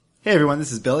Hey everyone,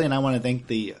 this is Billy, and I want to thank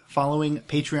the following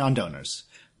Patreon donors.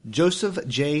 Joseph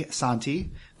J.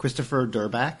 Santi, Christopher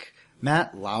Durback,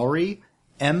 Matt Lowry,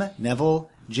 M.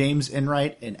 Neville, James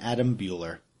Enright, and Adam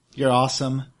Bueller. You're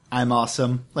awesome. I'm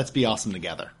awesome. Let's be awesome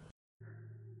together.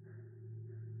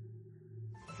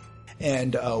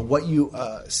 And what you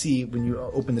see when you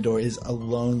open the door is a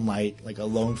lone light, like a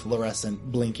lone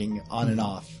fluorescent blinking on and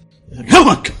off. Oh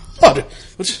my God!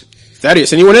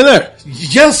 Thaddeus, anyone in there?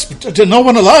 Yes, but no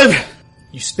one alive.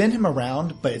 You spin him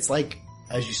around, but it's like,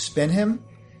 as you spin him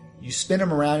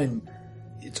around and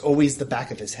it's always the back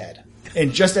of his head.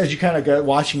 And just as you kind of go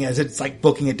watching as it's like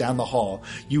booking it down the hall,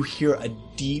 you hear a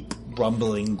deep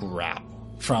rumbling growl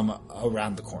from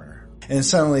around the corner. And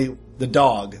suddenly the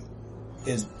dog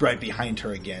is right behind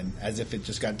her again, as if it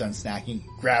just got done snacking,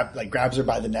 grabs her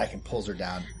by the neck and pulls her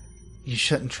down. You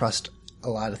shouldn't trust a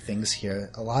lot of things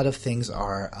here. A lot of things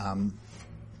are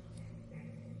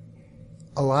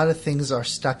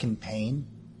stuck in pain.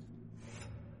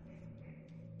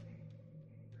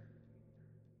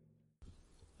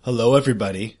 Hello,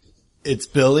 everybody. It's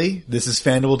Billy. This is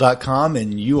Fanduel.com,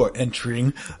 and you are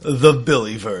entering the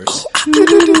Billyverse.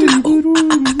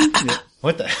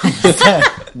 What the hell was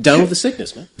that? Down with the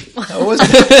sickness, man.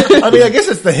 I mean, I guess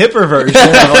it's the hipper version.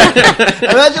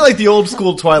 Imagine like the old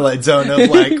school Twilight Zone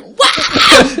of like,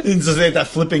 and so they have that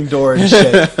flipping door and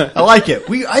shit. I like it.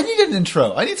 I need an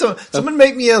intro. I need someone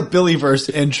make me a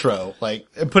Billyverse intro, like,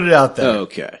 and put it out there.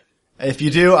 Okay. If you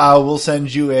do, I will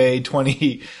send you a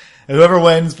 20. Whoever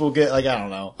wins will get, like, I don't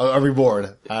know, a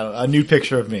reward, a nude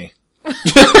picture of me.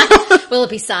 Will it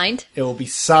be signed? It will be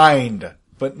signed,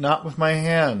 but not with my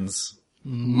hands.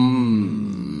 My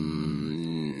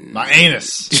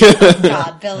anus.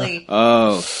 God, Billy.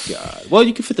 Oh, God. Well,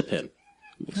 you can fit the pin.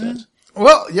 Makes sense.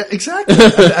 Well, yeah, exactly.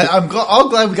 I'm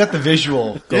glad we got the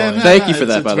visual going. Yeah, Thank you for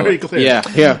that, by the way. Clear.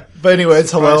 Yeah. But anyways,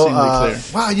 hello.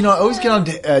 Surprisingly Wow, I always get on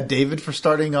David for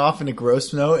starting off in a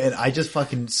gross note, and I just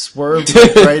fucking swerved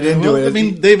right into Well, it. I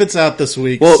mean, David's out this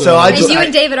week. Well, so I And just, you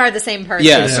and David are the same person.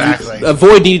 Yes. Exactly. A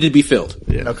void needed to be filled.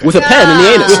 Yeah. Okay. With a pen in the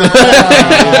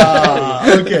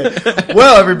anus. Okay.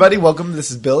 Well, everybody, welcome.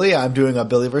 This is Billy. I'm doing a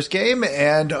Billyverse game,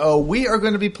 and we are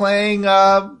going to be playing.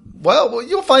 Well,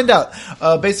 you'll find out.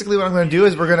 Basically, what I'm going to do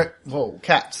is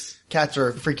cats. Cats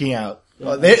are freaking out.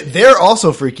 They're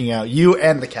also freaking out. You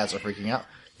and the cats are freaking out.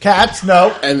 Cats, no.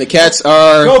 And the cats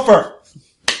are... Gopher.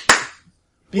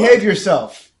 Behave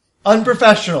yourself.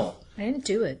 Unprofessional. I didn't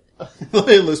do it.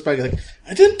 He looks back like,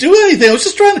 I didn't do anything. I was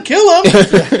just trying to kill him.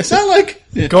 It's not like...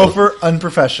 Gopher,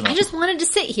 unprofessional. I just wanted to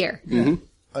sit here. Mm-hmm.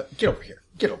 Get over here.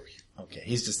 Get over here. Okay,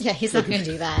 he's just... Yeah, he's not going to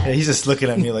do that. He's just looking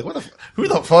at me like, who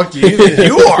the fuck do you think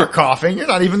you are coughing? You're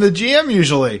not even the GM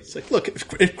usually. It's like, look,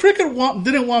 if Cricket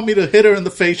didn't want me to hit her in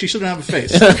the face, she shouldn't have a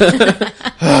face.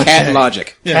 Cat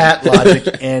logic. Cat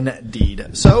logic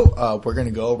indeed. So, we're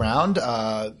gonna go around,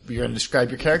 you're gonna describe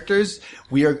your characters.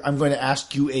 I'm going to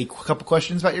ask you a couple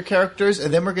questions about your characters,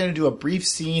 and then we're gonna do a brief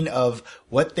scene of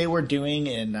what they were doing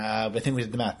in, I think we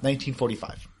did the math,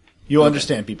 1945. You'll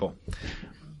understand, people.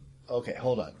 Okay,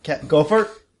 hold on. Cat, Gopher?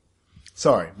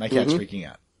 Sorry, my cat's freaking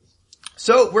out.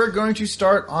 So, we're going to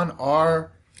start on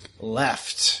our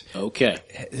left. Okay.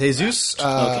 Jesus,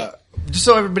 just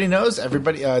so everybody knows,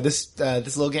 this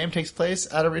little game takes place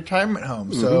at a retirement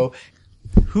home. So,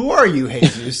 who are you,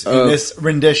 Jesus, in this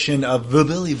rendition of the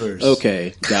Billyverse?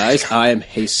 Okay, guys, I am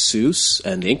Jesus,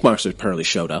 and the Ink Monster apparently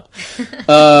showed up.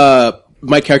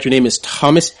 My character name is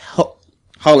Thomas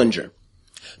Hollinger.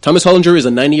 Thomas Hollinger is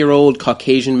a 90-year-old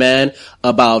Caucasian man,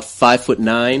 about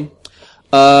 5'9",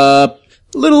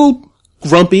 little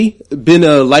grumpy, been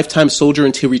a lifetime soldier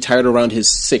until retired around his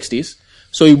 60s.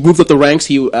 So he moved up the ranks.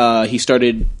 He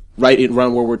started right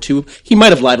around World War II. He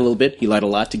might have lied a little bit. He lied a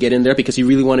lot to get in there because he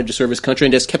really wanted to serve his country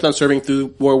and just kept on serving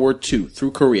through World War II, through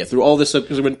Korea, through all this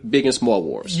big and small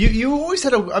wars. You always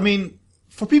had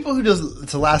for people who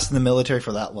to last in the military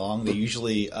for that long, they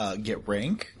usually get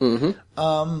rank.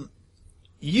 Mm-hmm.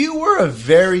 You were a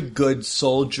very good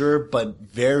soldier, but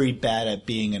very bad at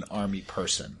being an army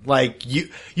person. Like,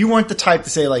 you weren't the type to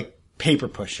say, like, paper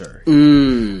pusher.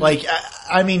 Like,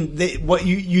 I mean,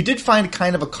 you did find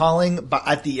kind of a calling, but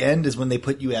at the end is when they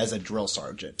put you as a drill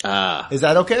sergeant. Is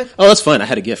that okay? Oh, that's fine. I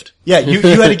had a gift. Yeah, you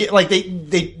had to get, like,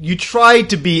 you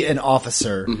tried to be an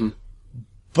officer,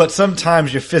 but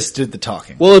sometimes your fist did the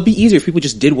talking. Well, it'd be easier if people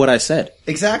just did what I said.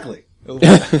 Exactly.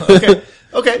 Okay.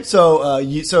 Okay, so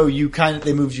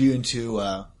they moved you into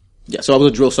Yeah, so I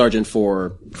was a drill sergeant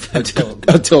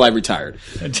until I retired.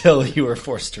 Until you were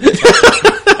forced to retire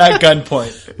at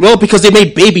gunpoint. Well, because they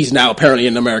made babies now, apparently,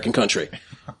 in an American country.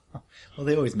 Well,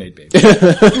 they always made babies.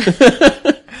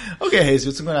 Okay,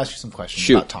 Jesus, I'm going to ask you some questions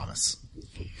about Thomas.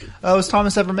 Was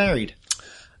Thomas ever married?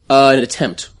 An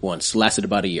attempt once lasted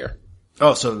about a year.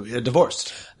 Oh, so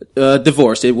divorced.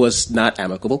 Divorced. It was not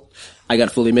amicable. I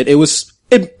gotta fully admit,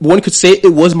 one could say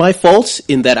it was my fault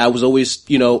in that I was always,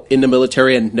 in the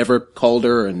military and never called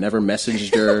her and never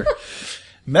messaged her.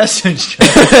 Messaged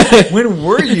her? When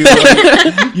were you?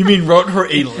 You mean wrote her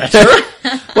a letter?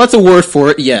 Well, that's a word for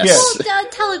it, yes. Yes.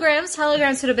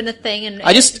 Telegrams would have been a thing. And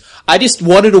I just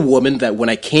wanted a woman that when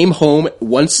I came home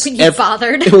once, When you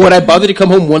bothered. when I bothered to come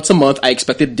home once a month, I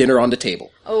expected dinner on the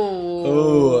table.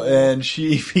 Oh, and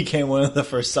she became one of the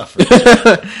first sufferers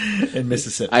in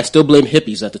Mississippi. I still blame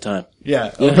hippies at the time.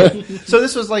 Yeah. Okay. So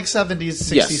this was like 70s,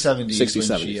 60s, Yes, 70s.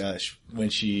 60s, when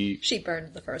she She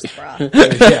burned the first bra.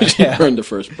 yeah. Burned the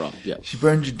first bra. Yeah. She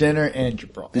burned your dinner and your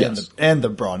bra. Yes. And the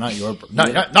bra, not your bra.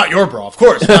 Not your bra, of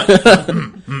course.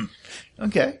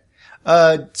 Okay.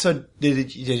 So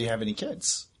did you have any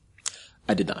kids?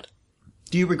 I did not.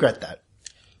 Do you regret that?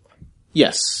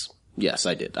 Yes. Yes,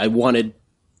 I did. I wanted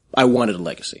a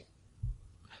legacy.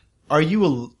 Are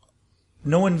you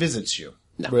no one visits you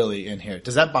No. really in here?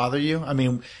 Does that bother you? I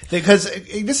mean, because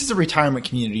this is a retirement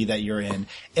community that you're in,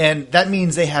 and that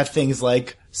means they have things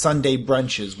like Sunday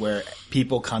brunches where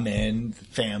people come in,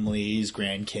 families,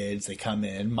 grandkids, they come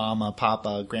in, mama,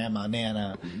 papa, grandma,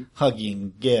 nana,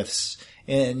 hugging, gifts,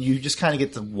 and you just kind of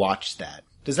get to watch that.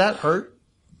 Does that hurt?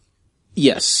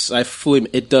 Yes,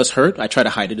 it does hurt. I try to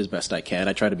hide it as best I can.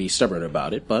 I try to be stubborn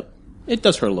about it, but it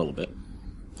does hurt a little bit.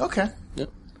 Okay. Yep.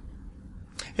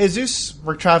 Jesus,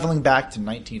 we're traveling back to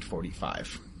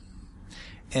 1945.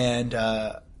 And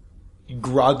you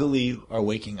groggily are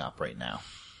waking up right now.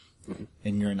 Mm-hmm.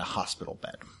 And you're in a hospital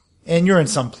bed. And you're in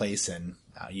some place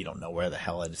you don't know where the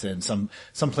hell it is, in some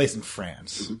place in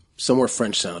France. Mm-hmm. Somewhere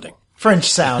French sounding. French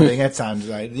sounding, that sounds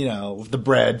right. The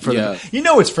bread for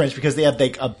it's French because they have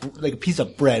like a piece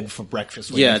of bread for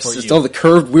breakfast. Yeah, it's all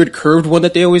the weird curved one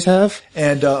that they always have.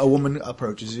 And a woman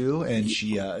approaches you and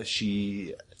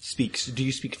she speaks. Do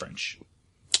you speak French?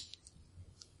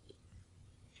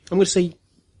 I'm going to say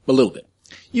a little bit.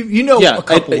 You know a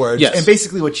couple words, yes. And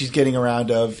basically what she's getting around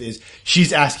of is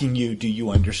she's asking you, do you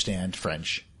understand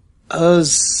French?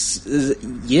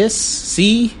 Yes,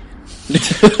 see?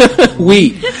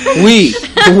 Oui.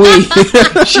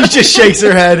 She just shakes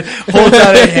her head, holds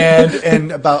out a hand,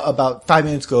 and about 5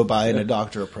 minutes go by and a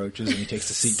doctor approaches and he takes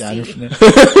a seat down in front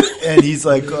of and he's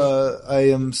like,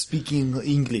 I am speaking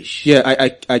English. Yeah,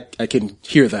 I can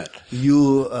hear that.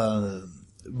 You,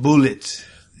 bullet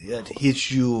that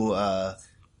hits you,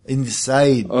 in the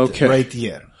side, Okay. right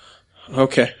here.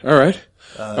 Okay, alright.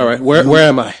 Alright, where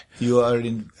am I? You are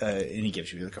in, and he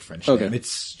gives you like a French name.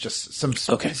 It's just some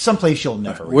place you'll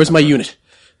never Where's my unit?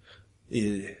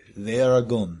 They are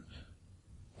gone.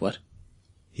 What?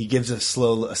 He gives a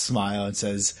smile and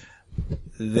says,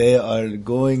 they are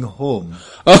going home.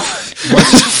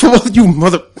 Oh, you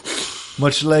mother...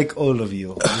 Much like all of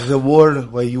you. The war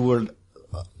where you were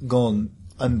gone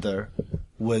under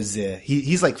was,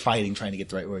 he's like fighting, trying to get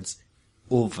the right words.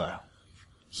 Over.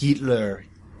 Hitler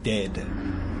dead.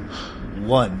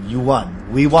 Won. You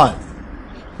won. We won.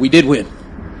 We did win.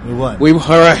 We won.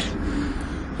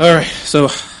 Alright. So,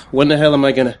 when the hell am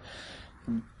I gonna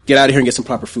get out of here and get some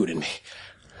proper food in me?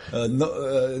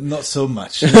 Not so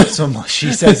much. Not so much.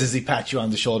 She says as he pats you on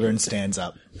the shoulder and stands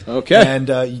up. Okay. And,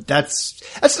 that's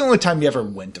the only time you ever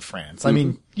went to France. I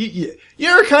mean,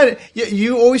 you're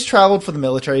you always traveled for the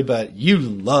military, but you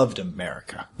loved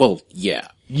America. Well, yeah.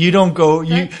 You don't go,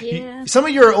 Yeah. some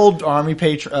of your old army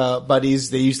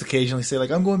buddies, they used to occasionally say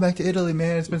like, I'm going back to Italy,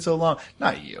 man. It's been so long.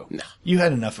 Not you. No. You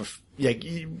had enough of,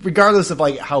 regardless of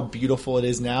like how beautiful it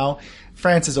is now,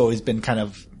 France has always been kind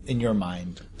of in your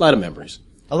mind. A lot of memories.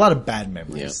 A lot of bad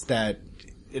memories that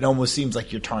it almost seems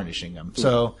like you're tarnishing them.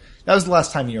 So that was the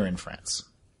last time you were in France.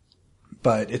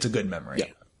 But it's a good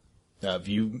memory of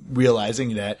you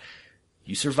realizing that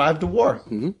you survived a war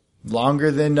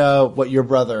longer than what your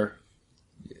brother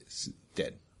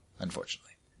did,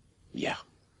 unfortunately. Yeah.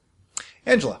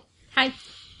 Angela, Hi.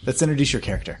 let's introduce your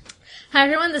character. Hi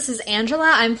everyone, this is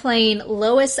Angela. I'm playing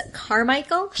Lois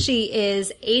Carmichael. She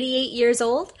is 88 years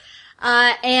old.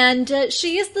 And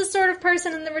she is the sort of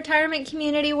person in the retirement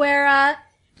community where,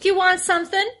 if you want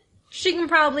something, she can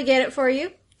probably get it for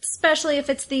you. Especially if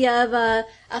it's a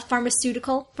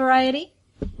pharmaceutical variety.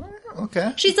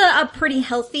 Okay. She's a pretty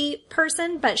healthy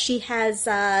person, but she has,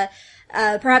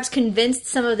 perhaps convinced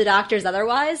some of the doctors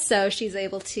otherwise, so she's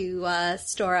able to,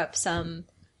 store up some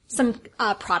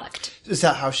product. Is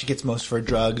that how she gets most of her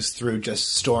drugs? Through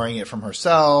just storing it from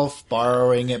herself,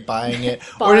 borrowing it, buying it?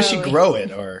 Or does she grow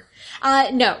it, or?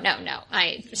 No.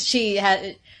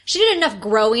 She did enough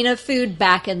growing of food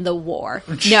back in the war.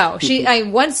 No,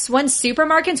 once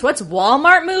supermarkets, once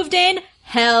Walmart moved in,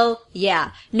 hell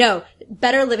yeah. No,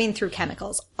 better living through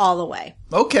chemicals all the way.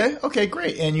 Okay,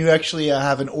 great. And you actually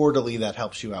have an orderly that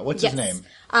helps you out. What's his name?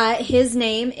 His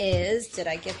name is, did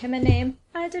I give him a name?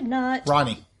 I did not.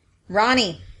 Ronnie.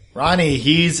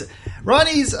 Ronnie's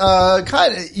Ronnie's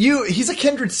he's a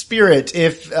kindred spirit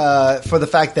if for the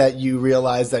fact that you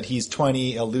realize that he's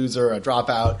 20, a loser, a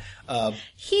dropout.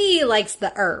 He likes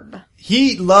the herb.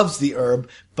 He loves the herb,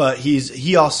 but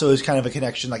he also is kind of a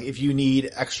connection. Like if you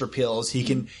need extra pills, he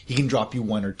can drop you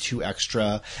 1 or 2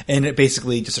 extra, and it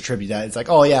basically just attribute that. It's like,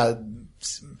 oh yeah,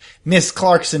 Miss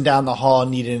Clarkson down the hall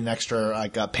needed an extra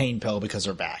like a pain pill because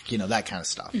her back, that kind of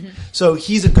stuff. Mm-hmm. So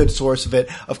he's a good source of it.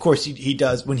 Of course, he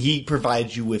does when he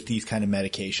provides you with these kind of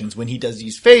medications. When he does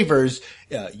these favors,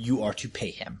 you are to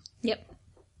pay him. Yep.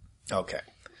 Okay.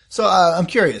 So I'm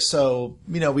curious. So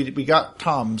we got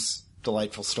Tom's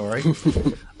delightful story.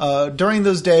 During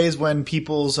those days when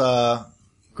people's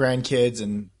grandkids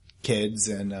and kids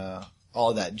and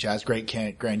all that jazz, great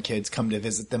grandkids come to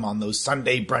visit them on those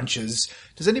Sunday brunches.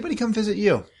 Does anybody come visit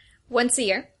you? Once a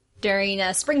year during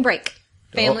spring break.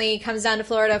 Family comes down to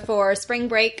Florida for spring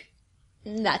break.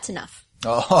 That's enough.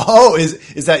 Oh,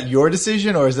 is that your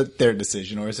decision or is it their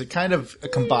decision or is it kind of a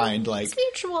combined like? It's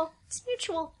mutual. It's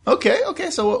mutual. Okay.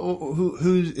 So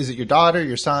who is it? Your daughter,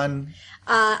 your son?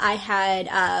 I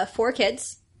had 4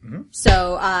 kids. Mm-hmm.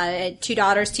 So 2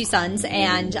 daughters, 2 sons,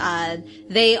 and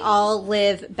they all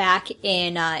live back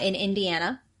in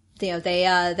Indiana.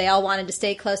 They all wanted to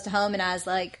stay close to home, and I was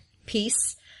like,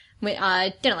 peace.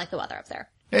 I didn't like the weather up there.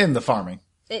 And the farming.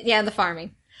 The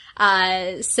farming.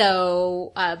 But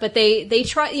they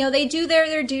try, they do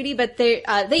their duty, but they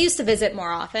used to visit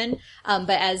more often.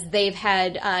 But as they've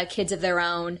had kids of their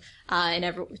own,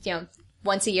 and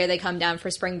once a year they come down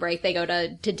for spring break. They go to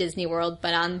Disney World,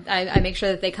 but I make sure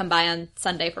that they come by on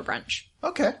Sunday for brunch.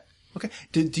 Okay.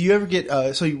 Do you ever get,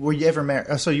 were you ever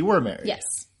married? So you were married?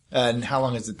 Yes. And how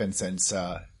long has it been since,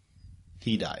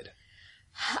 he died?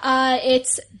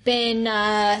 It's been,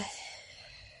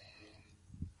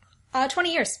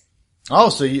 20 years. Oh,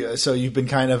 so you've been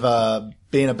kind of,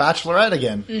 being a bachelorette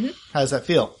again. Mm-hmm. How does that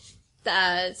feel?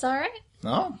 It's alright.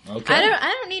 Oh, okay.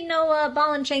 I don't need no,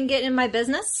 ball and chain getting in my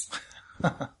business.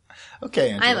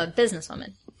 Okay, Angela. I'm a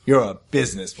businesswoman. You're a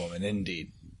businesswoman,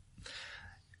 indeed.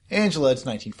 Angela, it's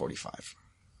 1945.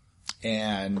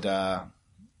 And,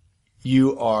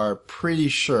 you are pretty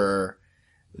sure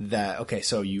that, okay,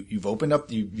 so you've opened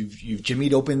up, you've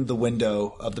jimmied open the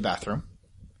window of the bathroom.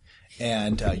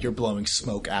 And, you're blowing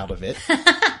smoke out of it.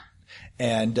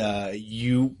 And,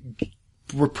 you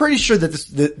were pretty sure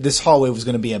that this hallway was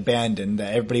going to be abandoned,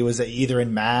 that everybody was either at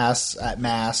mass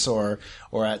or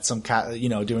at some,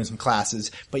 doing some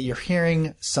classes, but you're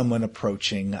hearing someone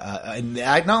approaching, and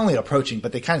not only approaching,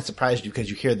 but they kind of surprised you because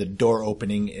you hear the door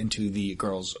opening into the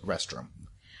girls' restroom.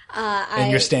 And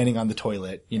you're standing on the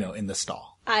toilet, in the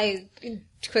stall. I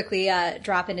quickly,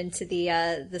 drop it into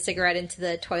the cigarette into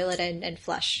the toilet and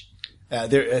flush.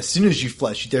 As soon as you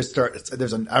flush,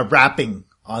 there's a rapping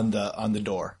on the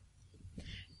door.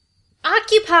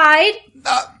 Occupied.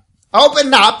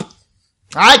 Open up.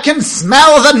 I can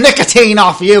smell the nicotine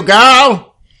off you,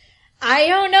 girl. I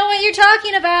don't know what you're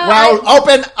talking about. Well,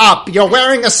 open up. You're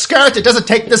wearing a skirt. It doesn't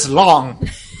take this long.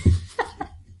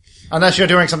 Unless you're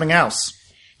doing something else.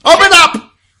 Open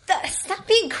up! Stop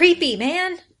being creepy,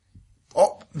 man.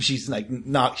 Oh, she's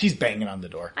she's banging on the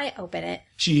door. I open it.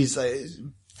 She's a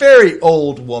very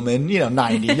old woman,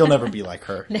 90. You'll never be like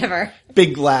her. Never.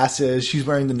 Big glasses. She's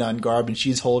wearing the nun garb and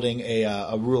she's holding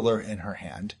a ruler in her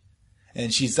hand.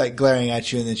 And she's glaring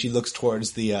at you and then she looks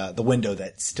towards the window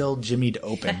that's still jimmied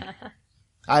open.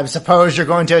 I suppose you're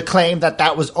going to claim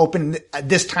that was open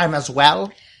this time as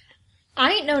well?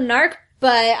 I ain't no narc,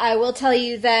 but I will tell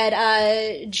you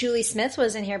that Julie Smith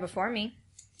was in here before me.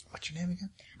 What's your name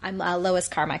again? I'm Lois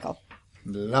Carmichael.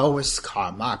 Lois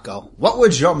Carmichael. What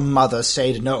would your mother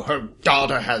say to know her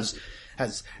daughter has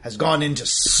gone into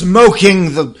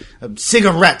smoking the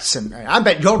cigarettes, and I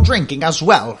bet you're drinking as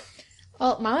well.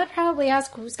 Well, Mom would probably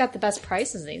ask who's got the best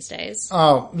prices these days.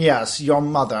 Oh, yes, your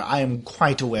mother. I am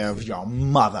quite aware of your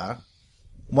mother.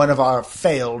 One of our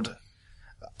failed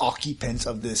occupants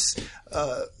of this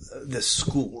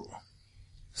school.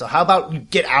 So how about you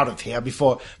get out of here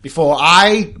before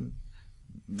I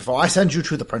send you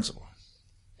to the principal.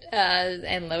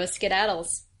 And Lois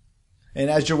skedaddles. And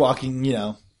as you're walking,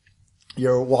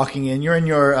 you're walking in, you're in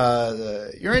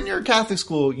your Catholic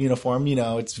school uniform,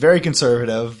 it's very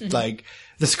conservative. Mm-hmm. Like,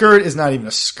 the skirt is not even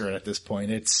a skirt at this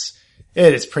point. It's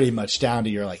It is pretty much down to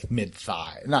your like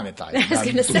mid-thigh. Not mid-thigh. I was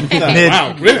going to say.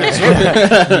 Wow,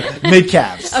 really?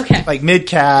 Mid-calves. Okay. Like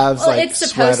mid-calves, Well, like it's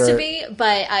supposed sweater. to be,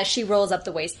 but she rolls up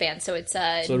the waistband, so it's So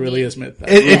it really is mid.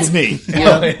 It's me.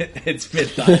 It's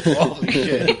mid-thigh. Holy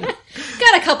shit.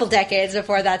 got a couple decades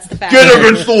before that's the fact. Get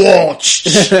against the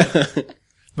wall.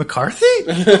 McCarthy?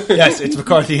 Yes, it's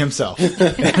McCarthy himself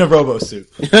in a robo suit.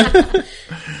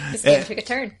 This game took a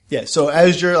turn. Yeah, so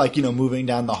as you're like, moving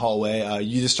down the hallway,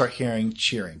 you just start hearing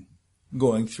cheering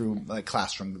going through like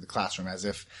the classroom as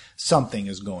if something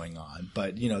is going on.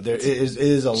 But, there is a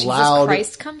Jesus loud,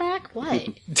 Christ, come back?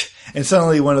 What? and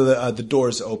suddenly one of the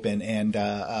doors open and,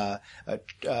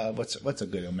 what's a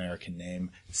good American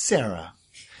name?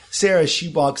 Sarah, she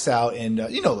walks out and,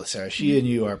 Sarah, she and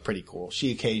you are pretty cool.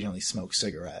 She occasionally smokes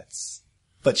cigarettes,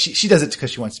 but she does it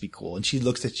because she wants to be cool. And she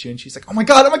looks at you and she's like, oh my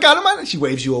God. And she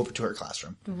waves you over to her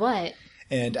classroom. What?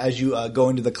 And as you, go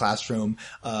into the classroom,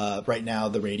 right now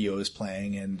the radio is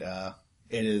playing and,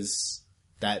 it is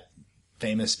that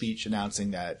famous speech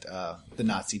announcing that, the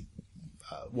Nazi,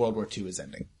 World War II is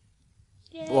ending.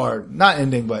 Yay. Or not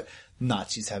ending, but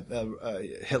Nazis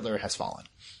Hitler has fallen.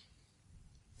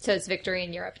 So it's Victory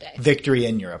in Europe Day. Victory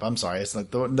in Europe. I'm sorry. It's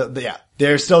like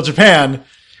they're still Japan,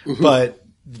 but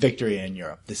victory in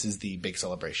Europe. This is the big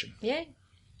celebration. Yay.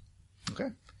 Okay.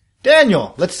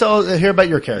 Daniel, let's hear about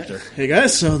your character. Hey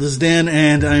guys, so this is Dan,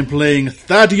 and I'm playing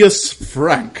Thaddeus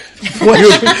Frank.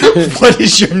 What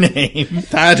is your name?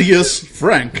 Thaddeus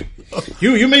Frank.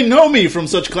 You may know me from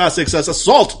such classics as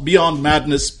Assault Beyond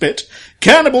Madness Pit,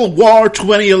 Cannibal War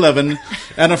 2011,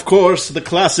 and of course the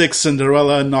classic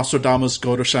Cinderella and Nostradamus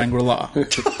Go to Shangri-La.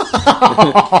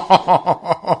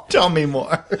 Tell me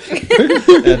more.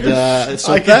 And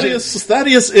so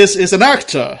Thaddeus is an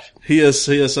actor. He is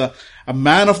a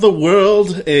man of the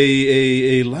world,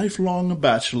 a lifelong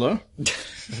bachelor,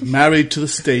 married to the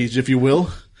stage, if you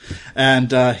will.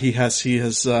 And he has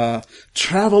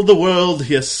traveled the world.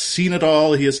 He has seen it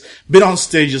all. He has been on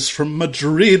stages from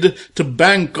Madrid to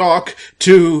Bangkok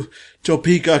to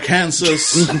Topeka,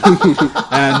 Kansas,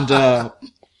 and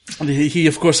he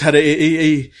of course had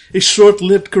a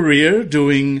short-lived career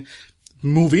doing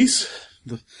movies,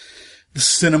 the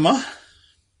cinema,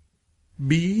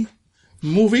 B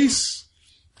movies,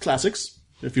 classics,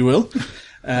 if you will,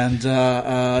 and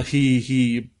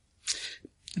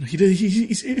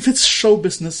if it's show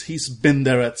business, he's been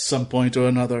there at some point or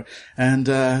another. And,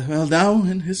 now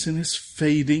in his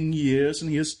fading years, and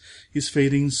he's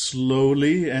fading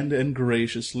slowly and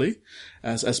graciously,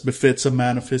 as befits a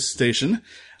man of his station.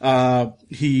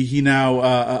 He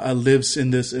now, lives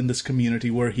in this community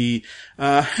where he,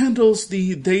 handles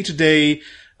the day-to-day,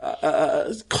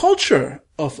 culture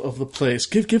of the place.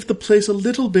 Give the place a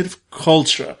little bit of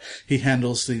culture. He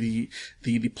handles the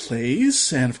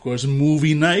plays and of course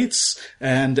movie nights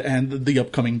and the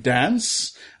upcoming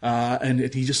dance. And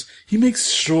he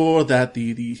makes sure that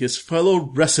his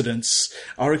fellow residents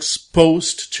are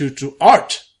exposed to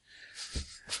art.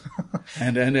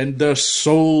 and their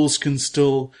souls can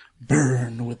still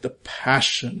burn with the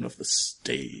passion of the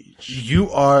stage.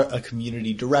 You are a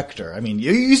community director. I mean,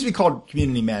 you used to be called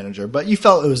community manager, but you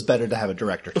felt it was better to have a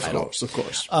director title. Of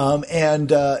course.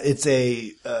 And it's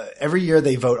every year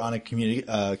they vote on a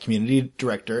community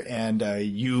director, and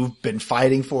you've been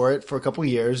fighting for it for a couple of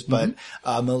years, but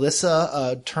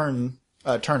Melissa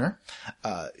Turner,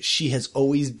 she has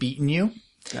always beaten you.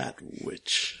 That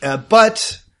witch.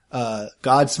 But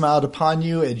God smiled upon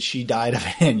you and she died of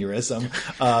an aneurysm.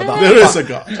 There is a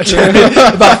God.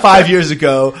 About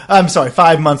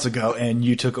 5 months ago, and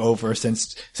you took over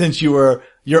since you're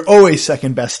always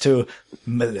second best to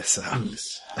Melissa.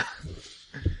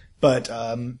 But,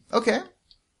 okay.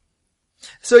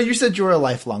 So you said you were a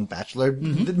lifelong bachelor.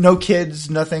 No kids,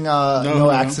 nothing,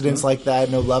 no accidents like that,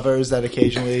 no lovers that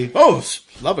occasionally. Oh,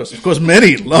 lovers. Of course,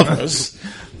 many lovers,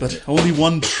 but only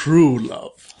one true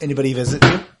love. Anybody visit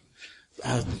you?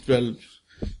 Well,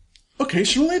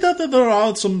 occasionally there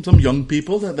are some young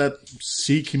people that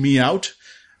seek me out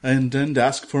and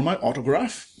ask for my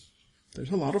autograph.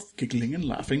 There's a lot of giggling and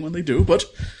laughing when they do, but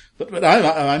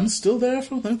I'm still there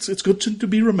for that. It's good to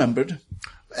be remembered.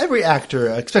 Every actor,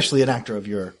 especially an actor of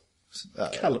your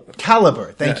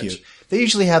Caliber. Thank you. They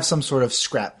usually have some sort of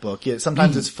scrapbook.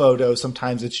 Sometimes it's photos,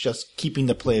 sometimes it's just keeping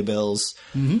the playbills.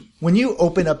 When you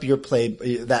open up your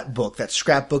that book, that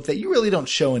scrapbook that you really don't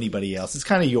show anybody else, it's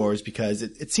kind of yours because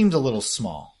it seems a little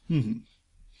small.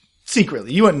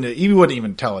 Secretly, you wouldn't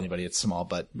even tell anybody it's small.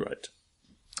 But right.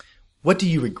 What do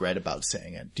you regret about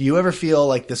saying it? Do you ever feel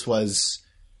like this was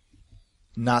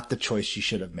not the choice you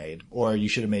should have made, or you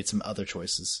should have made some other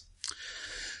choices?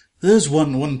 There's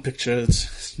one picture.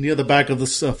 It's near the back of the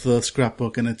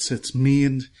scrapbook, and it's me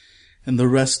and the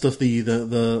rest of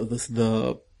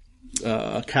the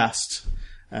cast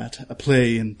at a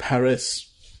play in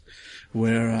Paris,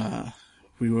 where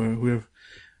we were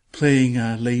playing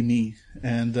Les Mis,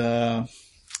 and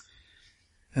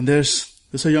there's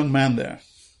a young man there.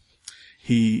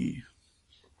 He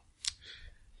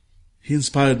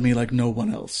inspired me like no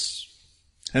one else.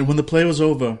 And when the play was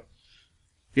over,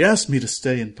 he asked me to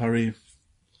stay in Paris.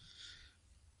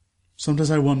 Sometimes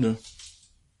I wonder.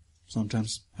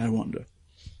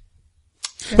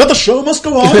 But the show must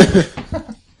go on! It's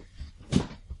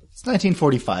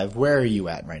 1945. Where are you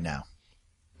at right now?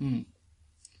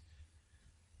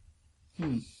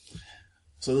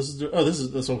 So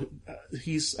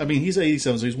he's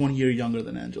 87, so he's 1 year younger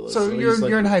than Angela. So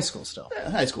you're in high school still. Yeah,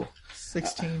 high school.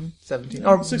 16, 17.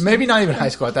 Or 16. Maybe not even high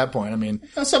school at that point. I mean,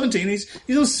 17. He's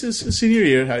his senior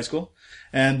year of high school.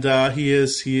 And, he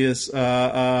is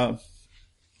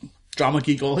drama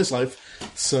geek all his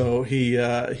life. So he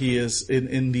is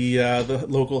in the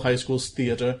local high school's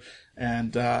theater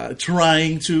and,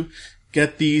 trying to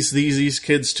get these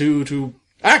kids to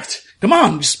act. Come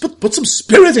on, just put some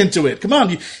spirit into it. Come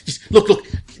on, look.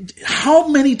 How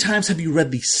many times have you read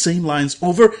these same lines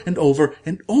over and over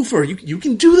and over? You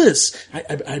can do this.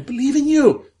 I believe in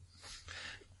you.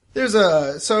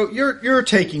 So you're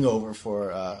taking over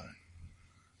for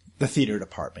the theater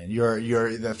department.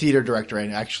 You're the theater director,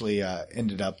 and actually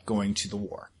ended up going to the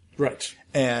war. Right.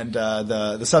 And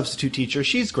the substitute teacher,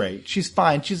 she's great. She's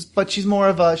fine. But she's more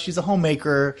of she's a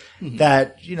homemaker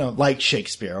that, likes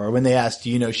Shakespeare. Or when they asked, do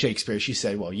you know Shakespeare? She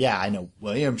said, well, yeah, I know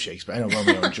William Shakespeare. I know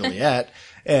Romeo and Juliet.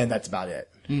 And that's about it.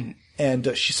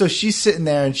 And so she's sitting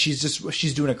there and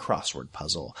she's doing a crossword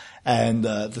puzzle. And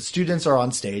the students are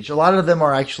on stage. A lot of them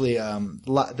are actually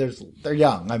they're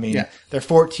young. I mean, they're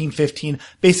 14, 15.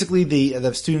 Basically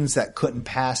the students that couldn't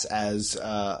pass as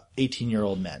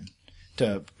 18-year-old men.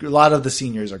 A lot of the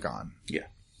seniors are gone. Yeah.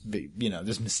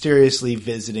 Just mysteriously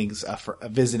visiting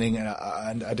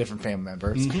a different family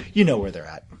member. You know where they're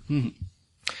at. And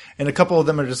a couple of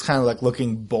them are just kind of like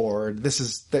looking bored.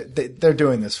 They're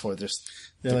doing this for the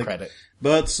like, credit.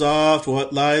 But soft,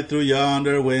 what light through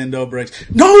yonder window breaks.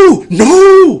 No!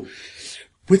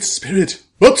 With spirit,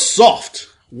 but soft,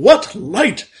 what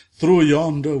light through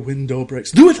yonder window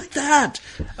breaks. Do it like that!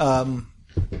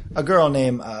 A girl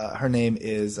named, her name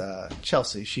is,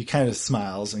 Chelsea. She kind of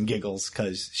smiles and giggles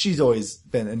because she's always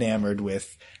been enamored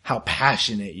with how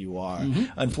passionate you are.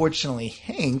 Unfortunately,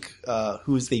 Hank,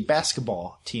 who's the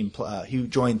basketball team, who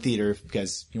joined theater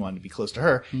because he wanted to be close to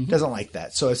her, doesn't like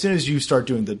that. So as soon as you start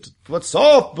doing what's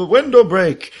off the window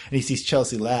break, and he sees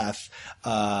Chelsea laugh,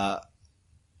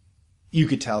 you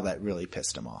could tell that really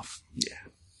pissed him off. Yeah.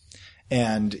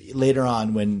 And later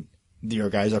on when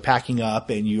your guys are packing up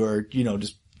and you're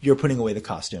putting away the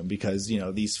costume because,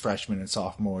 these freshmen and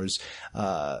sophomores,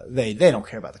 they don't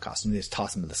care about the costume. They just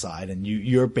toss them to the side and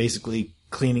you're basically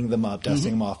cleaning them up,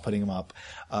 dusting them off, putting them up,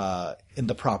 in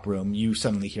the prop room. You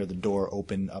suddenly hear the door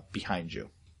open up behind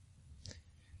you.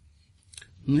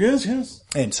 Yes.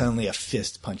 And suddenly a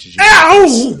fist punches you.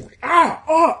 Ow!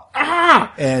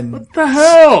 And what the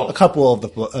hell? A couple of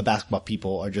the basketball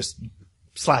people are just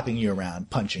slapping you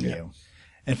around, punching you.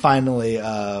 And finally,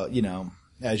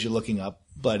 as you're looking up,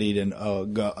 bloodied and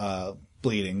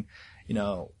bleeding,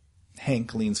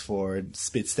 Hank leans forward,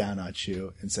 spits down at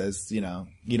you, and says, you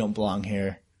don't belong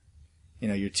here.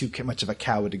 You're too much of a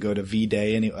coward to go to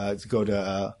V-Day, to go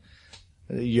to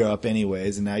Europe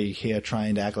anyways, and now you're here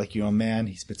trying to act like you're a man.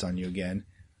 He spits on you again.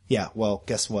 Yeah, well,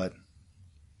 guess what?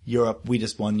 Europe, we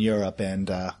just won Europe, and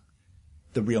the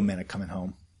real men are coming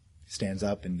home. He stands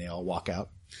up, and they all walk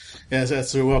out. Yes,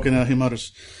 as they're walking out, he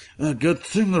mutters, good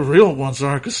thing the real ones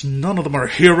are, because none of them are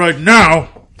here right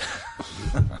now.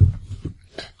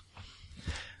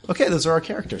 Okay, those are our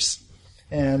characters.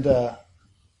 And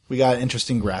we got an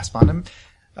interesting grasp on them.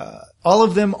 All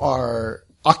of them are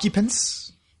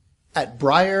occupants at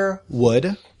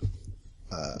Briarwood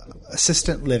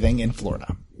Assistant Living in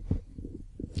Florida.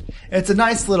 It's a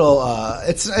nice little,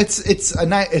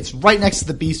 it's right next to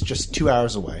the beach, just 2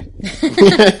 hours away.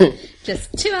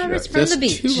 Just 2 hours from the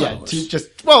beach. Yeah,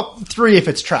 3 if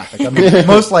it's traffic. I mean,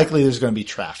 most likely there's going to be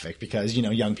traffic because,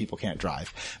 young people can't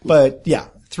drive. But yeah,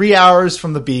 3 hours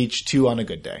from the beach, 2 on a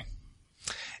good day.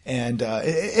 And,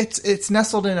 it's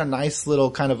nestled in a nice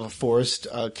little kind of a forest,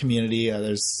 community.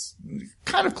 There's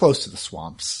kind of close to the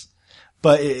swamps,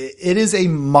 but it is a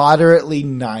moderately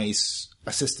nice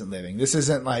assistant living. This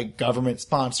isn't like government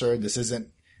sponsored. This isn't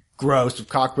gross with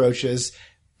cockroaches,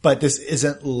 but this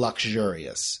isn't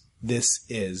luxurious. This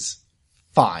is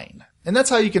fine. And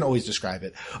that's how you can always describe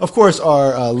it. Of course,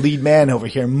 our lead man over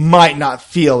here might not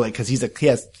feel it because he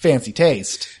has fancy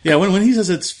taste. Yeah, when he says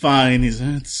it's fine,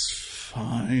 it's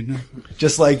fine.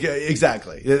 Just like,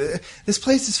 exactly. This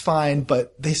place is fine,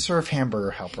 but they serve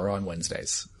hamburger helper on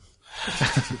Wednesdays.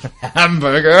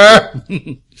 Hamburger!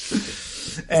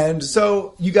 And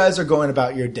so you guys are going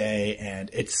about your day,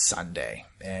 and it's Sunday.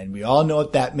 And we all know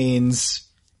what that means.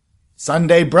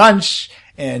 Sunday brunch!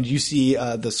 And you see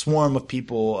the swarm of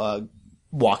people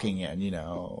walking in,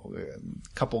 a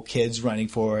couple kids running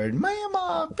forward,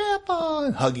 Mama, Grandpa,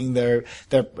 and hugging their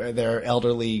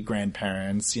elderly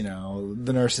grandparents.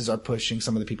 The nurses are pushing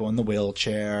some of the people in the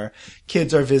wheelchair.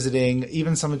 Kids are visiting.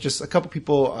 Even a couple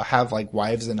people have like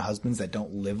wives and husbands that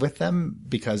don't live with them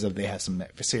because they have some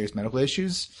serious medical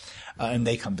issues, and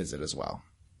they come visit as well.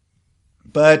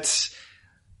 But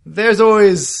there's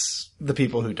always the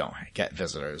people who don't get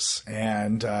visitors,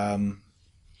 and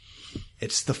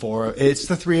it's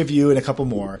the three of you and a couple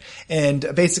more. And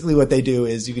basically what they do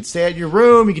is you can stay at your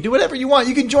room, you can do whatever you want,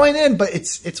 you can join in, but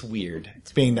it's weird.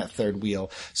 It's being that third wheel.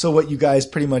 So what you guys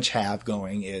pretty much have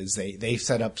going is they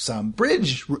set up some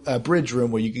bridge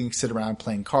room where you can sit around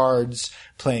playing cards,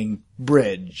 playing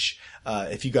bridge.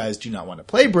 If you guys do not want to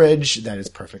play bridge, that is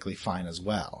perfectly fine as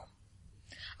well.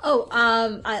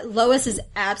 Lois is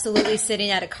absolutely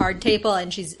sitting at a card table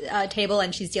and she's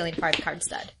dealing 5-card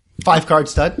stud. 5-card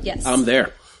stud? Yes. I'm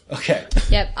there. Okay.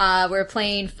 Yep. We're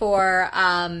playing for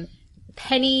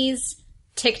pennies,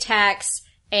 Tic Tacs,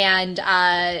 and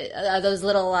those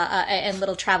little and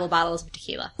little travel bottles of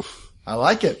tequila. I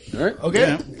like it. All right. Okay.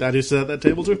 Yeah, Daddy's at that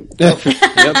table too. Yep.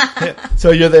 Yeah.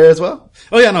 So you're there as well?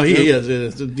 Oh yeah, no, he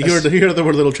is. Here there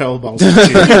were little travel bottles. And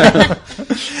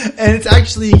it's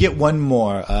actually, you get one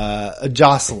more,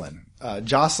 Jocelyn.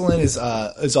 Jocelyn is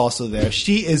also there.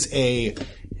 She is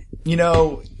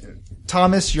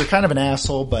Thomas, you're kind of an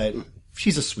asshole, but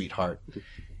she's a sweetheart.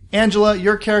 Angela,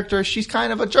 your character, she's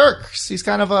kind of a jerk. She's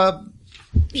kind of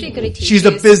she's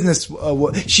a business,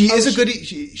 she is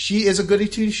a goody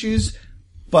two shoes,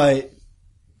 but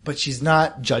she's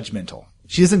not judgmental.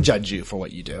 She doesn't judge you for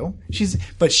what you do.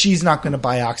 But she's not going to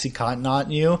buy OxyContin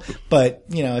on you, but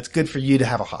it's good for you to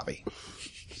have a hobby.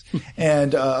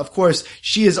 And, of course,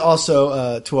 she is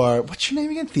also, to our, what's your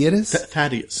name again? Thaddeus?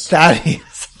 Thaddeus.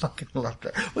 Thaddeus. I fucking loved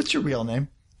her. What's your real name?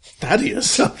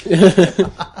 Thaddeus.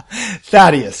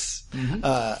 Thaddeus.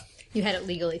 You had it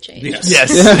legally changed.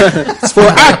 Yes. It's for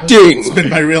acting! It's been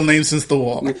my real name since the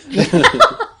war.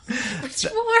 What's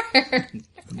more?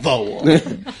 The war.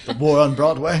 The war on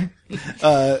Broadway.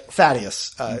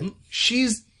 Thaddeus.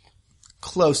 She's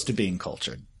close to being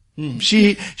cultured.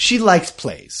 She likes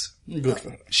plays. Good for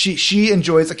her. She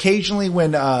enjoys occasionally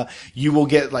when you will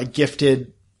get like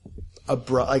gifted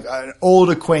like an old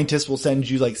acquaintance will send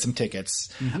you like some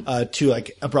tickets to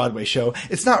like a Broadway show.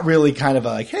 It's not really kind of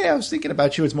like, hey, I was thinking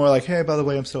about you. It's more like, hey, by the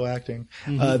way, I'm still acting.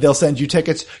 They'll send you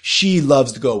tickets. She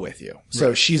loves to go with you. So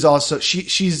right. She's also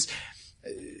she's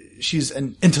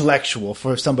an intellectual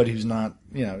for somebody who's not,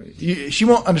 she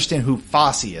won't understand who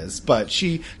Fosse is, but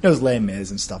she knows Les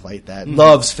Mis and stuff like that.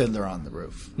 Loves Fiddler on the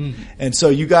Roof. And so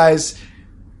you guys,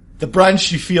 the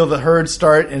brunch, you feel the herd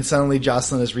start, and suddenly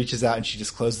Jocelyn just reaches out and she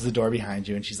just closes the door behind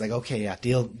you and she's like, okay, yeah,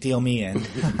 deal me in.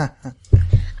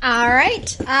 All right.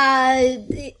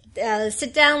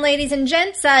 Sit down, ladies and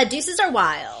gents. Deuces are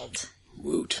wild.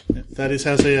 Woot. Thaddeus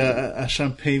has a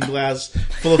champagne glass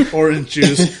full of orange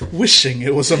juice, wishing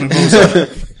it was a mimosa.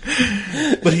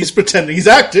 But he's pretending he's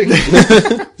acting.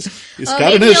 He's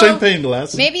got it in a champagne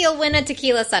glass. Maybe you'll win a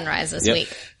tequila sunrise this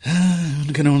week. I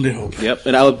can only hope. Yep,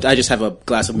 and I just have a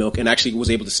glass of milk and actually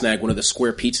was able to snag one of the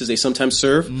square pizzas they sometimes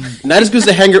serve. Not as good as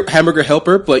the hamburger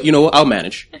helper, but I'll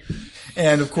manage.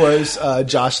 And of course,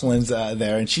 Jocelyn's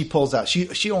there, and she pulls out.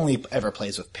 She only ever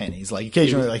plays with pennies. Like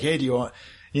occasionally, like, hey, do you want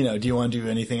to do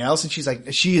anything else? And she's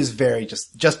like, she is very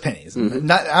just pennies.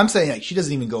 I'm saying like she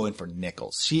doesn't even go in for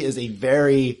nickels. She is a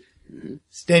very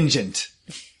stingent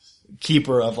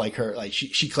keeper of like her, like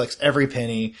she collects every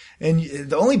penny. And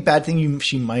the only bad thing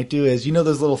she might do is,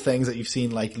 those little things that you've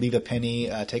seen, like leave a penny,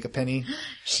 take a penny.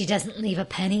 She doesn't leave a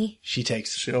penny. She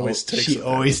always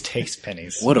takes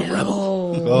pennies. What a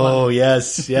rebel. Oh,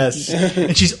 yes.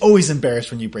 And she's always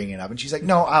embarrassed when you bring it up. And she's like,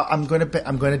 no, I'm going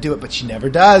to do it, but she never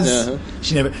does.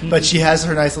 But she has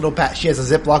her nice little bag. She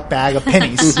has a Ziploc bag of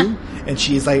pennies. And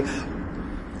she's like,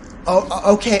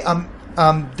 oh, okay,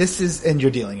 this is, and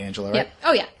you're dealing, Angela, right? Yep.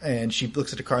 Oh, yeah. And she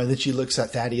looks at the card, and then she looks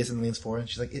at Thaddeus and leans forward, and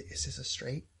she's like, is this a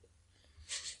straight?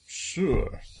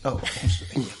 Sure. Oh,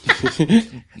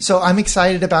 okay. So I'm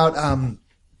excited about,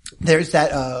 there's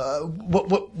that,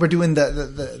 what we're doing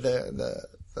the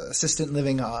assistant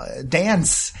living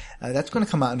dance. That's going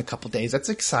to come out in a couple days. That's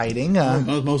exciting.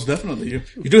 Most definitely.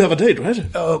 You do have a date, right?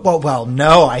 Well,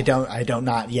 no, I don't,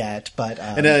 not yet, but,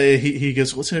 And he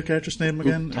gives, what's your character's name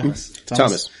again?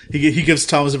 Thomas. He gives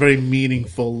Thomas a very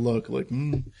meaningful look, like,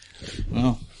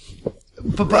 well.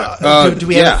 But do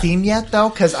we have a theme yet, though?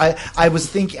 Because I was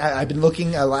thinking, I've been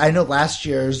looking, I know last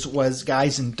year's was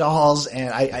Guys and Dolls,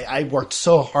 and I worked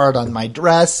so hard on my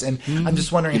dress, and I'm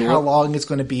just wondering how long it's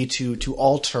going to be to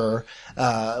alter,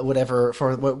 whatever,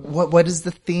 for, what is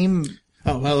the theme?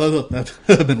 Oh, well,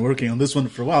 I've been working on this one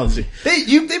for a while, see.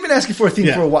 They've been asking for a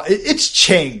theme for a while. It's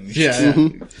changed. Yeah.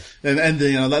 And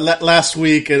you know, last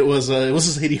week it was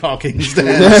Sadie Hawkins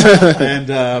dance, and,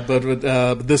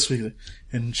 but this week,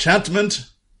 Enchantment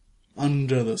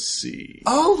Under the Sea.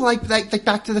 Oh, like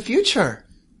Back to the Future.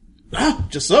 Ah,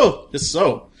 just so.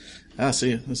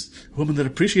 See, this woman that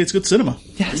appreciates good cinema.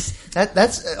 Yes,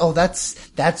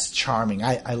 that's charming.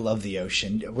 I love the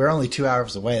ocean. We're only 2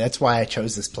 hours away. That's why I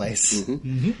chose this place.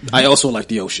 I also like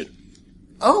the ocean.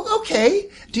 Oh, okay.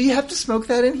 Do you have to smoke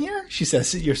that in here? She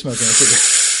says you're smoking a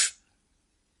cigarette.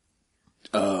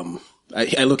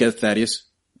 I look at Thaddeus.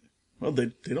 Well,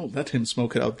 they don't let him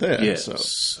smoke it out there. Yes. So.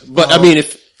 But I mean,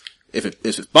 if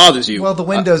it bothers you. Well, the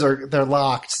windows they're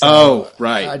locked. So oh,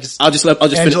 right. I'll just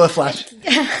Angela flash.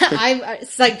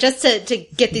 It's like just to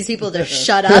get these people to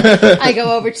shut up. I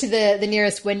go over to the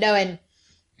nearest window and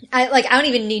I don't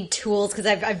even need tools because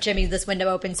I've jimmied this window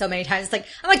open so many times. It's like,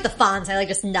 I'm like the Fonz. I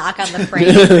just knock on the frame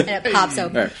and it pops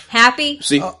open. Right. Happy?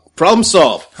 See, problem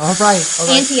solved. All right.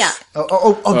 Ante up.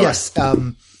 Oh, yes.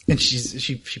 Right. And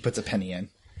she puts a penny in.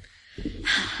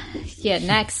 Yeah,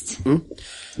 next.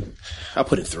 I'll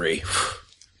put in 3.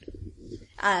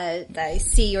 I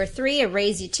see your 3. I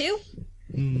raise you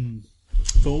 2.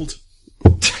 Fold.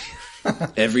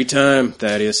 Every time,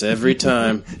 Thaddeus, every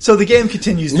time. So the game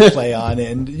continues to play on,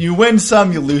 and you win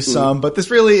some, you lose some, but this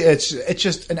really, it's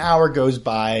just an hour goes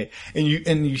by, and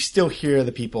you still hear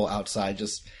the people outside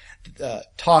just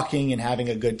talking and having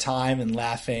a good time and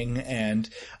laughing, and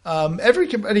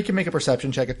everybody can make a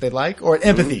perception check if they like, or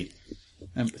empathy.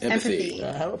 Empathy.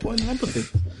 Have a point in empathy.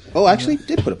 Oh, actually,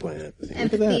 did put a point in empathy.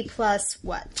 Empathy plus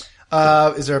what?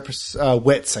 Is there a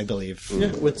wits, I believe?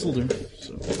 Yeah, wits will do.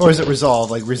 So. Or is it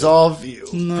resolve? Like resolve?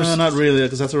 No, not really,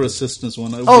 because that's a resistance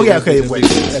one. Okay, wits.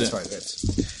 That's right,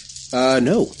 wits.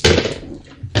 No.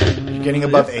 You're getting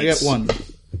above 8. I get 1.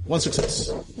 1 success.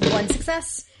 1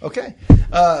 success. Okay.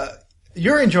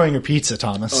 You're enjoying your pizza,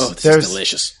 Thomas. Oh, this is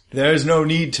delicious. There's no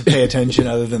need to pay attention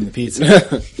other than the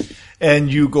pizza.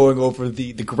 And you going over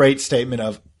the great statement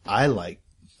of, I like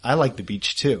the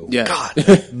beach too. Yeah.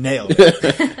 God, nailed it.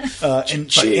 But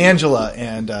Angela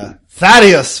and,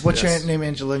 Thaddeus. What's your name,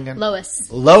 Angela, again? Lois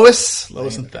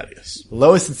and Thaddeus.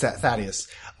 Lois and Thaddeus.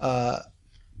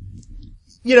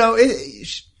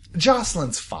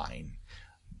 Jocelyn's fine.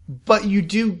 But you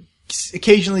do,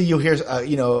 occasionally you'll hear,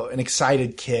 an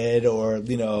excited kid or,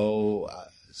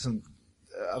 some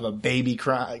of a baby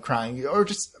crying, or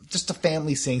just a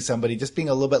family seeing somebody just being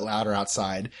a little bit louder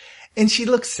outside. And she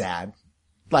looks sad.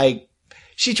 Like,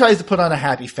 she tries to put on a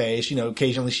happy face.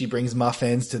 Occasionally she brings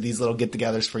muffins to these little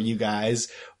get-togethers for you guys,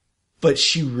 but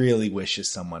she really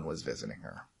wishes someone was visiting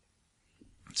her.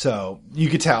 So you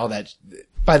could tell that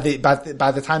by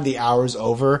the time the hour's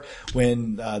over,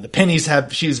 when the pennies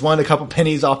she's won a couple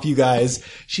pennies off you guys,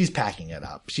 she's packing it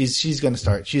up. She's going to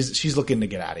start. She's looking to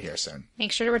get out of here soon.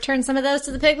 Make sure to return some of those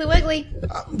to the Piggly Wiggly.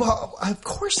 Well, of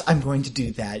course I'm going to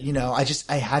do that.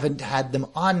 I haven't had them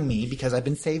on me because I've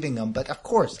been saving them. But of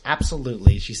course,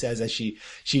 absolutely, she says as she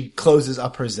closes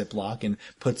up her Ziploc and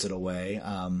puts it away.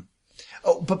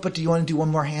 But do you want to do one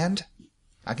more hand?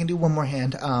 I can do one more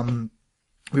hand.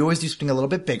 We always do something a little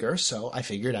bit bigger, so I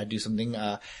figured I'd do something.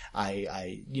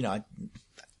 I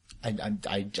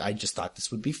just thought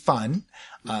this would be fun.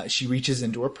 She reaches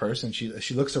into her purse and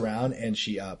she looks around and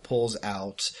she pulls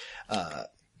out. No.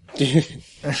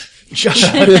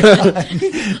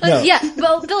 Yeah,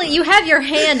 well, Billy, you have your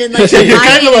hand in like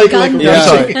a gun.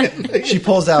 Sorry. She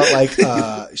pulls out like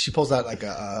a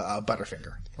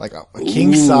Butterfinger, like a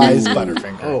king size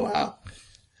Butterfinger. Oh wow!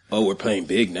 Oh, we're playing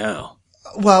big now.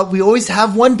 Well, we always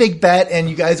have one big bet, and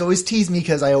you guys always tease me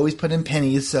because I always put in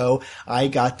pennies, so I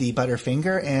got the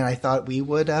Butterfinger, and I thought we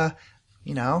would, I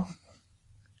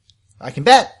can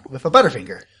bet with a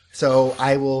Butterfinger. So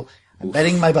I'm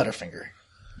betting my Butterfinger.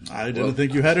 I didn't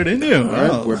think you had it in you. All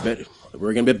right,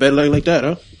 we're gonna bet like that,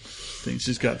 huh? I think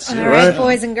she's got All right,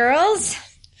 boys and girls.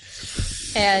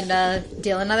 And,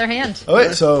 deal another hand. All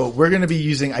right, so we're gonna be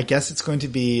using, I guess it's going to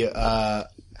be,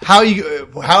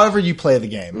 however you play the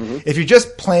game. Mm-hmm. If you're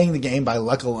just playing the game by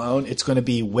luck alone, it's going to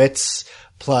be wits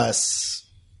plus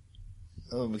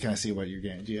can I see what you're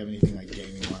getting? Do you have anything like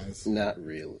gaming wise? Not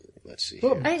really. Let's see.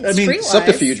 Well, Here. I mean, Streetwise.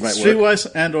 Subterfuge might work. Streetwise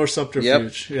and or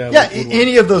subterfuge. Yeah, would work.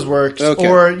 any of those works, Okay.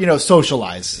 or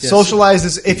socialize. Socialize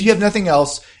is if you have nothing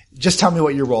else, just tell me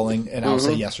what you're rolling, and I'll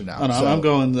say yes or no. Oh, no, So- I'm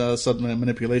going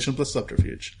manipulation plus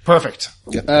subterfuge. perfect.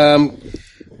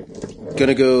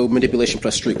 Gonna go manipulation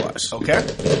plus streetwise.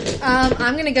 Okay.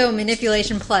 I'm gonna go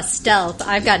manipulation plus stealth.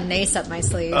 I've got an ace up my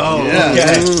sleeve. Oh, Yeah.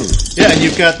 okay. Yeah, and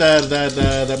you've got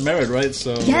that merit, right?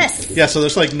 So Yes. Yeah, so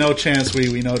there's like no chance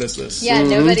we notice this. Yeah,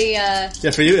 nobody Yeah,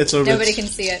 for you, it's a nobody can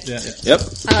see it. Yeah. Yep.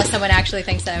 Unless someone actually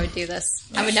thinks that I would do this.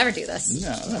 I would never do this. No,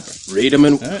 never. Read them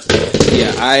and Alright.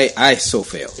 yeah, I so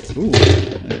fail. Ooh.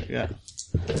 Yeah.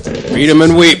 Read them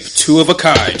and weep. 2 of a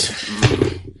kind.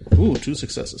 Ooh, 2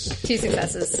 successes. 2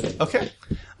 successes. Okay.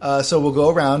 So we'll go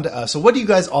around. So what do you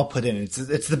guys all put in?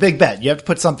 It's the big bet. You have to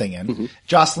put something in.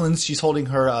 Jocelyn's, she's holding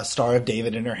her Star of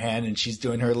David in her hand, and she's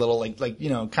doing her little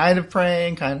kind of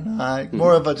praying, kind of not,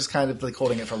 more of a just kind of like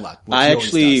holding it for luck. which I she always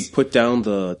actually does. put down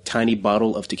the tiny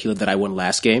bottle of tequila that I won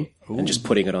last game and just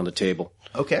putting it on the table.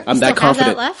 Okay. I'm Still that confident.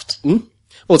 have that left?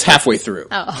 Well, it's halfway through.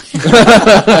 Oh.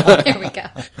 There we go.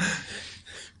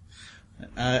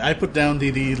 I put down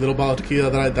the little bottle of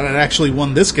tequila that I actually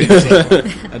won this game. So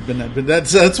I'd been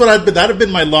that's what that'd have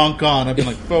been my long con. I've been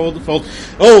like fold.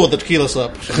 Oh, the tequila's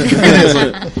up.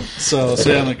 so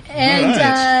yeah, I'm like,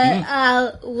 And all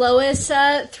right. Lois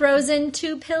throws in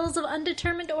 2 pills of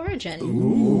undetermined origin.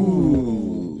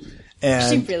 She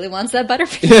And really wants that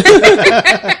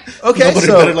butterfinger. okay, Nobody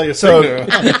better lay a finger.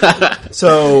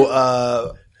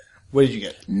 so what did you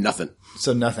get? Nothing.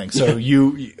 So nothing. So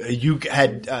you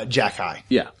had Jack High.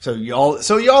 Yeah. So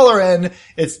y'all are in.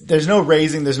 There's no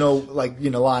raising. There's no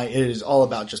line. It is all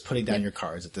about just putting down your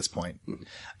cards at this point.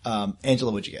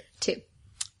 Angela, what'd you get? 2.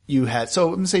 You had I'm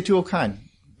gonna say 2 of kind.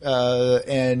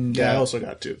 And Yeah, I also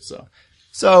got 2.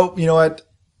 so you know what?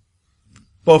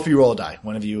 Both of you roll a die.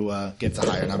 One of you gets a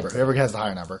higher number. Whoever has the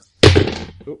higher number.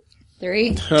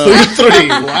 3. 3.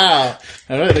 Wow.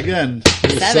 All right, again.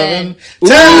 7. 10.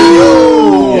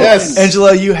 Yes.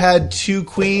 Angela, you had 2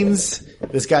 queens.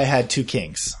 This guy had 2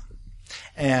 kings.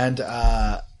 And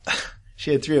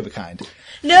she had 3 of a kind.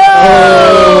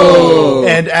 No!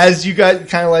 And as you got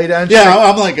kind of lay down, she's Yeah,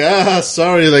 like, I'm like,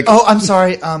 sorry. Like, oh, I'm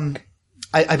sorry.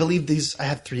 I believe I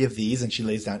have 3 of these, and she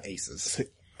lays down aces.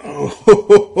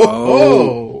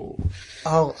 oh.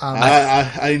 Oh,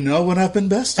 I know when I've been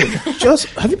bested. Just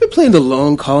have you been playing the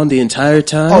long con the entire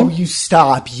time? oh, you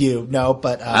stop, you. No,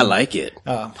 but I like it.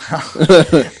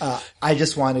 I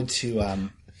just wanted to.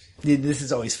 This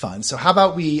is always fun. So how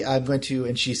about I'm going to,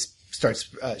 and she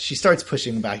starts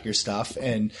pushing back your stuff,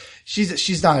 and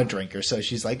she's not a drinker, so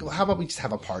she's like, well, how about we just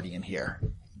have a party in here?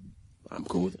 I'm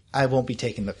cool with it. I won't be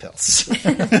taking the pills.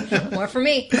 More for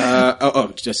me.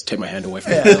 Just take my hand away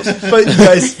from the pills.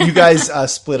 But you guys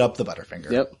split up the Butterfinger.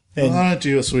 Yep. And Aren't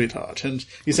you a sweetheart? And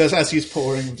he says as he's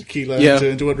pouring tequila Yeah.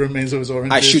 into what remains of his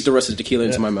oranges. I shoot the rest of the tequila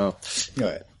into my mouth. all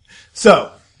right.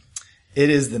 So it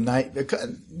is the night.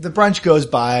 The brunch goes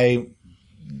by.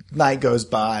 Night goes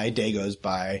by. Day goes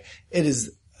by. It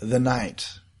is the night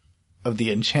of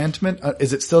the enchantment.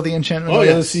 Is it still the enchantment Oh, of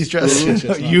yes. the Sea's dress? Yes,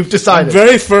 yes, no. You've I'm decided.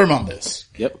 very firm on this.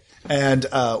 Yep. And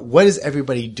what is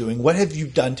everybody doing? What have you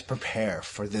done to prepare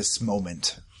for this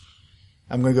moment?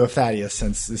 I'm going to go with Thaddeus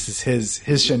since this is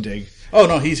his shindig. Oh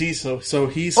no, he's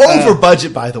Over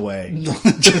budget, by the way.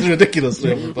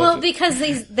 ridiculously over budget. Well, because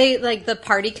they like the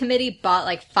party committee bought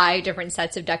like 5 different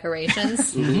sets of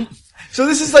decorations. So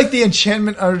this is like the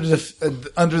enchantment under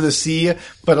the sea,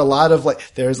 but a lot of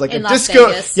there's like In a Las disco.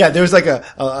 Vegas. Yeah, there's like a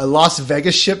Las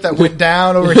Vegas ship that went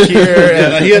down over here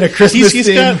and a Christmas he's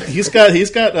theme. got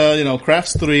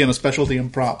crafts 3 and a specialty in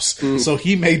props, so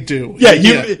he may do. Yeah,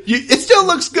 it still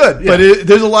looks good, but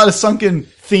there's a lot of sunken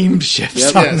themed ships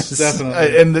Yep. on Yes, this,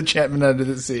 definitely. in the enchantment under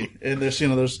the sea. And there's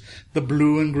the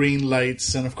blue and green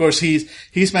lights, and of course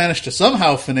he's managed to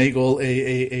somehow finagle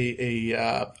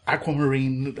a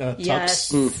aquamarine tux,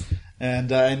 Yes.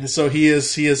 and so he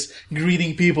is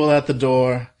greeting people at the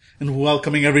door and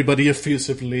welcoming everybody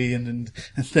effusively and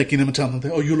thanking them and telling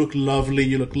them, oh, you look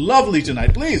lovely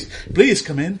tonight. Please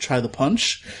come in, try the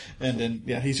punch, and then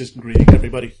he's just greeting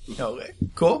everybody. Okay.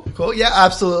 Cool. Yeah,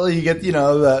 absolutely. You get,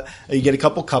 you get a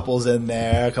couple couples in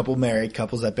there, a couple married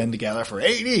couples that've been together for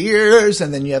 80 years,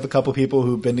 and then you have a couple people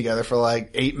who've been together for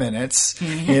like 8 minutes.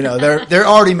 They're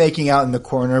already making out in the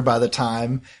corner by the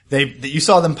time you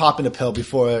saw them popping a pill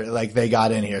before like they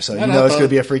got in here, so you know it's going to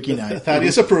be a freaky night.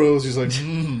 Thaddeus approves. He's like,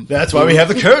 That's why we have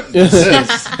the curtains.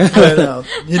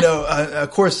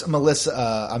 Of course,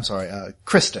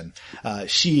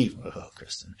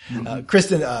 Kristen.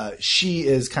 Kristen, she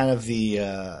is kind of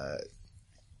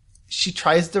she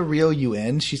tries to reel you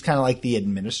in. She's kind of like the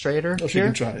administrator. Oh, she here.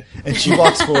 can try. And she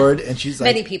walks forward and she's like,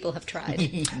 Many people have tried.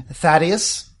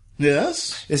 Thaddeus,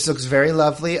 Yes? this looks very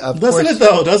lovely. Doesn't it,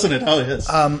 though? Doesn't it? Oh, yes.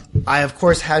 I, of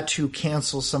course, had to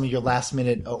cancel some of your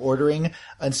last-minute ordering.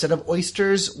 Instead of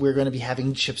oysters, we're going to be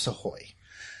having Chips Ahoy.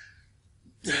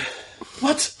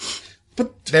 What?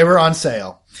 But They were on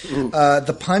sale.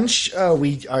 The punch,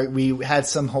 we had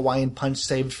some Hawaiian punch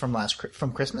saved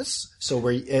from Christmas. So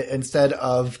we're, instead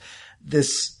of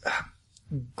this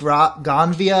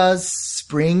Gonvia's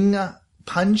spring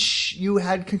punch you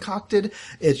had concocted,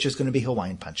 it's just going to be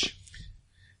Hawaiian punch.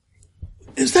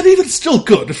 is that even still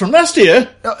good from last year?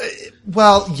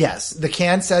 Well, yes. The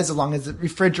can says as long as it's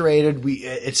refrigerated,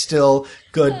 it's still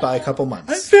good by a couple I'm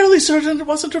months. fairly certain it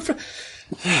wasn't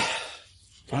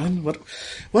Fine.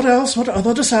 What else? What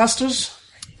other disasters?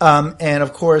 And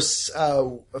of course,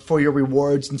 for your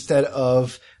rewards, instead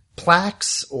of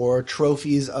plaques or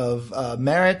trophies of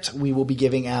merit, we will be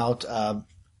giving out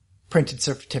printed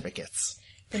certificates.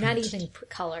 They're not even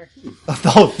color.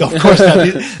 Oh, of course not.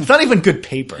 It's not even good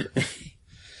paper.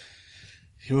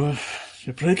 You're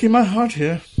breaking my heart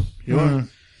here. You're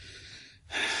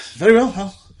very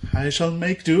well. I shall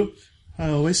make do. I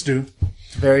always do.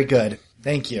 Very good.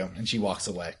 Thank you. And she walks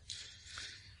away.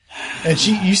 And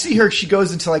you see her, she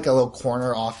goes into like a little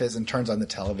corner office and turns on the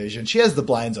television. She has the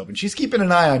blinds open. She's keeping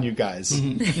an eye on you guys.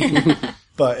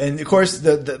 And of course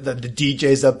the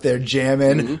DJ's up there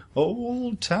jamming.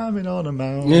 Old timing on a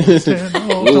mountain.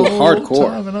 Old hardcore.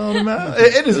 timing on a mountain.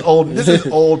 It is old. This is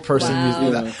old person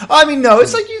music. I mean, no,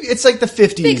 it's like the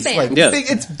 50s. Big band. Like, Yeah.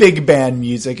 it's big band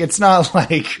music. It's not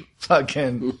like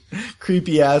fucking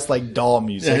creepy ass like doll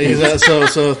music. Yeah,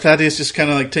 so Thaddeus just kind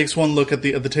of like takes one look at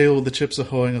the table with the Chips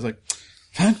Ahoy and is like,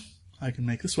 fine, I can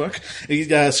make this work. He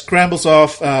scrambles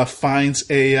off, finds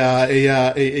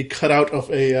a cutout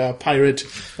of a pirate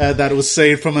that was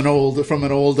saved from an old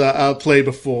play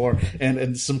before,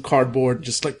 and some cardboard,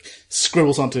 just like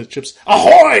scribbles onto Chips.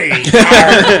 Ahoy!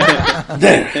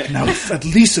 There, now at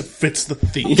least it fits the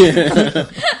theme.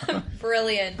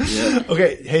 Brilliant.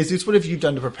 Okay, Jesus, what have you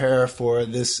done to prepare for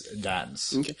this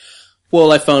dance? Okay.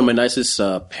 Well, I found my nicest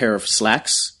pair of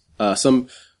slacks, some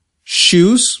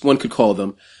shoes, one could call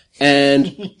them,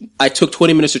 and I took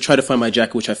 20 minutes to try to find my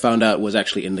jacket, which I found out was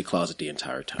actually in the closet the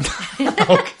entire time.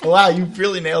 Okay, wow, you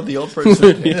really nailed the old person.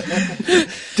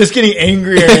 Just getting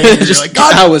angrier and angrier. You're like,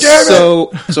 God I was damn it!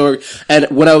 so sorry. And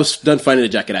when I was done finding the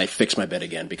jacket, I fixed my bed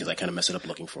again because I kind of messed it up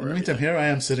looking for it. Meantime, here I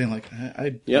am sitting like,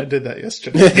 I Yep. did that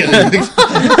yesterday.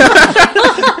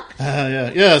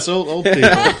 Yeah, so old people.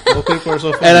 Old people are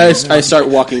so funny. And I start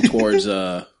walking towards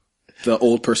the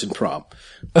old person prom.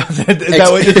 Is that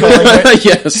what you're calling it?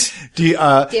 Yes. Do you, Do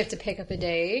you have to pick up a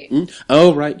date?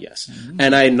 Oh, right, yes.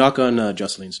 And I knock on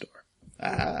Jocelyn's door.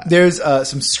 there's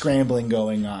some scrambling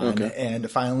going on, Okay. and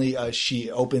finally she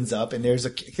opens up, and there's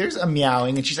a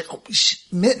meowing, and she's like, "Oh,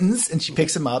 Mittens!" And she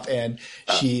picks him up, and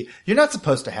you're not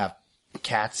supposed to have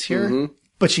cats here,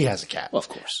 but she has a cat. Well, of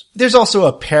course. There's also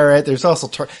a parrot. There's also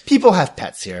people have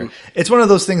pets here. It's one of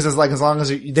those things as long as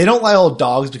they don't like old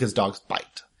dogs because dogs bite.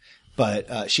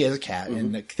 But she has a cat,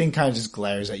 and the thing kind of just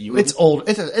glares at you. It's old.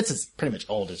 It's as pretty much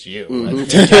old as you. Like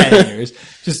 10 years.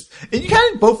 And you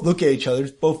kind of both look at each other.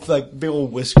 Both like big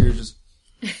old whiskers.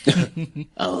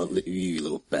 Oh, you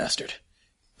little bastard.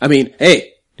 I mean,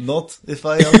 hey. Not if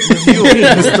I outlive you,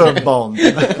 Mr. Bond.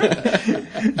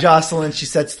 Jocelyn, she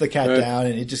sets the cat down,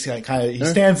 and it just kind of, he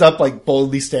stands up like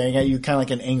boldly staring at you, kind of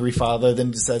like an angry father,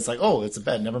 then just says like, "Oh, it's a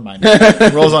bed, never mind."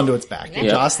 Rolls onto its back. And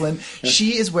Jocelyn,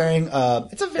 she is wearing,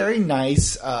 it's a very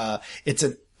nice,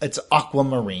 it's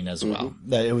aquamarine as well.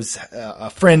 That it was, a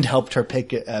friend helped her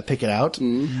pick it out.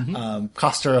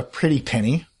 Cost her a pretty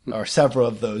penny. Or several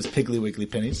of those Piggly Wiggly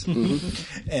pennies.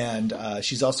 And,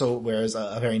 she's also wears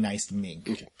a very nice mink.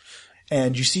 Okay.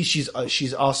 And you see she's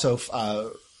also,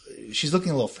 she's looking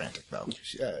a little frantic though.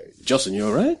 Justin, you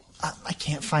alright? I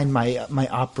can't find my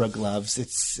opera gloves.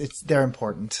 They're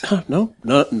important. No,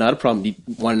 not a problem. You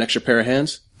want an extra pair of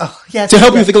hands? Oh, yes. To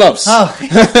help you with the gloves. Oh,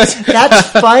 that's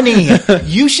funny.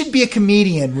 You should be a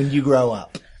comedian when you grow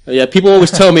up. Yeah, people always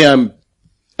tell me I'm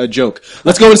a joke.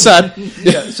 Let's go inside.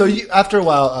 Yeah. So after a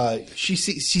while,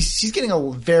 she's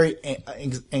getting very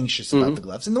anxious about the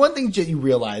gloves. And the one thing that you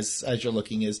realize as you're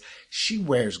looking is she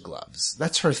wears gloves.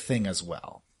 That's her thing as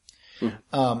well.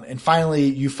 And finally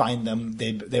you find them.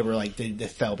 They were like, they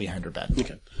fell behind her bed.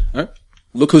 Okay. All right.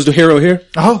 Look who's the hero here.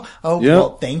 Oh, Yep.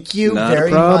 well, thank you Not a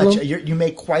very problem. much. You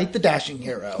make quite the dashing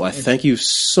hero. Well, I thank you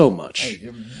so much.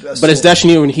 Hey, But it's dashing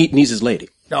you when he needs his lady.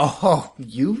 Oh,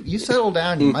 you settle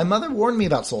down. My mother warned me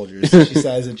about soldiers, she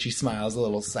says, and she smiles a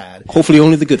little sad. Hopefully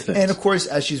only the good things. And of course,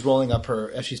 as she's pulling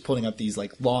up these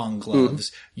like long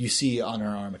gloves, you see on her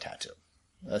arm a tattoo,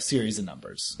 a series of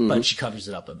numbers, but she covers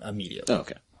it up immediately. Oh,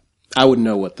 okay. I would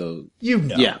know what the... You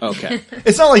know. Yeah, okay.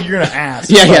 It's not like you're going to ask.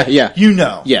 Yeah. You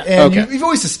know. Yeah, and okay. you've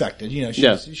always suspected,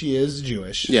 she is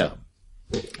Jewish. Yeah. So.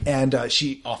 And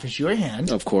she offers you her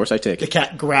hand. Of course, I take The it.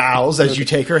 cat growls as you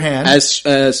take her hand.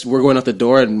 As we're going out the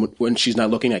door, and when she's not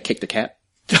looking, I kick the cat.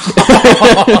 You're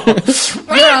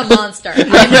a monster.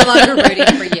 I'm no longer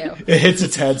rooting for you. It hits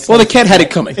its head. Well, the cat had it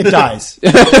coming. It dies.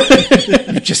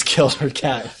 You just killed her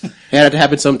cat. It had to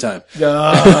happen sometime.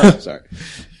 Sorry.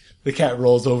 The cat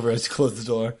rolls over as you close the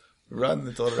door. Run,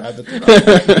 the little rabbit.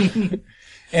 Run.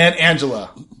 And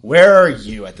Angela, where are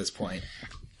you at this point?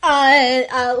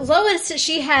 Lois,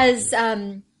 she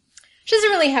doesn't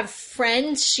really have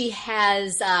friends. She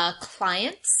has,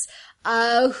 clients,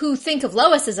 who think of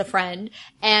Lois as a friend.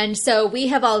 And so we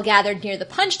have all gathered near the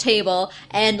punch table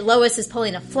and Lois is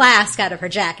pulling a flask out of her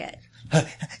jacket.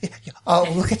 Oh,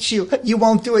 look at you. You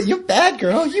won't do it. You're bad,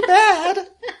 girl. You're bad.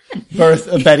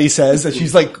 Betty says that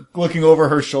she's like looking over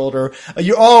her shoulder.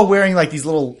 You're all wearing like these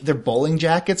they're bowling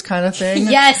jackets kind of thing.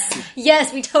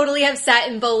 Yes, we totally have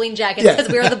satin bowling jackets because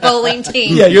we're the bowling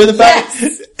team. Yeah, you're the best.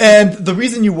 Yes. And the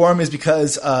reason you wore them is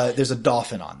because, there's a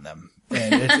dolphin on them.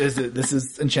 And this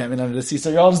is Enchantment Under the Sea.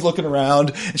 So you're all just looking around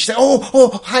and she's like,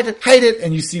 oh, hide it.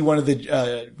 And you see one of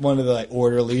the like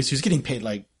orderlies who's getting paid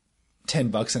like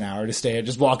 $10 an hour to stay,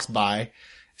 just walks by,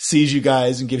 sees you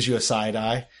guys and gives you a side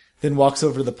eye, then walks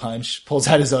over to the punch, pulls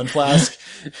out his own flask,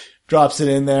 drops it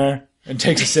in there, and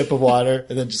takes a sip of water,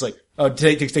 and then just like,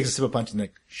 takes a sip of punch and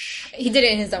like, shh. He did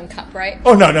it in his own cup, right?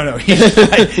 Oh, no. He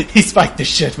spiked the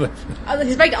shit with.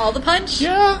 He spiked all the punch?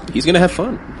 Yeah. He's gonna have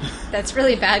fun. That's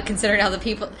really bad considering how the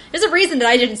people... There's a reason that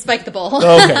I didn't spike the bowl.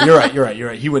 Oh, okay, you're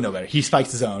right. He would know better. He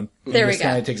spikes his own. There we just go.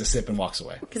 kind of takes a sip and walks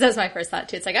away. Because that was my first thought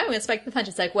too. It's like, I'm going to spike the punch.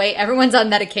 It's like, wait, everyone's on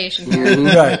medication here.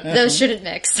 Right. Those shouldn't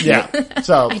mix. Yeah.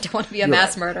 So. I don't want to be a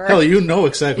mass murderer. Hell, you know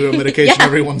exactly what medication Yeah.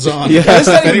 everyone's on. Yeah, it's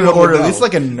not even an Anyone would orderly. know. It's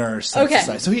like a nurse.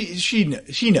 Okay. So she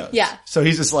knows. Yeah. So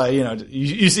he's just like,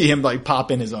 you see him like pop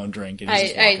in his own drink and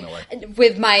he's just walking away.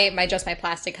 With my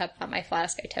plastic cup, not my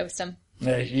flask, I toast him.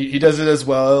 Yeah, he does it as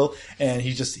well, and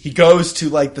he goes to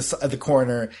like the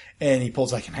corner and he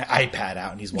pulls like an iPad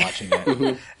out and he's watching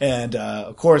it. And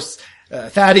of course,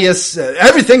 Thaddeus,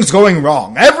 everything's going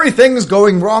wrong. Everything's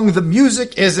going wrong. The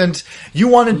music isn't. You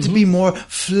want it to be more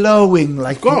flowing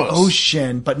like the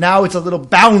ocean, but now it's a little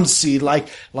bouncy, like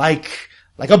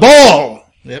a ball.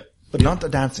 Yep. But not a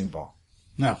dancing ball.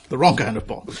 No, the wrong kind of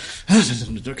ball. Once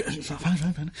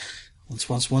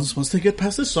they get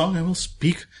past this song, I will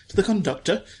speak to the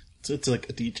conductor. It's like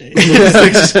a DJ.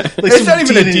 It's not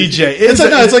even a DJ.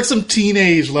 It's like some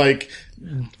teenage, like,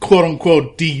 quote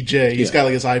unquote DJ. He's got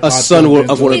like his iPod. A son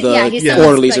of one of the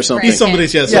orderlies or something. He's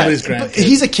somebody's grandkid.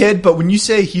 He's a kid, but when you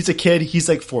say he's a kid, he's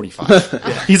like 45.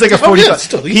 He's like a 45. Oh, yeah,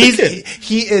 still, he's a kid.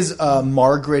 He is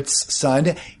Margaret's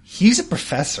son. He's a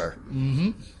professor.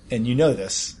 Mm-hmm. And you know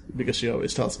this. Because she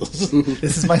always tells us.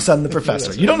 This is my son, the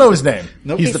professor. You don't know his name.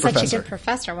 Nope. He's the Such professor. a good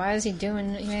professor. Why is he doing?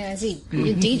 Is he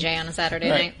a DJ on a Saturday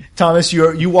night? Thomas,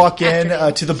 you walk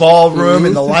in to the ballroom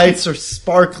and the lights are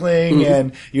sparkling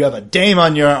and you have a dame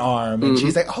on your arm and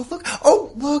she's like,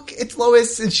 "Oh look, it's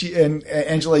Lois." And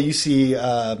Angela, you see,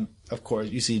 of course,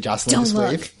 you see Jocelyn Don't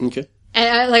Disclave. look. Okay.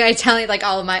 And I tell you, like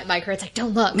all of my crew's like,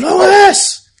 "Don't look."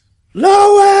 Lois!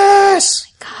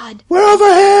 God. We're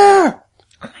over here!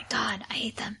 Oh my God, I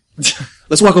hate them.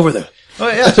 Let's walk over there. Oh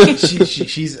yeah,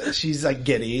 she's like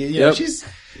giddy. Yep.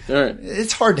 All right.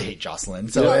 It's hard to hate Jocelyn.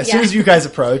 So as soon as you guys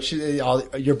approach, all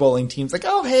your bowling team's like,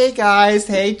 "Oh hey guys,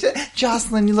 hey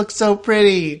Jocelyn, you look so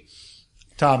pretty."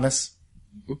 Thomas.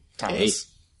 Hey.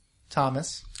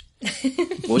 Thomas.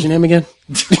 What was your name again?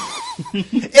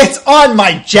 It's on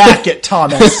my jacket,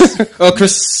 Thomas. Oh,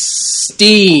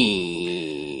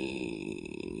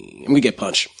 Christine. I'm gonna get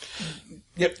punched.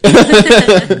 Yep.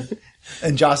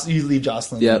 And you leave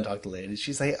Jocelyn and talk to the lady.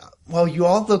 She's like, "Well, you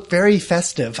all look very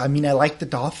festive. I mean, I like the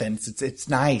dolphins. It's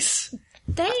nice."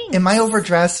 Thanks. Am I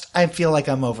overdressed? I feel like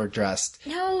I'm overdressed.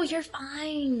 No, you're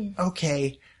fine.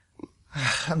 Okay.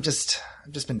 I'm just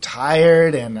been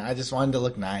tired and I just wanted to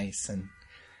look nice. And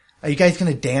are you guys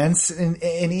going to dance in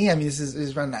any? I mean, this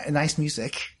is nice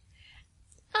music.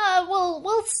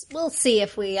 We'll see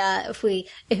if we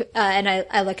and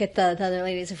I look at the other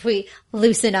ladies, if we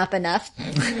loosen up enough.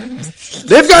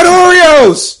 They've got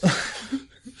Oreos!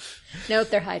 Nope,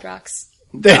 they're Hydrox.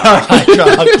 They are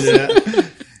Hydrox. Yeah.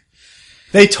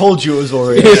 They told you it was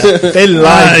Oreos. They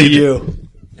lied to you.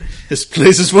 This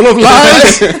place is full of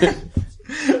lies!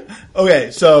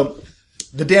 Okay, so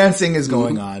the dancing is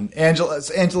going on. Angela,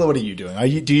 what are you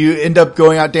doing? Do you end up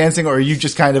going out dancing, or are you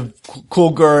just kind of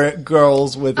cool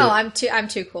girls with it? Oh, I'm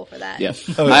too cool for that. Yeah.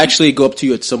 I actually go up to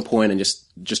you at some point and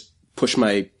just push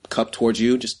my cup towards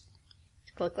you. Just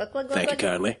Look. thank you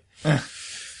kindly.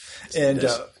 And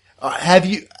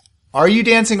are you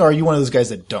dancing, or are you one of those guys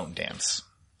that don't dance?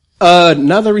 Now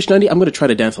that I reached 90, I'm going to try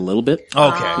to dance a little bit.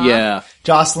 Okay. Yeah.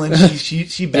 Jocelyn,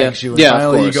 she begs you, and Yeah, of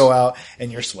finally you course. go out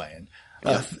and you're swaying.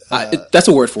 That's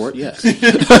a word for it, yes.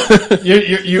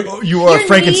 You are Your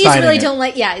Frankenstein. knees really don't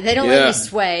let Yeah. you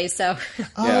sway. So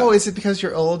Oh, is it because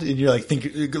you're old and you're like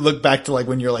look back to like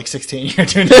when you're like 16, you're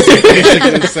doing the same thing.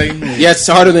 Basically the same move. Yeah, it's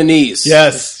harder than knees.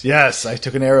 Yes, I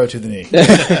took an arrow to the knee.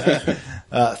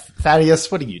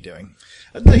 Thaddeus, what are you doing?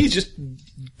 He's just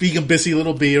being a busy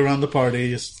little bee around the party,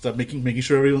 just making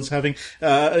sure everyone's having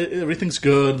everything's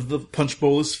good. The punch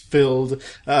bowl is filled.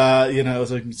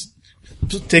 It's like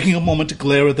just taking a moment to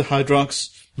glare at the Hydrox.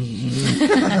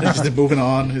 Just moving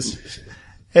on.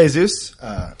 Hey, Zeus,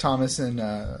 Thomas and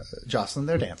Jocelyn,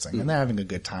 they're dancing and they're having a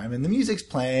good time, and the music's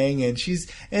playing, and she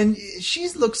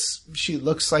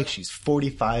looks like she's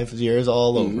 45 years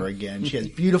all over again. She has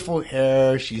beautiful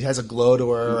hair. She has a glow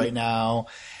to her right now,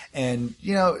 and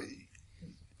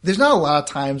there's not a lot of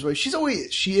times where she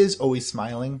is always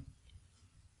smiling,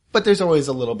 but there's always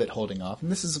a little bit holding off,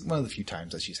 and this is one of the few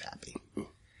times that she's happy.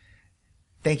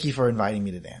 Thank you for inviting me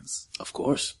to dance. Of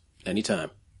course. Anytime.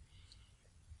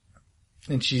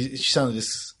 And she suddenly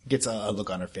just gets a look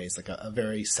on her face, like a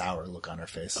very sour look on her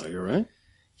face. Oh, you're right.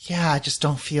 Yeah, I just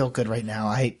don't feel good right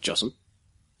now. Jocelyn.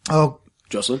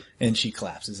 Jocelyn. And she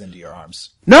collapses into your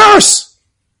arms. Nurse!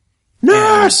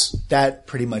 Nurse! And that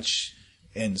pretty much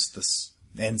ends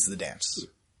the dance.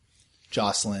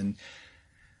 Jocelyn,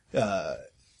 low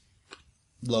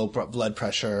blood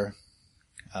pressure,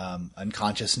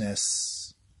 unconsciousness,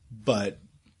 but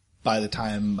by the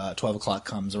time 12 o'clock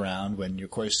comes around, when,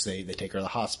 of course, they take her to the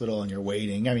hospital and you're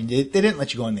waiting. I mean, they didn't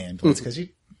let you go in the ambulance because you're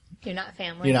not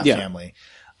family. You're not family.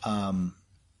 One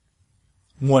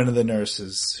of the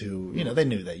nurses who, they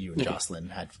knew that you and Jocelyn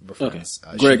were friends.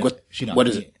 Greg, what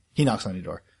is it? He knocks on your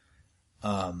door.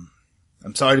 I'm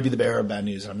sorry to be the bearer of bad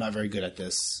news, and I'm not very good at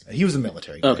this. He was a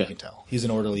military guy, you can tell. He's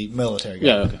an orderly military guy.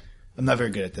 Yeah, okay. I'm not very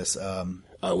good at this.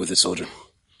 With this soldier.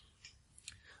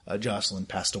 Jocelyn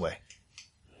passed away.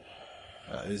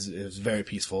 It was very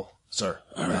peaceful, sir.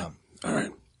 All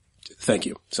right. Thank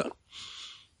you, son.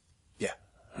 Yeah.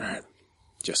 All right.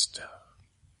 Just,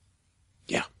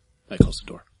 yeah. I close the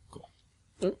door. Cool.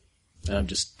 And I'm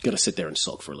just gonna sit there and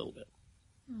sulk for a little bit.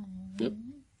 Yep.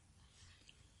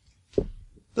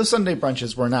 The Sunday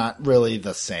brunches were not really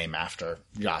the same after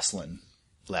Jocelyn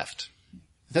left.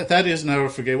 That is never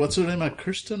forget. What's her name?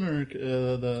 Kirsten or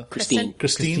the Christine.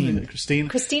 Christine.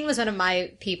 Christine was one of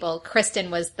my people.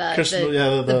 Kristen was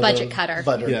the the budget cutter.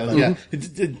 Yeah.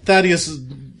 Thaddeus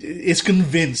is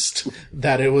convinced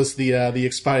that it was the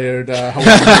expired and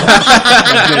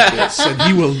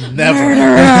he will never.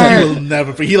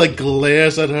 He like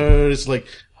glares at her. It's like,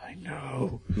 I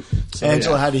know. So,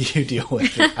 Angela, how do you deal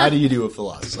with it? How do you deal with the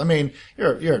loss? I mean,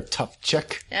 you're a tough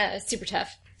chick. Yeah, super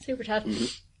tough. Mm-hmm.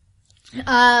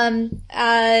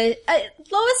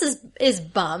 Lois is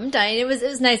bummed. I mean, it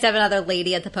was nice to have another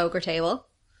lady at the poker table,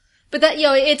 but that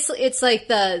it's like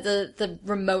the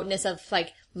remoteness of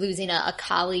like losing a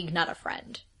colleague, not a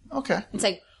friend. Okay. It's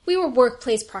like we were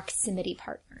workplace proximity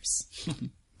partners.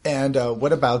 And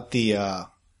what about the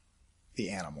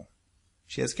animal?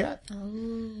 She has a cat.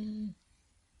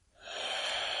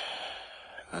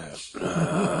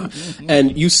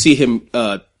 And you see him.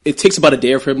 It takes about a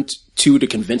day for him to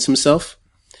convince himself.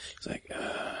 He's like,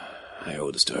 I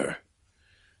owe this to her.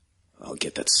 I'll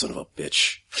get that son of a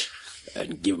bitch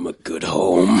and give him a good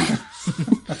home.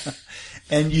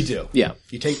 And you do. Yeah.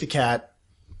 You take the cat,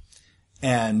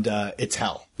 and it's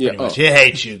hell. Yeah. Much. It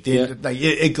hates you.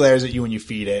 It glares at you when you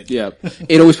feed it. Yeah.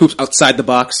 It always poops outside the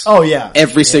box. Oh, yeah.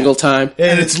 Every single time.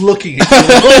 And it's looking at you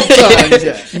the whole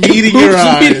time, meeting your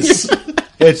eyes.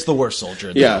 It's the worst soldier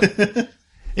in the Yeah. world.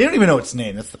 You don't even know its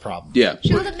name. That's the problem. Yeah.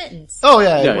 She called it Mittens. Oh,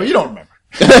 yeah. Yeah, Well, yeah. you don't remember.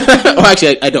 Oh,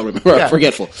 actually, I don't remember. Yeah. I'm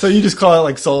forgetful. So you just call it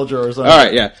like soldier or something. All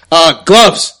right, yeah.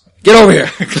 Gloves. Get over here.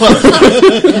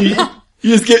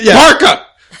 You just get, Parka.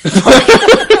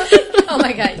 Oh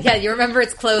my god! Yeah, you remember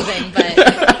its clothing, but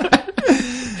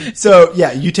So,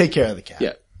 yeah, you take care of the cat.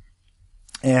 Yeah.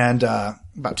 And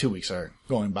about 2 weeks are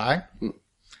going by.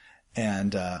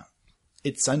 And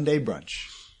it's Sunday brunch.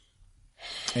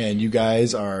 And you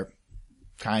guys are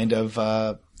kind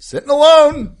of sitting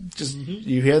alone. Just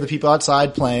you hear the people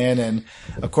outside playing, and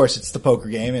of course it's the poker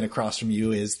game, and across from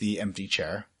you is the empty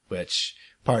chair, which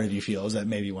part of you feels that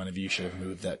maybe one of you should have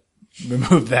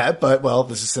removed that, but well,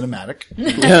 this is cinematic.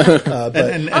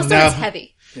 And Also, now, it's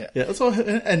heavy.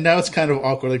 yeah, and now it's kind of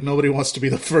awkward. Like nobody wants to be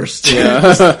the first.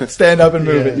 Yeah. Stand up and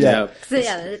move it. Yeah. So,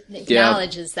 it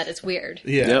acknowledges that it's weird.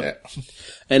 Yep.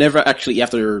 And even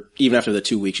after the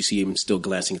 2 weeks, you see him still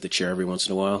glancing at the chair every once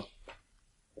in a while.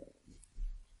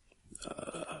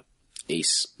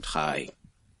 Ace high,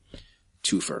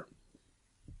 twofer,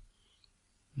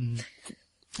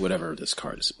 whatever this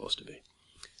card is supposed to be.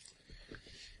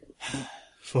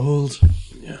 Fold.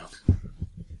 Yeah,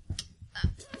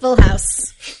 Full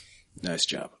house. nice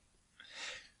job.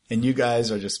 And you guys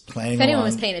are just playing If anyone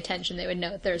along. was paying attention, they would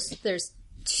know there's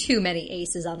too many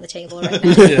aces on the table right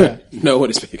now. Yeah. No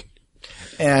one is speaking.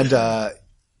 And,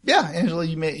 Angela,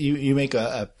 you make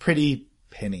a pretty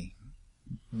penny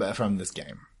from this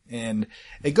game. And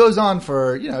it goes on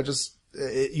for,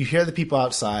 you hear the people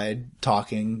outside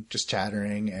talking, just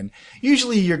chattering, and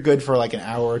usually you're good for like an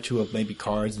hour or two of maybe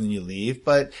cards and then you leave,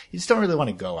 but you just don't really want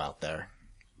to go out there.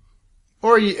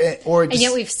 And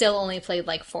yet we've still only played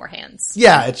like 4 hands.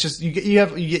 yeah, it's just, you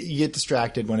get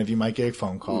distracted whenever you might get a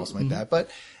phone call, something like that.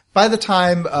 But by the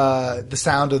time, the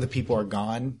sound of the people are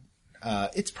gone,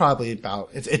 it's probably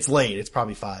it's late. It's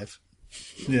probably 5.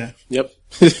 Yeah. Yep.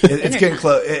 It's getting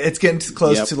close. It's getting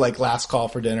close Yep. to like last call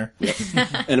for dinner.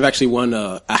 And I've actually won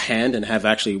a hand and have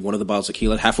actually one of the bottles of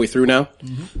tequila halfway through now.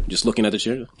 Just looking at the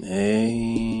chair.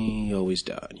 Hey, always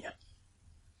done. Yeah.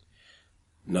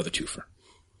 Another twofer.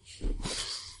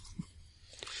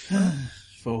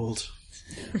 Fold.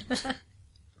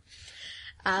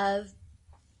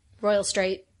 Royal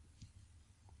straight.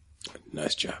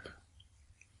 Nice job.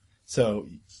 So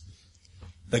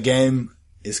the game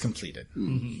is completed.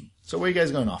 So where are you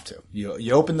guys going off to?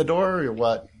 You open the door or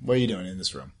what? What are you doing in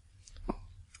this room?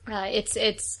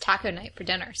 It's taco night for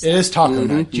dinner. So It is taco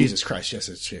night. Jesus Christ. Yes,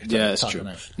 it's true. Yeah, that's Taco true.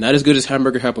 night. Not as good as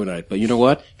hamburger hapo night, but you know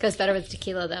what? goes better with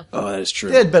tequila though. Oh, that is true.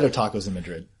 They had better tacos in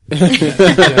Madrid.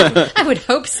 I would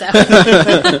hope so.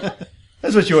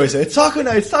 That's what you always say. It's taco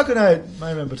night. It's taco night. I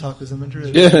remember tacos in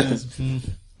Madrid.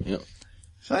 Yep.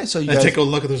 Right, so you I guys, take a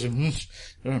look at this. I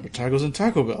remember tacos and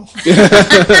Taco Bell.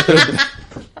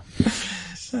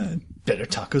 better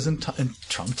tacos in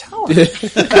Trump Tower.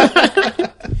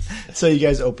 So you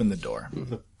guys open the door.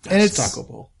 And it's Taco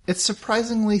Bell. It's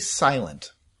surprisingly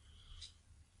silent.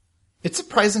 It's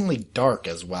surprisingly dark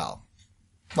as well.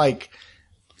 Like,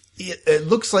 it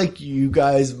looks like you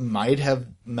guys might have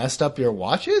messed up your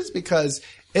watches because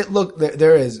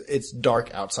it's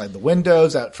dark outside the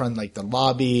windows, out front, like the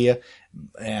lobby,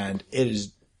 and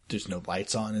there's no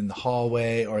lights on in the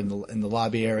hallway or in the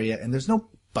lobby area, and there's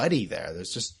nobody there.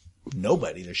 There's just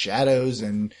nobody. There's shadows,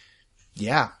 and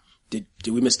yeah. Did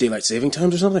we miss daylight saving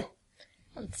times or something?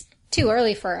 It's too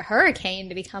early for a hurricane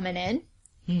to be coming in.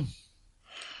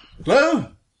 Hello?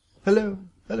 Hello,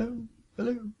 hello,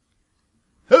 hello,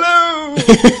 hello.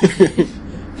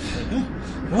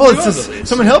 Oh, it's just,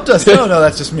 someone helped us. No,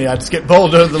 that's just me. I just get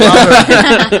bolder the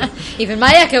louder. Even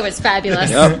my echo is fabulous.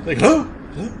 Like, hello?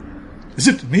 Hello? Is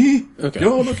it me? Okay.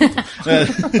 You're looking.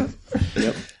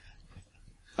 Yep.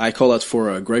 I call out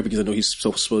for Greg because I know he's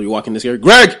supposed to be walking this area.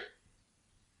 Greg!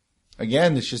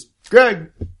 Again, it's just Greg.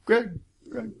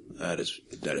 That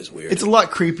is weird. It's a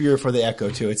lot creepier for the echo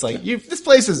too. It's like this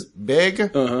place is big,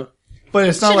 but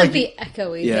it's not Shouldn't like be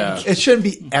echoey. Yeah. it shouldn't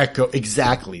be echo.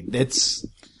 Exactly.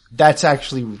 That's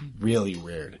actually really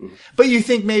weird. But you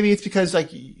think maybe it's because like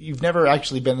you've never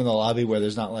actually been in the lobby where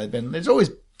there's not like there's always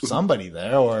somebody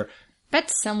there or. Bet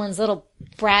someone's little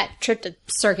brat tripped a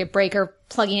circuit breaker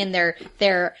plugging in their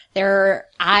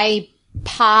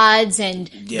iPods and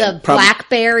the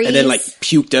Blackberries. And then like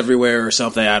puked everywhere or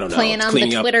something. I don't know. playing It's on the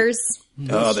cleaning up. Twitters.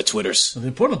 Oh, the Twitters. The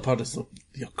important part is the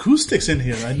acoustics in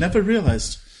here. I never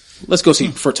realized. Let's go see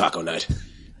for taco night.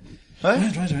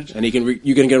 Right. And you can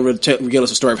regale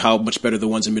us a story of how much better the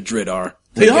ones in Madrid are.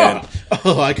 They Again. are.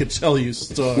 Oh, I could tell you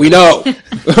stories. We know. And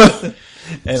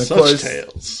of Such course,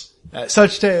 tales.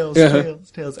 Such tales, Uh-huh.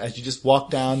 tales. As you just walk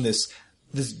down this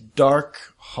dark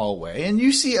hallway, and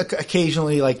you see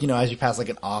occasionally, like as you pass like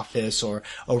an office or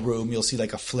a room, you'll see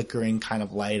like a flickering kind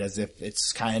of light, as if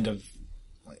it's kind of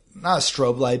like, not a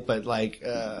strobe light, but like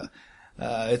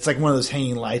it's like one of those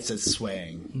hanging lights that's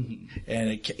swaying, and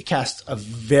it casts a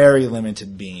very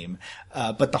limited beam.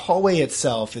 But the hallway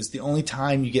itself is the only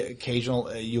time you get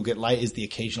you'll get light is the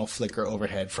occasional flicker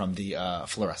overhead from the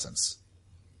fluorescents,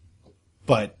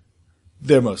 but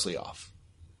they're mostly off.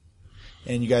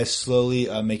 And you guys slowly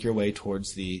make your way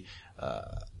towards the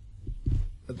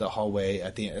hallway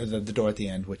at the door at the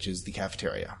end, which is the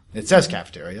cafeteria. It says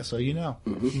cafeteria, so you know.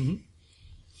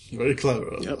 Very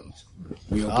clever. Yep.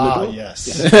 We open the door.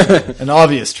 Yes. An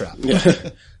obvious trap.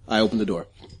 I open the door.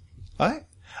 All right.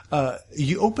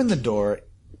 You open the door,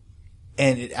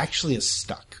 and it actually is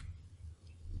stuck.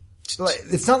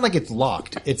 It's not like it's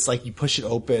locked. It's like you push it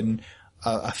open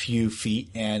a few feet,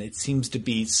 and it seems to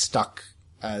be stuck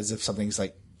as if something's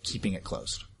like keeping it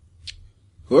closed.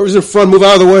 Whoever's in front, move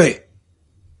out of the way.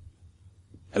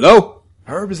 Hello?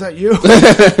 Herb, is that you?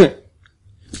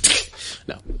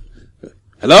 No.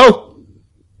 Hello?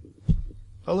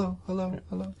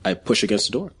 Hello. I push against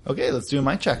the door. Okay, let's do a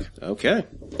mind check. Okay.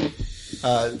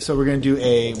 So we're going to do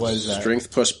a, what is that?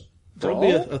 Strength plus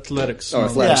Probably brawl? athletics. Oh,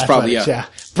 athletics, probably, yeah.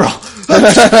 Bro.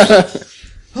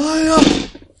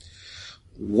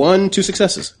 1, 2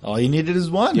 successes. All you needed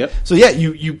is one. Yep. So yeah,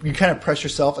 you kind of press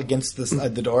yourself against this, the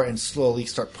door and slowly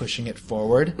start pushing it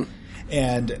forward.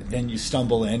 And then you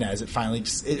stumble in as it finally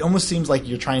it almost seems like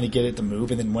you're trying to get it to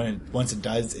move, and then once it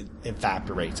does, it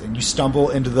evaporates. And you stumble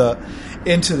into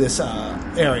this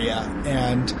area,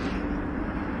 and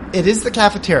it is the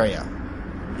cafeteria.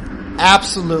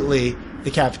 Absolutely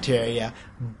the cafeteria.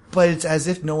 But it's as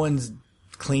if no one's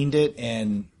cleaned it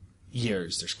in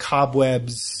years. There's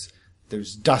cobwebs,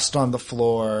 there's dust on the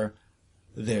floor,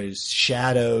 there's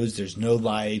shadows, there's no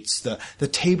lights. The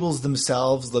tables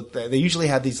themselves they usually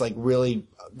have these like really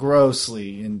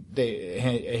grossly, and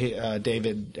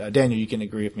Daniel, you can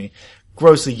agree with me,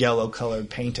 grossly yellow colored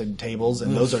painted tables,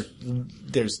 and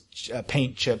there's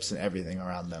paint chips and everything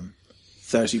around them.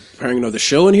 So is he preparing another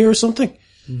show in here or something?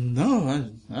 No,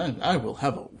 I will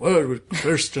have a word with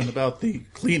Kirsten about the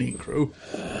cleaning crew.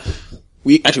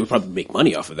 We actually would probably make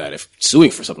money off of that if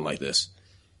suing for something like this.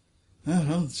 Well,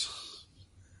 let's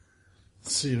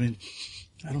see, I mean,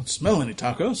 I don't smell any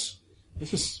tacos.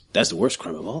 That's the worst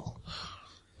crime of all.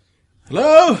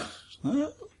 Hello?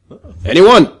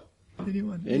 Anyone?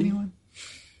 Anyone?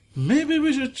 Maybe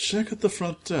we should check at the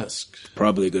front desk.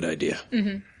 Probably a good idea.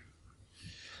 Mm-hmm.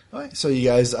 All right, so you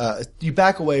guys, you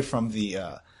back away from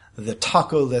the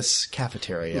taco-less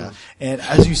cafeteria, and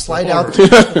as you slide out,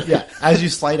 as you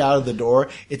slide out of the door,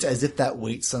 it's as if that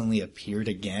weight suddenly appeared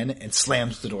again and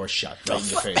slams the door shut right in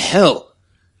your face. Hell.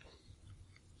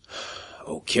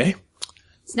 Okay.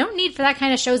 There's no need for that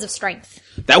kind of shows of strength.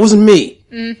 That wasn't me.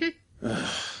 Mm-hmm.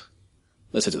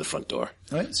 Let's head to the front door.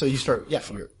 All right, so you start,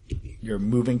 you're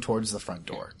moving towards the front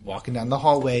door, walking down the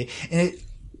hallway, and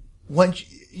once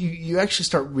you actually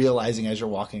start realizing as you're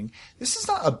walking, this is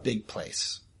not a big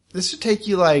place. This should take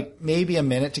you like maybe a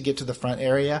minute to get to the front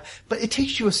area, but it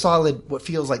takes you a solid, what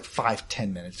feels like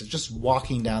 5-10 minutes of just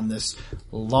walking down this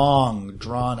long,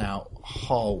 drawn out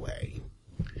hallway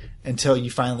until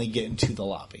you finally get into the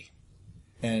lobby.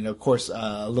 And of course,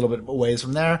 a little bit ways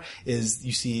from there is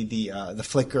you see the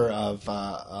flicker of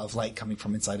light coming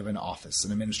from inside of an office,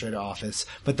 an administrative office,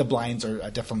 but the blinds are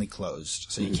definitely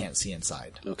closed, so you can't see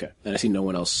inside. Okay. And I see no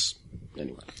one else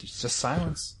anywhere. It's just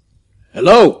silence.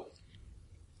 Hello?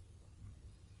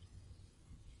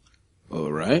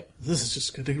 All right. This is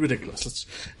just getting ridiculous.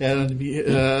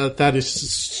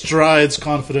 Thaddeus strides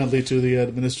confidently to the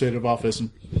administrative office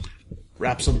and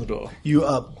raps on the door. You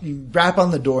rap on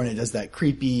the door, and it does that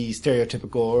creepy,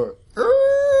 stereotypical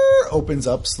opens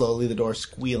up slowly, the door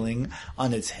squealing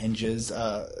on its hinges,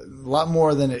 a lot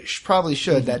more than it probably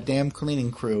should, that damn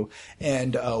cleaning crew.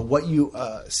 And what you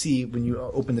see when you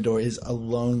open the door is a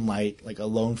lone light, like a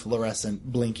lone fluorescent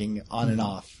blinking on and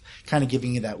off, kind of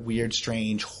giving you that weird,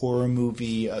 strange horror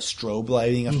movie strobe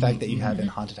lighting effect that you have in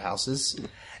haunted houses.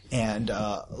 And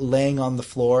laying on the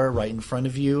floor right in front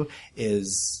of you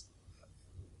is...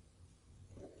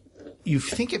 You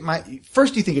think it might...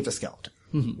 First you think it's a skeleton.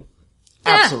 Mm-hmm.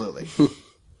 Absolutely.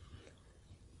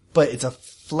 But it's a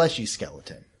fleshy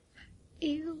skeleton.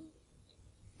 Ew.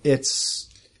 It's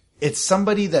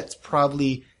somebody that's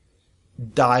probably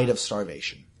died of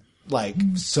starvation. Like,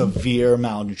 severe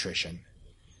malnutrition.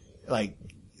 Like,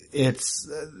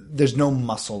 there's no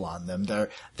muscle on them. Their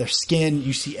skin,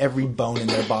 you see every bone in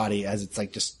their body as it's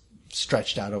like just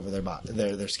stretched out over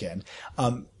their skin.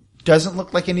 Doesn't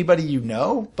look like anybody you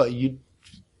know, but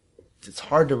it's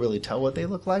hard to really tell what they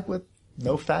look like with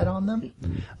no fat on them.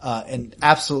 And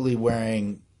absolutely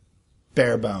wearing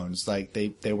bare bones. Like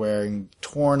they're wearing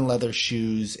torn leather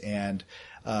shoes and,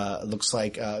 it looks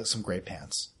like, some gray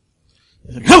pants.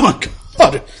 Oh my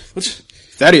God!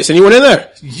 Thaddeus, anyone in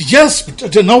there? Yes,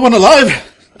 but no one alive!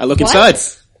 I look inside.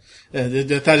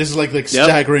 Thaddeus is like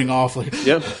staggering off. Like.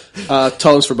 Yep.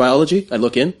 Tolerance for biology. I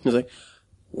look in. He's like,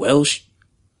 well,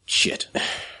 shit.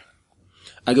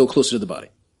 I go closer to the body.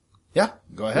 Yeah,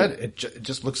 go ahead. It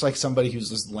just looks like somebody who's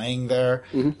just laying there,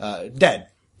 dead.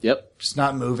 Yep. Just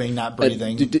not moving, not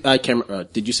breathing. I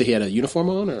can't. Did you say he had a uniform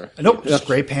on, or Nope, just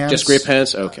gray pants. Just gray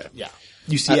pants. Okay. Yeah.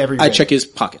 You see every I rib. check his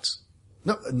pockets.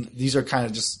 No, these are kind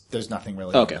of just, there's nothing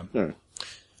really Okay. in them. All right.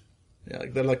 Yeah,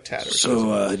 like they're like tattered.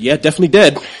 So, yeah, definitely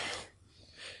dead.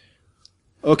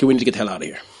 Okay, we need to get the hell out of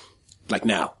here. Like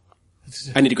now.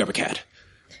 I need to grab a cat.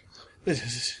 There's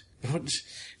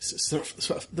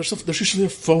usually a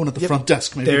phone at the front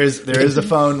desk. Maybe There is a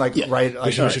phone, like, right, we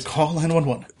like, should call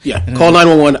 911. Yeah, call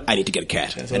 911. I need to get a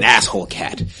cat. An asshole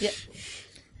cat. Yep.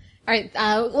 All right.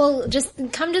 Well, just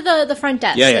come to the front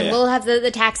desk, Yeah. and we'll have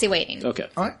the taxi waiting. Okay.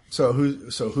 all right. So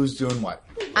who's doing what?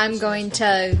 I'm going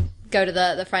to go to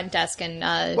the front desk and.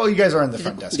 Well, you guys are in the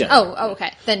front desk. Yeah. Oh,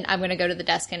 okay. Then I'm going to go to the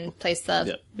desk and place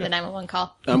the 911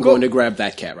 call. I'm going to grab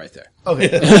that cat right there.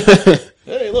 Okay.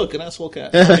 Hey, look, an asshole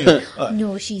cat.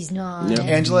 No, she's not. Yeah.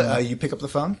 Angela, you pick up the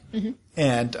phone,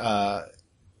 and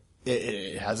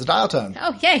it has a dial tone.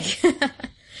 Oh, yay.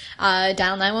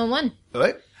 Dial 911. All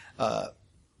right.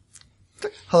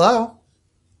 Hello?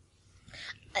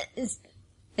 Is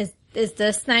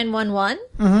this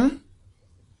 911?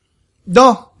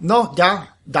 No, da.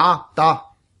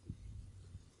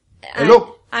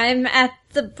 Hello? I'm at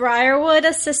the Briarwood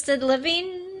Assisted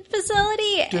Living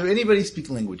Facility. Do anybody speak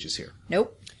languages here?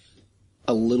 Nope.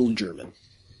 A little German.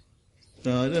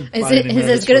 No, I didn't Is buy it any is it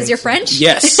as good as your French?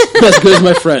 Yes, as good as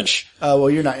my French. Well,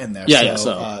 you're not in there. Yeah, so,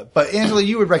 so. but Angela,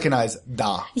 you would recognize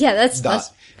da. Yeah, that's Da.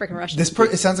 freaking Russian. It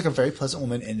sounds like a very pleasant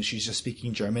woman, and she's just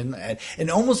speaking German, and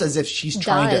almost as if she's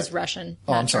trying Da to. is Russian.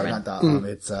 Oh, not I'm sorry, German. not da.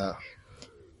 It's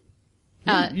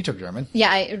you took German.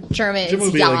 Yeah, German German is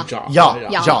would be ja. like jaw.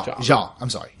 Ja. I'm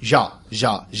sorry. Ja.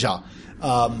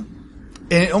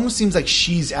 And it almost seems like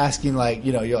she's asking, like,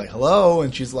 you're like, hello,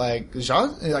 and she's like, ja?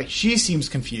 And, like, she seems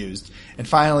confused. And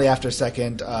finally, after a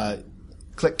second,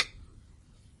 click.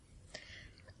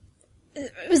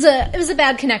 It was a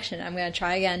bad connection. I'm going to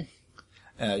try again.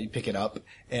 You pick it up,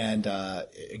 and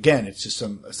again, it's just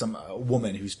some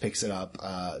woman who picks it up.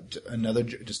 Another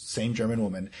just same German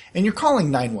woman, and you're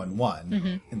calling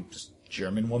 911, and just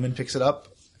German woman picks it up,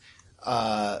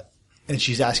 and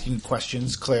she's asking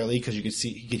questions clearly because you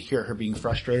could hear her being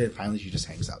frustrated. Finally, she just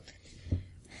hangs up.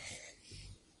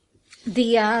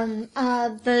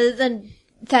 The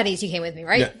Thaddeus, you came with me,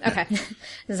 right? Yeah. Okay.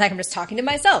 It's like I'm just talking to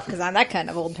myself because I'm that kind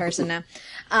of old person now.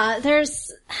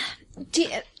 Do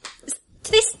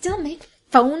they still make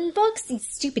phone books? These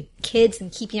stupid kids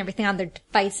and keeping everything on their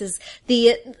devices.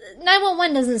 The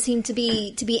 911 doesn't seem to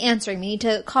be answering. We need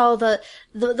to call the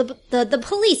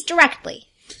police directly.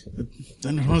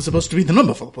 Then what's supposed to be the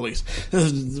number for the police?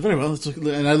 Very well.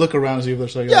 And I look around to see if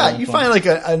there's like You find like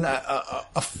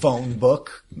a phone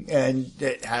book, and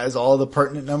it has all the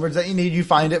pertinent numbers that you need. You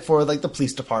find it for like the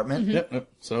police department. Yep.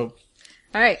 So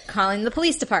All right, calling the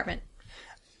police department.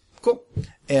 Cool.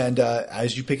 And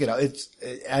as you pick it up,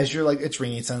 it's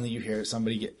ringing. Suddenly you hear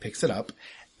somebody picks it up,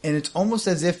 and it's almost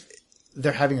as if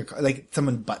they're having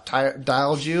someone butt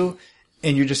dialed you,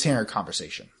 and you're just hearing a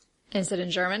conversation. Is it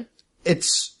in German? It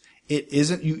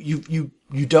isn't. You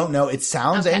don't know. It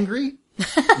sounds angry.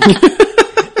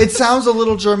 It sounds a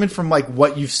little German from like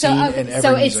what you've seen in every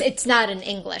So music. it's not in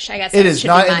English. I guess It that is should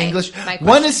not be in my- English. my One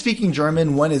question. is speaking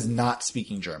German. One is not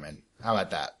speaking German. How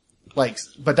about that?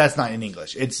 But that's not in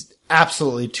English. It's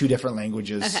absolutely two different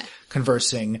languages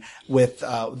conversing with,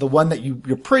 the one that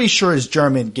you're pretty sure is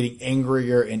German getting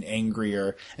angrier and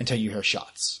angrier until you hear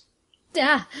shots.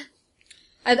 Yeah.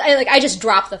 I just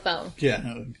dropped the phone.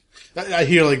 yeah, I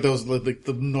hear like those like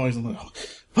the noise and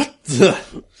what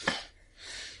the.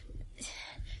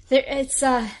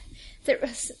 There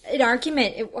was an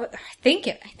argument. I think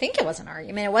it was an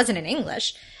argument. It wasn't in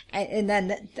English. And then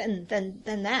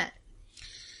that.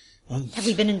 Have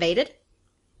we been invaded?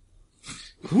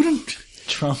 Who didn't?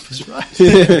 Trump is right.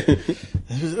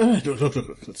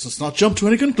 Let's not jump to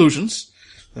any conclusions.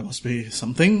 There must be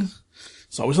something.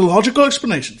 There's always a logical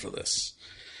explanation for this.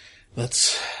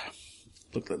 Let's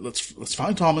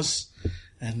find Thomas,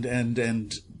 and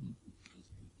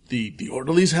the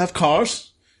orderlies have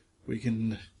cars. We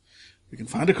can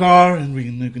find a car and we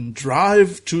can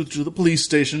drive to the police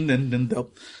station and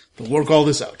they'll work all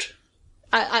this out.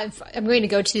 I'm going to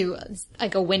go to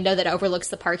like a window that overlooks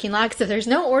the parking lot. So if there's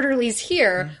no orderlies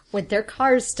here, would their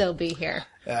cars still be here?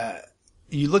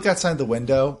 You look outside the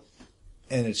window,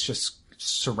 and it's just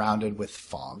surrounded with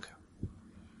fog.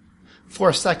 For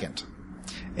a second.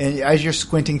 And as you're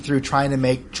squinting through trying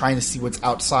to see what's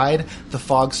outside, the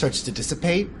fog starts to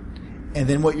dissipate. And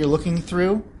then what you're looking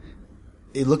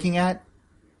at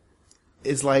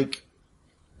is like,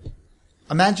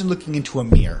 imagine looking into a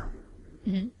mirror.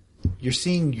 Mm-hmm. You're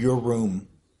seeing your room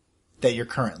that you're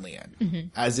currently in. Mm-hmm.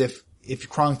 As if if you're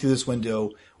crawling through this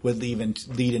window would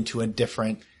lead into a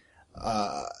different,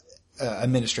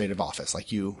 administrative office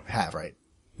like you have, right?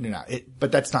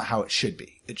 But that's not how it should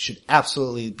be. It should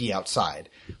absolutely be outside,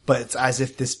 but it's as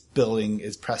if this building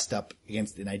is pressed up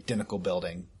against an identical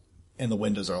building and the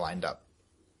windows are lined up.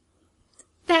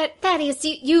 Thaddeus,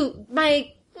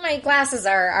 my glasses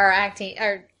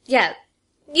are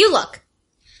you look.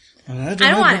 I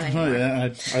don't want him anymore.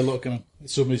 Yeah, I look and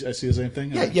assume I see the same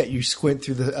thing. Yeah, you squint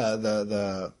through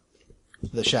the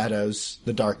shadows,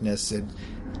 the darkness, and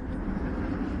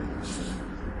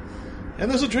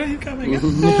there's a train coming. It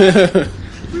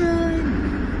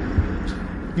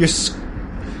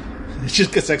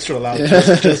just gets extra loud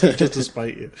just to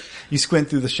spite you. You squint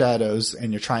through the shadows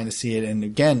and you're trying to see it, and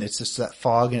again, it's just that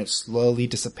fog, and it slowly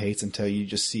dissipates until you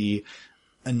just see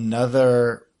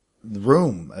another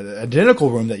room, an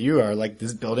identical room that you are. Like,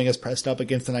 this building is pressed up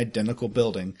against an identical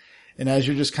building. And as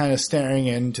you're just kind of staring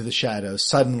into the shadows,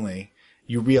 suddenly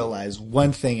you realize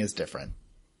one thing is different.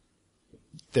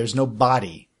 There's no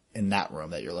body in that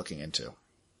room that you're looking into.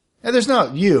 And there's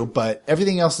not you, but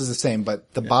everything else is the same.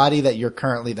 But the body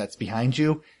that that's behind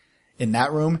you in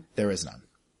that room, there is none.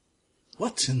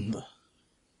 What in the?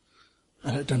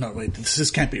 I don't know. Wait,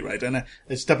 this can't be right. And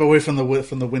I step away from the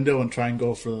window and try and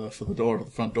go for the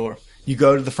front door. You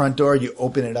go to the front door, you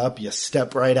open it up, you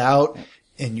step right out,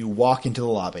 and you walk into the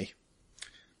lobby.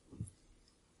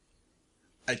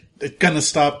 I kind of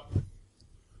stop,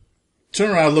 turn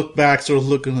around, look back, sort of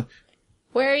looking.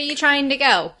 Where are you trying to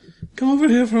go? Come over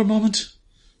here for a moment.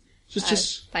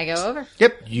 Just. If I go over.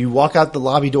 Yep. You walk out the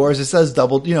lobby doors. It says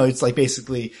double, it's like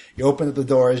basically you open up the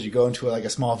doors, you go into a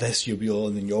small vestibule,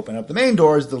 and then you open up the main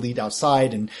doors that lead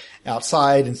outside, and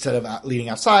outside, instead of leading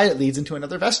outside, it leads into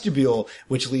another vestibule,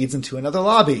 which leads into another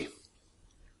lobby.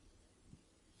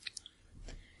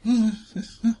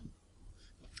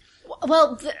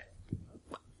 Well,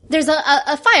 there's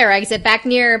a fire exit back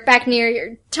near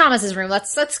Thomas's room.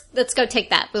 Let's go take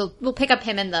that. We'll pick up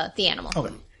him and the animal.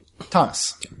 Okay.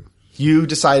 Thomas, you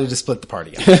decided to split the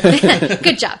party up.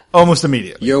 Good job. Almost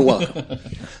immediately. You're welcome.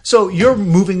 So you're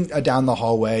moving down the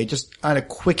hallway just on a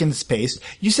quickened pace.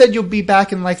 You said you'll be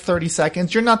back in like 30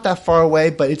 seconds. You're not that far away,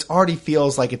 but it already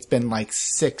feels like it's been like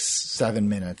 6-7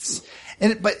 minutes.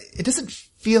 But it doesn't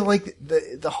feel like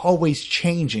the hallway's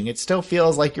changing. It still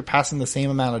feels like you're passing the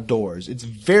same amount of doors. It's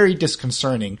very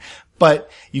disconcerting. But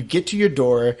you get to your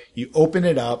door, you open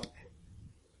it up,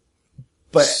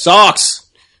 but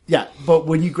Socks! yeah, but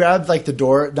when you grab like the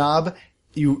door knob,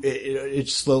 it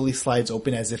slowly slides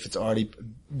open as if it's already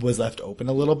was left open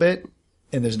a little bit,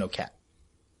 and there's no cat.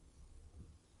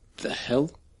 The hell?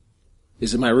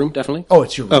 Is it my room, definitely? Oh,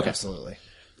 it's your room, Okay. absolutely.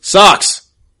 Socks!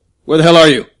 Where the hell are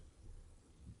you?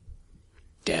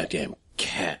 Damn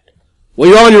cat. Well,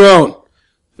 you're on your own.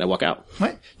 And I walk out.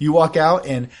 Right. You walk out,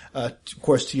 and of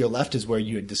course, to your left is where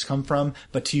you had just come from.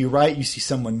 But to your right, you see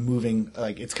someone moving.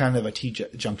 Like it's kind of a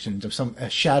T-junction of a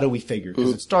shadowy figure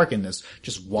because it's dark in this.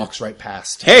 Just walks right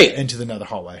past. Hey! Into another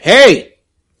hallway. Hey!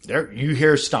 There, you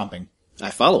hear stomping. I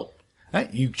follow.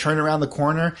 Right. You turn around the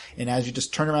corner, and as you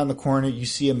just turn around the corner, you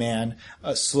see a man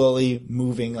slowly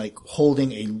moving, like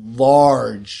holding a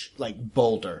large, like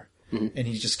boulder. Mm-hmm. And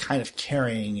he's just kind of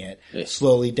carrying it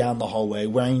slowly down the hallway,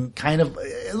 wearing kind of,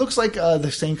 it looks like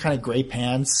the same kind of gray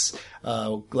pants,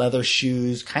 leather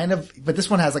shoes, kind of, but this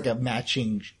one has like a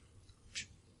matching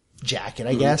jacket,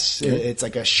 I guess. Mm-hmm. It's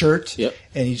like a shirt. Yep.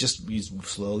 And he's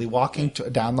slowly walking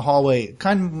down the hallway,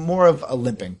 kind of more of a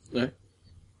limping. Right.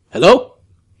 Hello?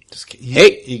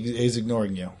 He's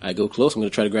ignoring you. I go close. I'm going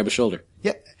to try to grab his shoulder.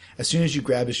 Yeah. As soon as you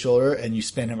grab his shoulder and you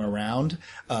spin him around,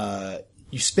 but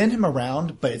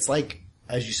it's like,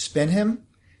 as you spin him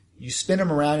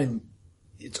around and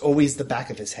it's always the back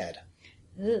of his head.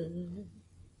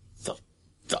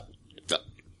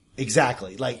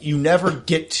 Exactly. Like, you never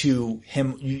get to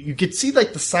him, you could see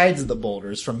like the sides of the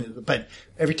boulders but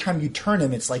every time you turn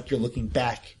him, it's like you're looking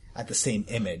back at the same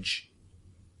image.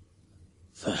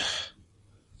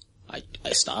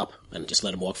 I stop and just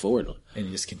let him walk forward. And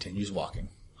he just continues walking.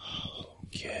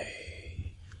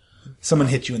 Okay. Someone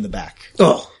hit you in the back.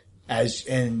 Oh.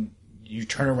 And you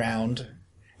turn around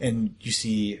and you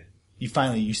see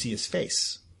his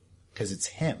face. 'Cause it's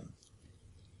him.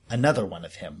 Another one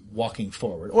of him walking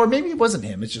forward. Or maybe it wasn't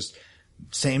him. It's just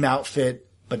same outfit,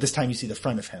 but this time you see the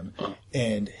front of him.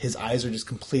 And his eyes are just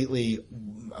completely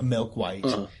milk white.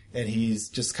 And he's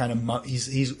just kind of,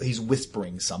 he's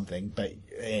whispering something,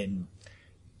 and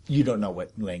you don't know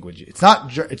what language. It's not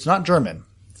German.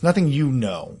 It's nothing you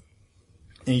know.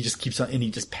 And he just keeps on, and he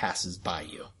just passes by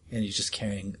you. And he's just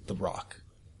carrying the rock.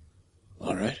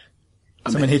 All right.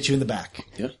 Someone hit you in the back.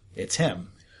 Yeah. It's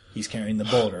him. He's carrying the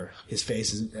boulder. His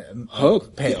face is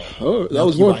pale. Oh, that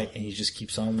was milky one. white, and he just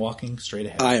keeps on walking straight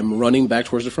ahead. I am running back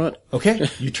towards the front. Okay,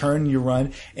 you turn, you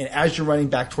run, and as you're running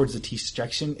back towards the T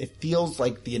section, it feels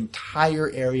like the entire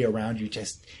area around you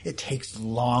it takes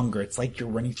longer. It's like you're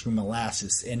running through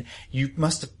molasses, and you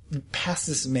must have passed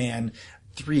this man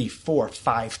 3, 4,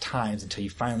 5 times until you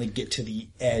finally get to the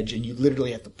edge, and you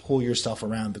literally have to pull yourself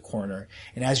around the corner.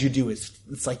 And as you do,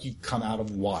 it's like you come out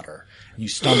of water, and you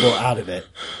stumble out of it,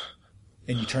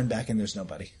 and you turn back, and there's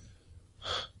nobody.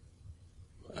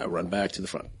 I run back to the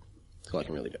front. That's all I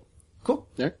can really do. Cool.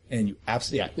 There? And you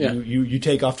absolutely, Yeah. You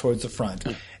take off towards the front,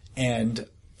 and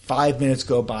 5 minutes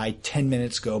go by, 10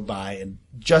 minutes go by, and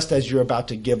just as you're about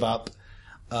to give up,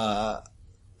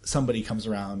 somebody comes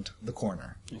around the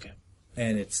corner. Okay.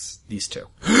 And it's these two.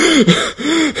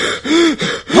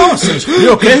 Thomas,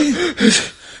 you okay?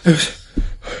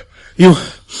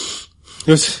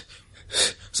 There's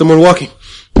someone walking.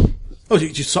 Oh,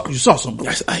 you saw someone.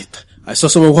 I saw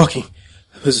someone walking.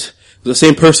 It was the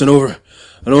same person over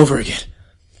and over again.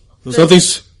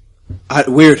 Something's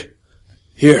weird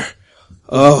here.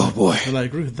 Oh boy. Well, I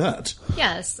agree with that.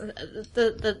 Yes,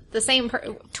 the same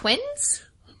twins.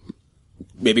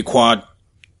 Maybe quad,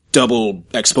 double,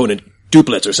 exponent,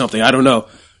 duplets or something. I don't know.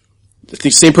 The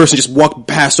same person just walked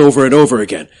past over and over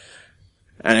again.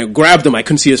 And I grabbed him. I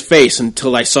couldn't see his face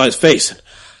until I saw his face.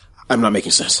 I'm not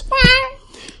making sense.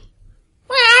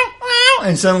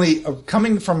 And suddenly,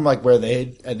 coming from like where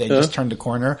they just turned the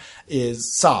corner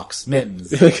is Socks,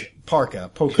 Mittens, Parka,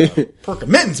 Polka,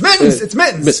 Mittens, it's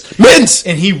Mittens! Mittens!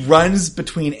 And he runs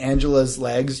between Angela's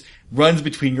legs, runs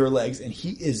between your legs, and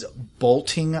he is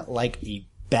bolting like a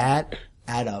bat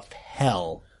out of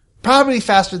hell. Probably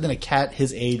faster than a cat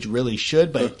his age really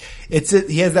should, but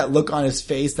he has that look on his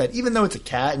face that even though it's a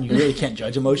cat and you really can't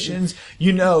judge emotions,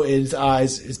 you know his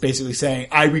eyes is basically saying,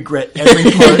 I regret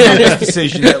every part of this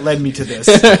decision that led me to this.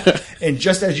 And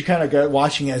just as you kind of go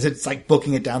watching as it's like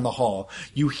booking it down the hall,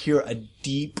 you hear a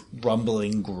deep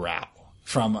rumbling growl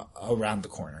from around the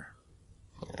corner.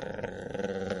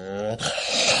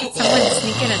 Someone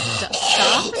sneaking a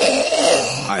shop.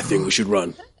 I think we should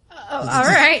run. All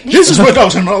right. This is where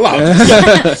dogs are not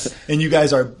allowed. And you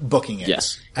guys are booking it.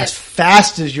 Yes. As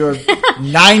fast as your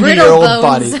 90-year-old bones.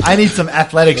 body. I need some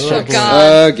athletics checks.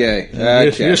 God. Okay.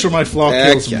 Here's where my flaw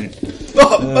kills me.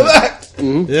 Oh, my back!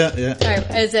 Yeah. All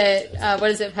right. Is it what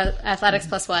is it? Athletics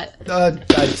plus what?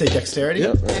 I'd say dexterity.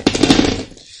 Yep.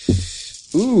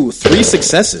 Ooh, 3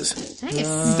 successes.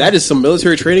 Nice. That is some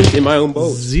military training in my own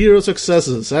boat. 0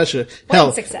 successes. Actually,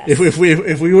 hell, success.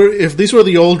 if these were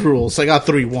the old rules, I got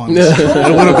 3 ones. It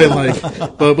would have been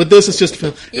like, but with this, it's just,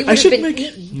 You I would should have been make,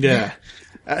 eaten. yeah.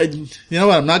 You know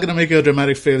what? I'm not going to make a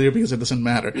dramatic failure because it doesn't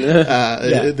matter.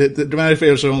 The dramatic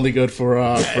failures are only good for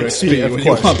XP of when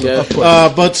course. you want them. Yeah, of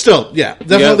course. But still, yeah,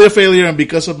 definitely a failure. And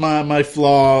because of my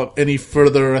flaw, any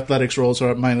further athletics rolls are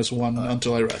at -1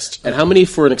 until I rest. And how many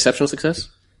for an exceptional success?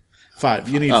 5.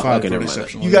 You need Oh, 5 okay, for never an mind.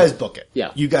 exceptional. You guys book it.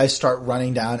 Yeah. You guys start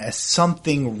running down as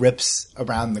something rips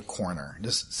around the corner.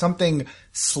 Just something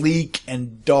sleek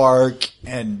and dark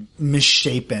and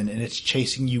misshapen, and it's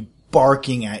chasing you,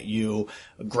 barking at you,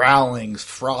 growling,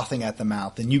 frothing at the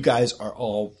mouth, and you guys are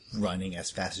all running as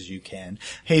fast as you can.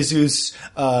 Jesus,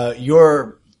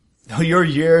 your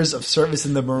years of service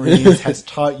in the Marines has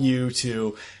taught you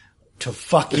to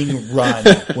fucking run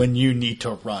when you need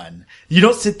to run. You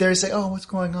don't sit there and say, "Oh, what's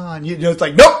going on?" You know, it's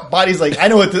like, nope. Body's like, I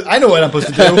know what I'm supposed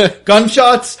to do.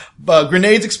 Gunshots,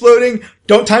 grenades exploding.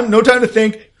 No time to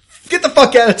think. Get the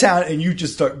fuck out of town, and you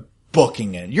just start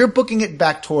booking it. You're booking it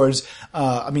back towards.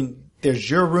 There's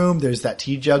your room. There's that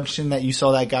T-junction that you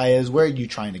saw that guy is. Where are you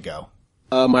trying to go?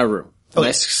 My room. Okay.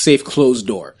 Nice, safe, closed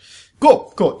door.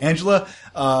 Cool. Angela,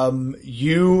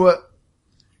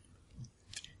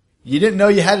 you didn't know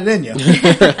you had it in you.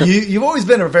 You've always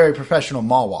been a very professional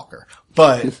mall walker,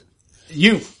 but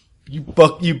you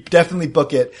definitely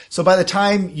book it. So by the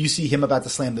time you see him about to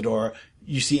slam the door,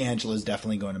 you see Angela's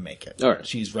definitely going to make it. All right.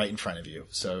 She's right in front of you.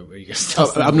 So are you going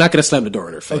to I'm not going to slam the door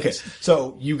in her face. Okay.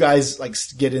 So you guys like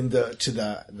get to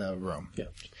the room. Yeah.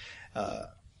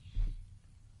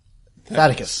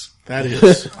 Thaddeus.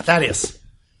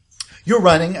 You're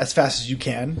running as fast as you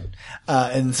can,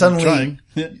 and suddenly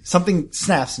something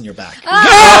snaps in your back.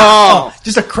 Oh!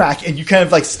 Just a crack, and you kind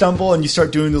of like stumble, and you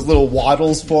start doing those little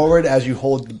waddles forward as you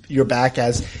hold your back.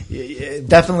 As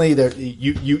definitely,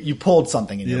 you pulled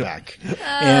something in your back,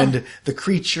 and the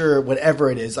creature, whatever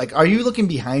it is, like, are you looking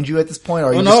behind you at this point? Or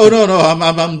are you No. I'm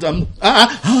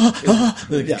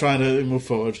trying to move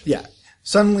forward. Yeah.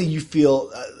 Suddenly, you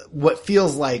feel what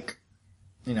feels like,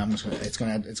 it's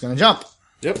gonna jump.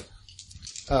 Yep.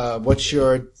 What's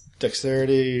your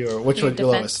Dexterity, or which one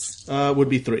your lowest? Would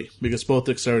be 3, because both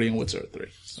dexterity and wits are at 3.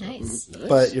 Nice.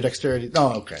 But your dexterity.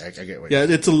 Oh, okay. I get what. Yeah,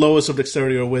 it's the lowest of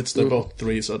dexterity or wits. They're both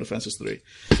 3, so defense is 3.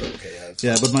 Okay.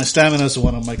 Yeah, but my stamina is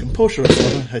one of my composure,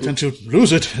 so I tend to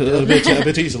lose it a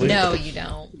bit easily. No, you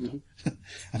don't.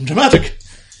 I'm dramatic.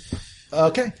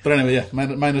 Okay. But anyway, yeah,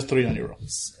 minus 3 on your roll.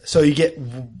 So you get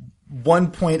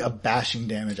 1 point of bashing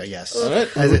damage, I guess, right.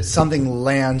 as something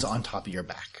lands on top of your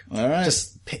back. All right.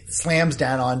 Just slams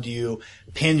down onto you,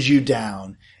 pins you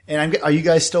down. And are you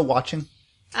guys still watching?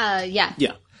 Yeah.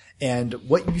 Yeah. And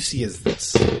what you see is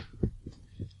this.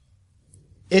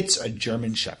 It's a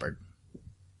German Shepherd.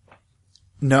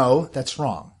 No, that's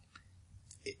wrong.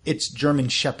 It's German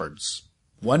Shepherds.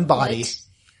 One body,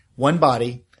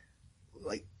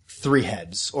 like 3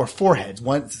 heads or 4 heads.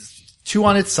 2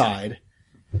 on its side,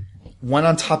 1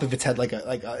 on top of its head, like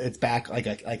its back, like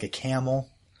a camel.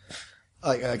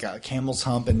 Like a camel's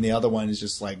hump, and the other one is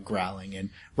just like growling.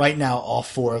 And right now, all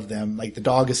 4 of them, like the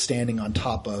dog is standing on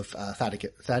top of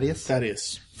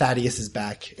Thaddeus. Thaddeus is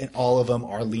back, and all of them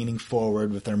are leaning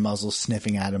forward with their muzzles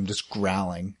sniffing at him, just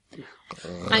growling.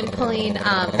 I'm pulling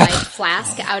my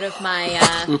flask out of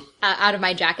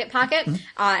my jacket pocket,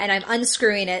 and I'm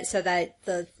unscrewing it so that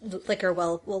the liquor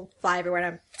will fly everywhere.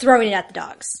 And I'm throwing it at the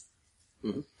dogs.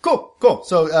 Cool.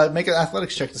 So make an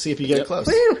athletics check to see if you get close.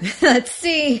 Woo! Let's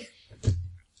see.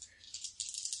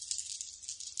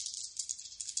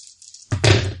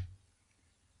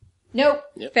 Nope.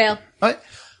 Fail. All right.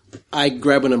 I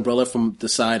grab an umbrella from the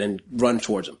side and run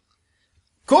towards him.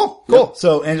 Cool.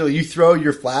 So, Angela, you throw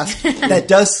your flask. That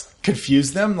does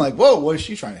confuse them. Like, whoa, what is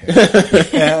she trying to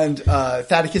hit? And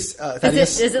Thaddeus.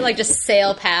 Does it like just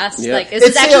sail past? Yeah. Like, this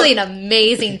is actually an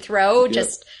amazing throw,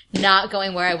 just not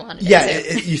going where I wanted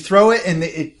it to. You throw it, and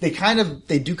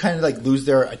they do kind of like lose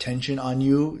their attention on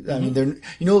you. I mean,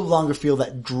 you no longer feel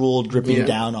that drool dripping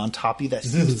down on top of you, that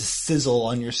sizzle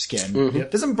on your skin.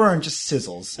 It doesn't burn, just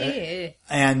sizzles. Ew.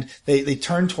 And they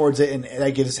turn towards it, and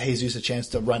that gives Jesus a chance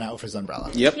to run out with his umbrella.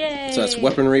 Yep. Yay. So that's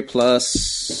weaponry plus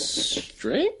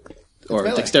strength? Or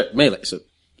melee. melee. So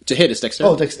to hit is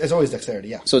dexterity. It's always dexterity,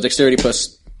 yeah. So dexterity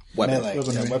plus weapon. Melee.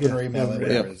 Weaponry, melee,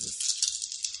 whatever it is.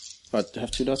 Oh, I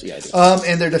have 2 dots? Yeah, I do.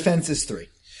 And their defense is 3.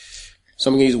 So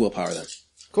I'm going to use willpower then.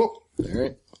 Cool.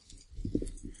 Alright.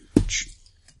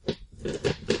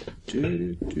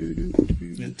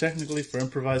 And technically, for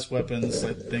improvised weapons,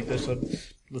 I think there's a...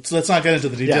 Let's not get into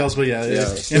the details, but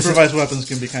improvised weapons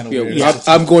can be kind of weird.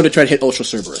 I'm going to try to hit Ultra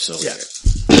Cerberus.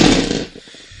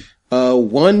 So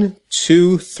 1,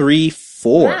 2, 3,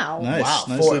 4. Wow. Nice. Wow.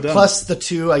 Nicely done. Plus the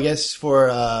 2, I guess, for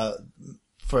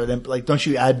them. Like, don't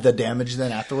you add the damage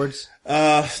then afterwards?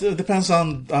 It depends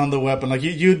on the weapon. Like,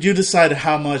 you decide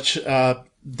how much,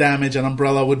 damage an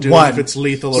umbrella would do 1. if it's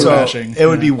lethal or So bashing. it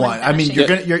would be 1. I mean,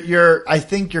 bashing. I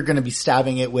think you're gonna be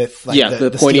stabbing it with like the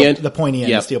pointy steel, end. the pointy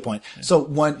end, Yeah. the steel point. So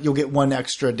you'll get 1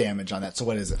 extra damage on that. So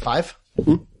what is it? 5?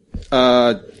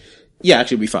 Yeah,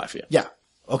 actually it'd be 5, yeah. Yeah.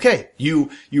 Okay. You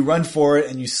run for it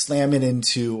and you slam it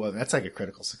into, that's like a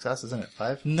critical success, isn't it?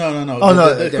 5? No. Oh,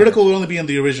 no, The the critical will only be in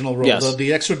the original roll. Yes.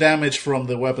 The extra damage from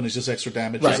the weapon is just extra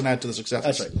damage. It doesn't add to the success.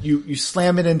 That's right. You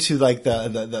slam it into like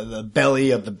the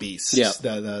belly of the beast. Yeah.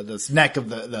 The neck of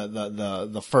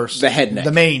the first. The head neck.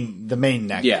 The main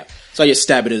neck. Yeah. So I just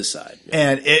stab it to the side.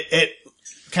 And it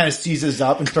kind of seizes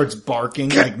up and starts barking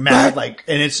like mad, like,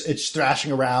 and it's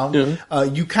thrashing around.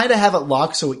 You kind of have it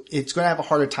locked, so it's going to have a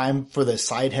harder time for the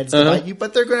side heads to bite you,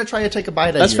 but they're going to try to take a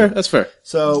bite at you. That's fair.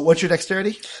 So what's your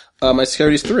dexterity? My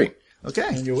dexterity is 3. Okay.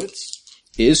 And your wits?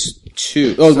 Is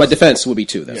 2. Oh, my defense would be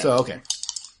 2 then. So, okay.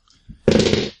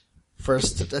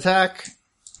 First attack.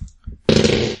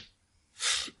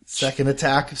 Second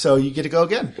attack. So you get to go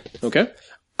again. Okay.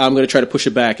 I'm going to try to push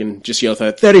it back and just yell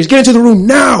at Thaddeus, get into the room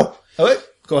now! Okay.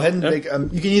 Go ahead and make,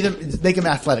 you can either make an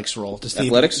athletics roll to see.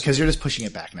 Athletics? Because you're just pushing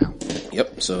it back now.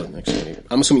 Yep. So next one.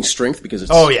 I'm assuming strength because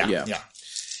it's... Oh, yeah.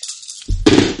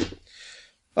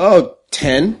 Oh,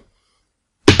 10.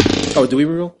 Oh, do we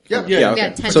reroll? Yeah. Yeah, okay.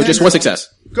 Yeah, 10. So just 1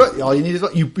 success. Good. All you need is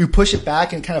you push it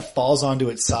back and it kind of falls onto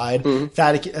its side.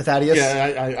 Thaddeus.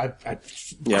 Yeah, I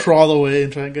Yep. crawl away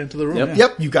and try and get into the room. Yep. Yeah.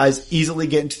 Yep, you guys easily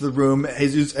get into the room.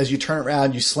 Jesus, as you turn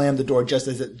around, you slam the door just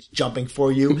as it's jumping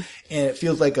for you, and it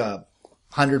feels like a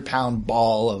 100-pound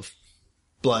ball of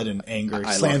blood and anger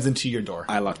slams into your door.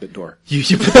 I lock the door. You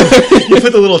put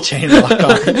the little chain lock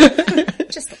on.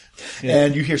 Just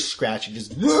And you hear scratching,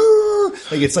 just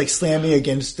like it's like slamming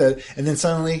against the, and then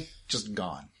suddenly just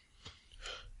gone.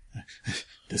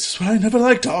 This is why I never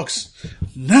liked dogs.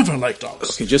 Never liked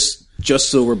dogs. Okay, just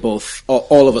so we're both,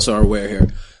 all of us are aware here.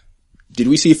 Did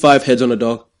we see 5 heads on a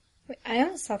dog? I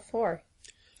only saw 4.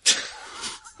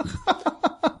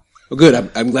 Well,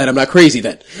 good. I'm glad I'm not crazy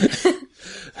then.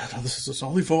 No, this is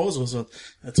only 4, so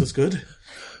that's good.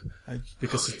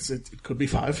 Because it could be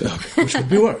 5, which could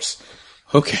be worse.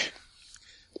 Okay.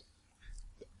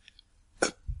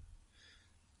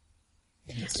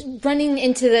 Running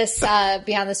into this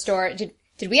beyond the store,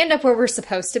 did we end up where we're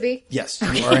supposed to be? Yes,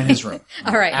 you are in his room.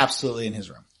 All right. Absolutely in his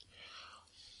room.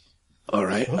 All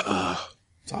right.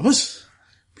 Thomas?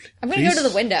 I'm going to go to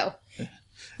the window.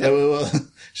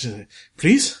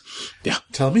 Please? Yeah.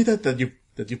 Tell me that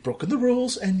you've broken the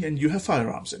rules and you have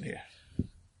firearms in here.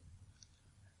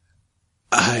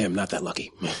 I am not that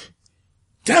lucky.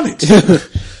 Damn it!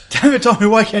 Damn it, Tommy,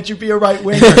 why can't you be a right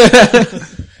winger?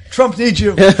 Trump needs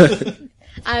you.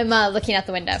 I'm looking out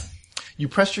the window. You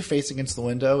press your face against the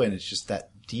window, and it's just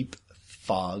that deep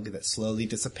fog that slowly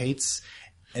dissipates,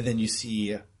 and then you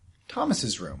see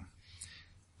Thomas's room.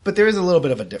 But there is a little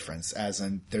bit of a difference, as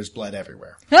in there's blood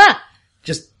everywhere. Ah!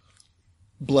 Just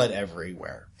blood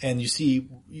everywhere. And you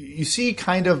see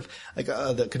kind of like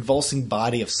the convulsing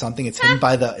body of something. It's hidden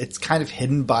it's kind of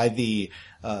hidden by the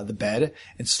bed.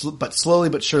 But slowly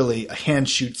but surely a hand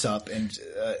shoots up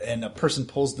and a person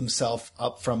pulls themselves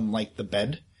up from like the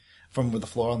bed, from the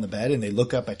floor on the bed, and they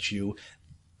look up at you.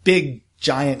 Big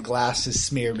giant glasses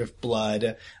smeared with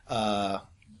blood.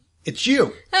 It's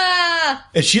you. Ah!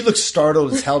 And she looks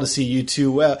startled as hell to see you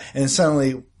too. And then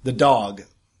suddenly the dog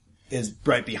is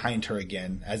right behind her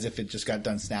again, as if it just got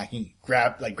done snacking,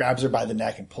 grabs her by the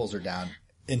neck and pulls her down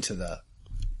onto the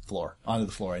floor,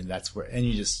 and that's where, and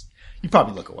you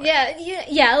probably look away.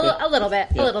 Yeah, a little bit.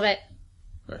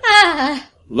 Right. Ah!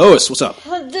 Lois, what's up?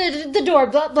 The door.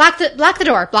 Block the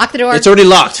door. Block the door. It's already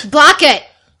locked. Block it.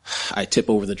 I tip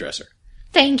over the dresser.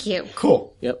 Thank you.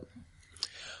 Cool. Yep.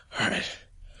 All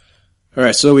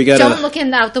right, so we got Don't look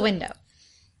out the window.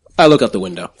 I look out the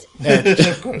window.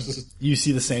 Of course. You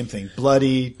see the same thing.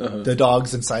 Bloody, the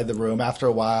dog's inside the room. After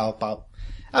a while,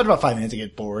 after about 5 minutes, you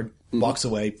get bored, walks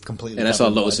away completely. And I saw covered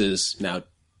in blood. Lois's now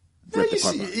ripped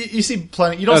apart. You see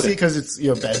plenty. You don't see it because it's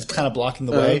bed's kind of blocking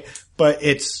the way, but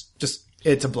it's a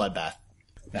bloodbath.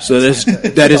 So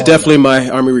that is definitely my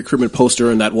army recruitment poster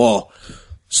on that wall.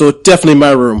 So definitely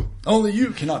my room. Only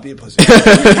you cannot be a pussy.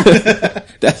 I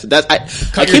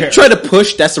keep trying to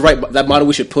push. That's that model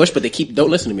we should push, but they don't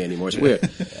listen to me anymore. It's weird.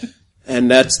 And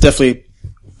that's definitely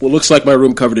what looks like my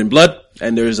room covered in blood,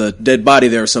 and there's a dead body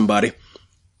there of somebody.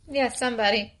 Yeah,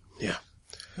 somebody. Yeah.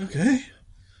 Okay.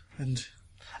 And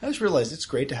I just realized it's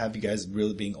great to have you guys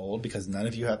really being old because none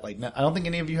of you have I don't think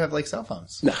any of you have cell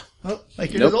phones. No.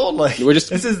 Like you're just old.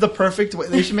 This is the perfect way.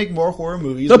 They should make more horror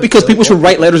movies. No, because people should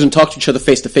write letters and talk to each other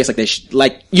face to face like they should,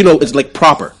 it's like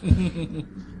proper.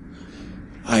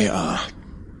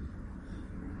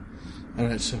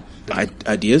 alright, so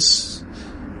Ideas?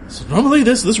 So normally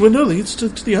this window leads to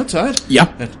the outside.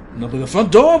 Yeah. And normally the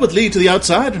front door would lead to the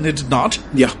outside, and it did not.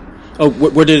 Yeah. Oh,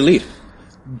 where did it lead?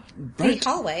 The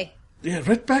hallway. Yeah,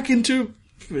 right back into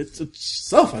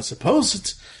itself, I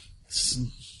suppose.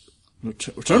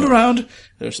 Turn around.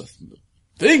 There's a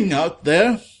thing out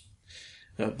there.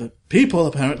 The people,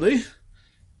 apparently.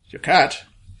 Your cat.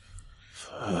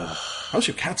 How's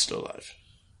your cat still alive?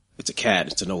 It's a cat.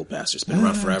 It's an old bastard. It's been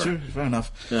around forever. Sure, fair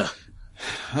enough. Yeah.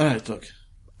 All right, look.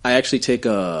 I actually take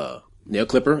a nail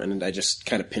clipper and I just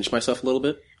kind of pinch myself a little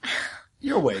bit.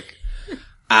 You're awake.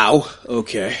 Ow.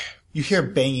 Okay. You hear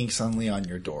banging suddenly on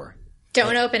your door.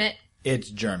 Don't open it. It's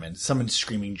German. Someone's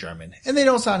screaming German. And they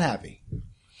don't sound happy.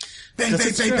 Bang,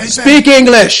 bang, bang, bang, Speak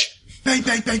English! bang,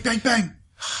 bang, bang, bang, bang.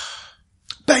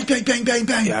 Bang, bang, bang, bang,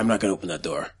 bang. Yeah, I'm not gonna open that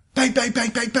door. Bang, bang, bang,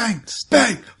 bang, bang.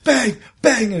 Bang, bang,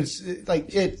 bang. And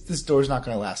this door's not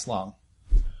going to last long.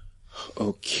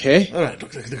 Okay. All right,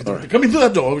 look, they're coming through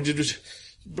that door.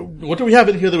 What do we have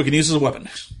in here that we can use as a weapon?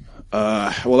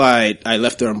 Well, I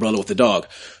left their umbrella with the dog.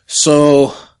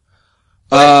 So,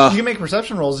 You can make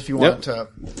perception rolls if you want to.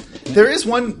 There is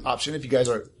one option if you guys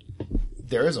are...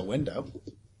 There is a window.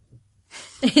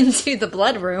 Into the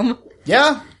blood room.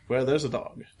 Yeah. Where there's a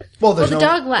dog. Well, there's the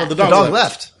dog left. The The dog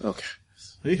left. okay.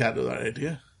 He had the right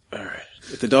idea. Alright.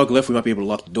 If the dog left, we might be able to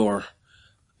lock the door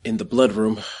in the blood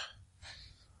room.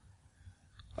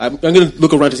 I'm gonna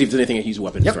look around to see if there's anything I can use a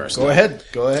weapon first. Go ahead.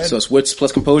 So it's wits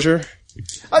plus composure.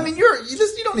 I mean,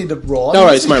 you don't need to roll. All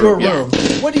right, it's my your room, yeah. room.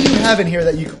 What do you have in here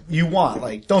that you want?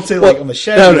 Like, don't say like a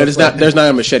machete. No, there's not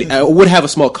a machete. I would have a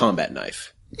small combat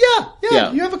knife.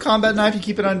 Yeah. You have a combat knife. You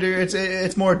keep it under.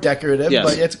 It's more decorative, Yes.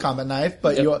 but it's a combat knife.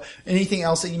 But anything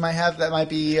else that you might have that might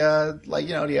be do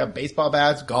you have baseball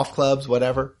bats, golf clubs,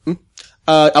 whatever?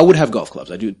 I would have golf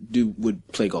clubs. I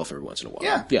would play golf every once in a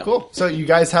while. Yeah, cool. So you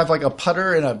guys have like a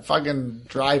putter and a fucking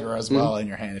driver as well in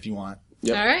your hand if you want.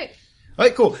 Yep. All right. All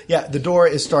right, cool. Yeah, the door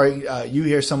is starting. You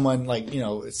hear someone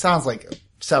it sounds like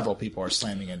several people are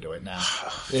slamming into it now.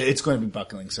 It's going to be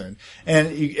buckling soon, and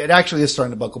it actually is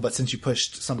starting to buckle. But since you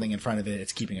pushed something in front of it,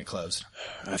 it's keeping it closed.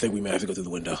 I think we may have to go through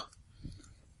the window.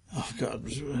 Oh God,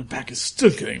 my back is still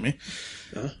killing me.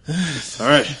 All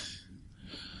right,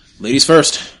 ladies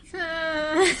first. All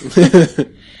right,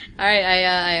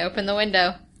 I open the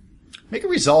window. Make a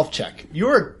resolve check.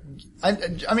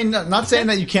 I mean, not saying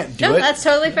that you can't do No, it. that's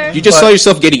totally fair. You just saw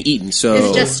yourself getting eaten, so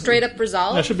It's just straight up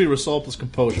resolve. That should be resolve plus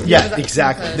composure. Yeah,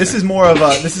 exactly. This is more of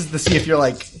this is to see if you're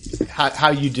like,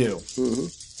 how you do.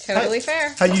 Totally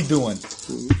fair. How you doing?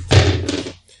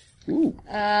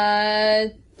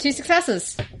 2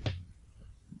 successes.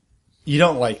 You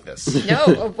don't like this.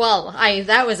 No, well,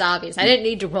 that was obvious. I didn't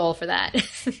need to roll for that.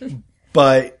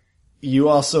 But you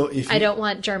also, I don't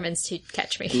want Germans to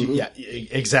catch me. yeah,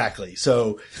 exactly.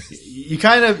 So you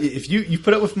kind of, if you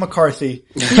put up with McCarthy,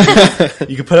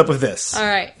 you can put up with this. All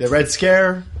right. The Red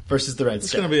Scare versus the Red It's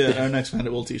Scare. going to be our next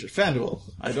Fanduel t-shirt. Fanduel,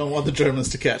 I don't want the Germans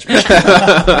to catch me.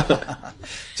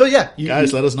 So yeah,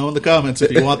 Guys, let us know in the comments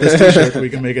if you want this t-shirt. We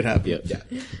can make it happen. yeah.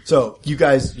 So you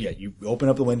guys, you open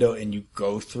up the window and you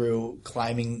go through,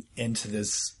 climbing into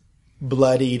this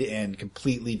bloodied and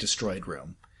completely destroyed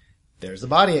room. There's the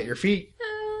body at your feet.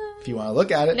 If you want to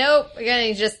look at it. Nope. We're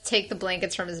going to just take the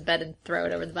blankets from his bed and throw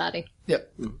it over the body.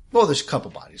 Yep. Well, there's a couple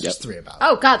bodies. There's 3 about.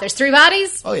 Oh, God, there's 3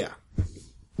 bodies? Oh yeah.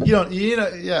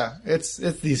 Yeah. It's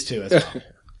these 2 as well.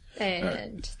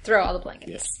 And throw all the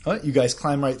blankets. All right, you guys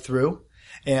climb right through,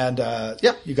 and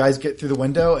you guys get through the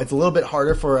window. It's a little bit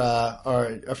harder for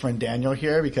our friend Daniel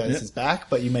here because his back,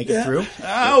 but you make it through.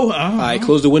 Ow. I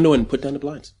closed the window and put down the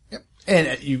blinds. Yep.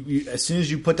 And you as soon as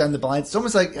you put down the blinds, it's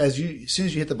almost like as soon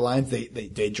as you hit the blinds,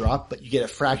 they drop, but you get a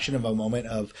fraction of a moment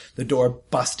of the door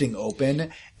busting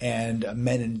open and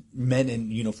men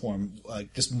in uniform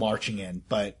just marching in.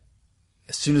 But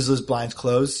as soon as those blinds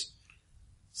close,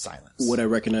 silence. Would I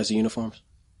recognize the uniforms?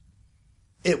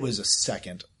 It was a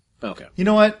second. Okay. You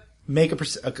know what? Make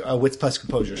a wits plus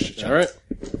composure check. All right.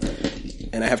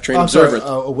 And I have trained I'm observer.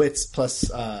 sorry, a wits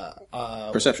plus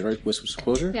Perception, right? What's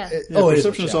exposure? Yeah. it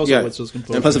Perception is also Yeah. what's his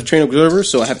composure. And plus I've trained observer,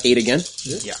 so I have 8 again.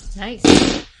 Yeah. Nice.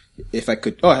 If I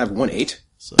could, I have 1 8.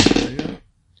 So, there you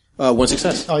go. 1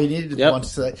 success. Oh, you needed Yep. one to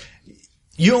say.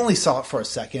 You only saw it for a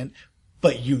second,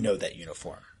 but you know that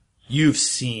uniform. You've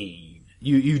seen.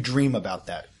 You dream about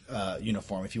that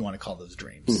uniform, if you want to call those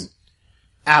dreams.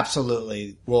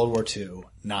 Absolutely, World War II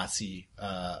Nazi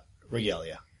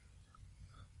regalia.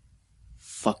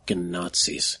 Fucking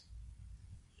Nazis.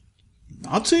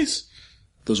 Nazis?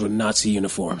 Those were Nazi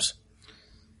uniforms.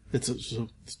 Do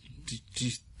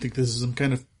you think this is some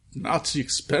kind of Nazi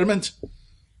experiment?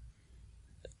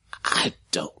 I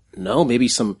don't know. Maybe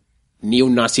some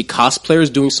neo-Nazi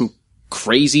cosplayers doing some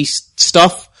crazy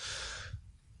stuff.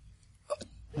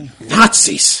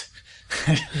 Nazis.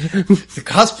 The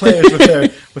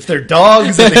cosplayers with their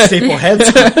dogs and they staple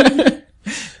heads.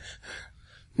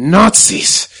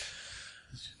 Nazis.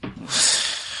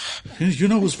 You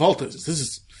know whose fault it is.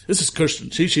 This is Kirsten.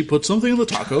 She put something in the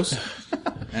tacos,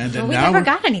 and Well, then we now never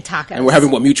got any tacos. And we're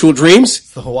having what, mutual dreams?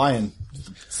 It's the Hawaiian.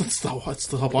 it's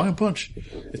the Hawaiian Punch.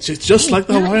 It's just like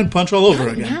the Hawaiian Punch all over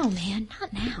again. No, man,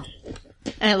 not now.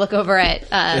 And I look over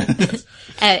at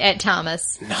at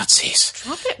Thomas. Nazis.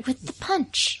 Drop it with the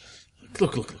punch.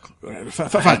 Look. All right,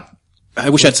 fine. I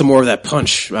wish I had some more of that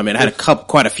punch. I mean, I had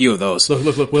quite a few of those.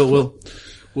 Look.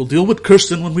 We'll deal with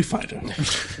Kirsten when we find her.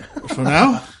 But for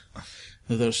now,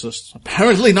 there's just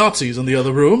apparently Nazis in the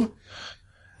other room,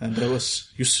 and there was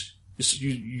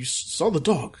you saw the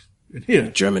dog in here.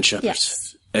 German Shepherds.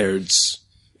 Yes. Erds.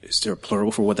 Is there a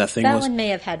plural for what that thing That was? one may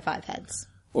have had 5 heads.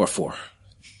 Or 4?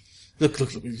 Look.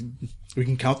 We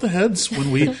can count the heads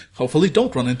when we hopefully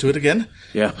don't run into it again.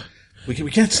 Yeah. We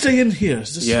can't stay in here.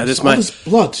 This might- this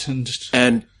blood and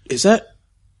And is that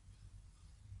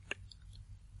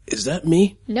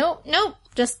me? Nope.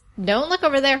 Just don't look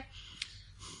over there.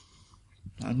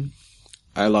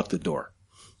 I locked the door.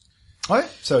 All right,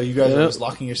 so you guys are Yep. just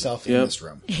locking yourself in Yep. this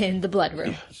room. In the blood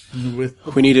room. with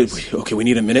We need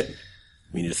a minute.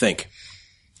 We need to think.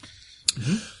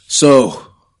 So,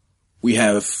 we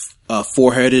have a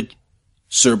 4-headed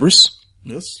Cerberus.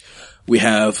 yes. We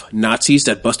have Nazis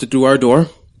that busted through our door.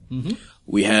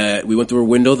 We went through a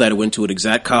window that went to an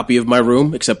exact copy of my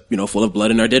room, except, full of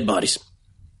blood and our dead bodies.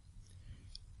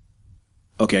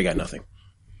 Okay, I got nothing.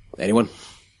 Anyone?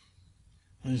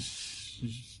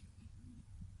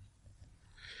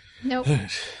 Nope.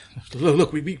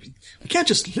 Look, we can't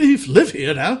just live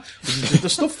here now.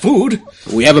 There's no food.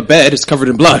 We have a bed. It's covered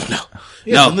in blood. No.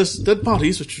 Yes, No. and there's dead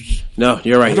bodies, which No,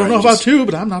 you're right. I don't you're know right. about you,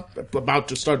 but I'm not about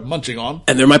to start munching on.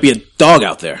 And there might be a dog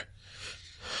out there.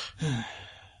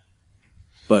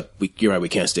 But you're right, we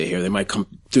can't stay here. They might come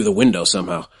through the window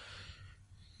somehow.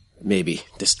 Maybe.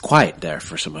 Just quiet there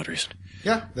for some odd reason.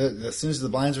 Yeah, as soon as the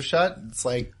blinds are shut, it's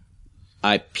like,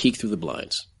 I peek through the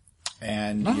blinds.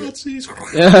 and Nazis.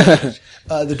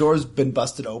 the door's been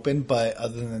busted open, but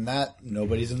other than that,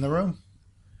 nobody's in the room.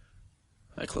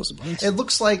 I close the blinds. It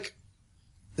looks like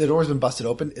the door's been busted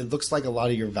open. It looks like a lot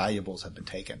of your valuables have been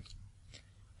taken.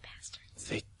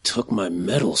 They took my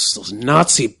medals, those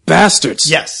Nazi bastards.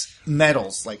 Yes,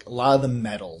 metals, like a lot of the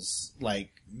metals,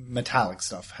 like metallic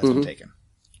stuff has been taken.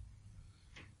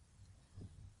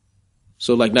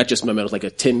 So like not just my medals, like a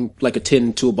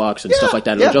tin toolbox and stuff like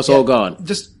that. They're just all gone.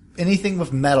 Just anything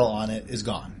with metal on it is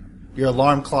gone. Your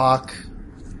alarm clock,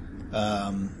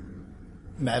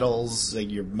 metals,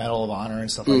 like your Medal of Honor and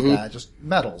stuff like that. Just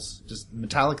metals, just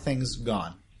metallic things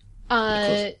gone.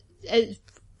 I'll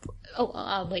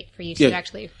wait for you to Yeah.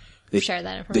 actually They- share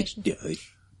that information.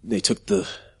 They took the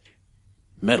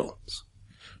metals.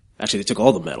 Actually, they took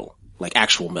all the metal, like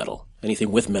actual metal,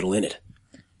 anything with metal in it.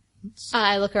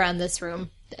 I look around this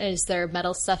room. Is there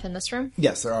metal stuff in this room?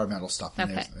 Yes, there are metal stuff.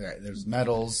 And Okay. there's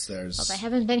metals. There's I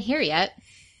haven't been here yet.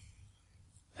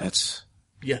 That's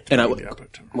Yet and to I be would the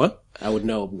opportunity. what? I would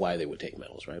know why they would take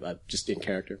metals, right? Just in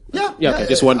character. yeah. Okay.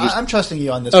 Just one. I'm trusting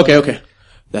you on this. Okay. one. Okay.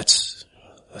 That's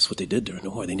what they did during the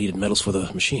war. They needed metals for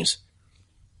the machines.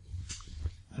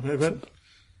 But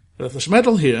if there's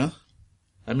metal here,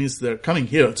 that means they're coming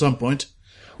here at some point.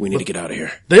 We need to get out of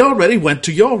here. They already went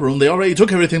to your room. They already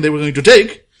took everything they were going to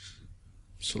take.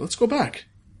 So let's go back.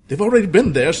 They've already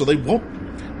been there, so they won't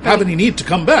have any need to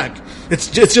come back. It's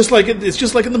just like in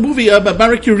the movie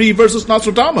Marie Curie versus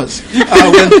Nostradamus.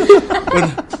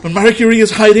 When Marie Curie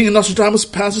is hiding and Nostradamus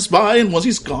passes by, and once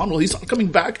he's gone, well, he's not coming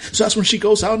back. So that's when she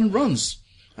goes out and runs.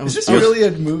 Is this really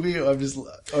a movie? Or just,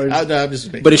 or I'm just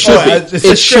making- But it should be. it's It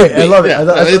just should great. I be. love it. Yeah, I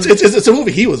love- it's a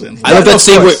movie he was in. I love that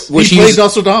scene where he she played used,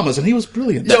 Nostradamus, and he was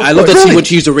brilliant. I love that scene when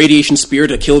she used a radiation spear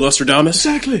to kill Nostradamus.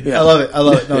 Exactly. I love it. I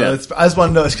love it. No, Yeah. I just want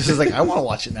to know because it's like I want to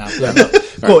watch it now.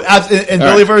 Cool. In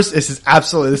Billyverse, this is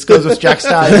absolutely. This goes with Jack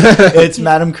Stein. It's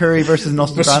Madame Curie versus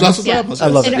Nostradamus. Yeah. Nostradamus, I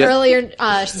love And it. earlier,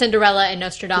 Cinderella and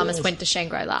Nostradamus went to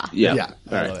Shangri-La. Yeah. Yeah, All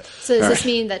I right. love it. So does All this right.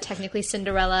 mean that technically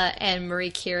Cinderella and Marie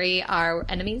Curie are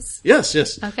enemies? Yes.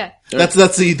 Okay. That's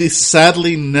the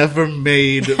sadly never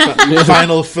made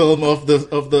final film of the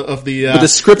The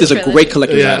script is a trilogy. great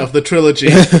collector's item. of the trilogy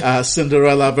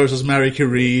Cinderella versus Marie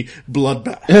Curie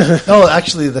bloodbath. No,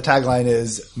 actually, the tagline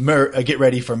is "Get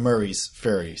ready for Murray's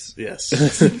Fairies." Yes.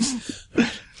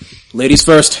 Ladies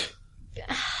first.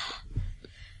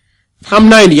 I'm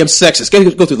 90. I'm sexist.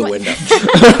 Go through the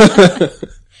window.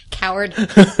 Coward.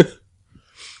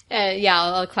 Yeah,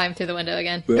 I'll climb through the window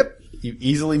again. Yep, you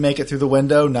easily make it through the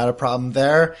window. Not a problem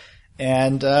there.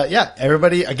 And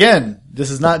everybody, again,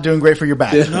 this is not doing great for your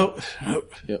back. Nope.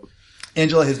 Yep.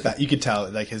 Angela, his back, you could tell,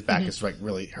 like his back is like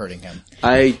really hurting him.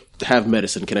 I have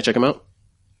medicine. Can I check him out?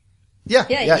 Yeah,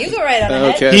 You go right on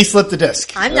ahead. Okay. He slipped the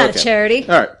disc. I'm not Okay. a charity.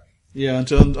 All right. Yeah,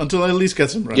 until I at least get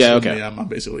some rest. Yeah, with okay. me, I'm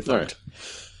basically fine. All right.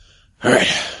 All right.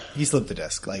 He slipped the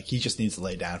disc. Like he just needs to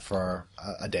lay down for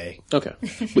a day, Okay.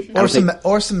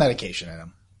 or some medication in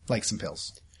him, like some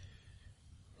pills.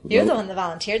 You're the one that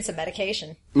volunteered some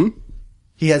medication.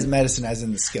 He has medicine as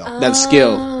in the skill. That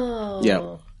skill. Oh.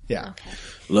 Yeah. Yeah.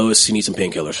 Lois, you need some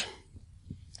painkillers.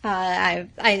 I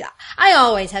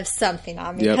always have something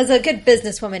on me Yep. because a good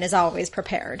businesswoman is always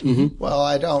prepared. Well,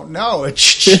 I don't know.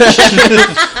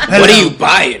 What are you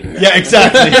buying? Yeah,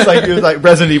 exactly. It was like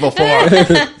Resident Evil 4.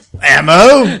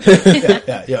 Ammo?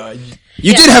 Yeah.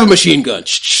 You did have a machine gun.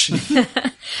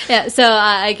 Yeah, so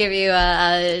I give you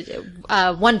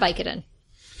one Vicodin.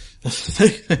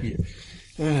 Thank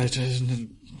you.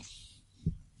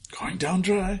 Going down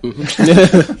dry. Not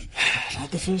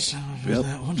the first time I've heard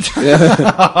that one.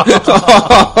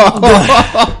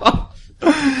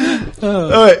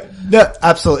 All right. No,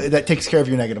 absolutely. That takes care of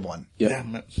your -1.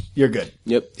 Damn it. You're good.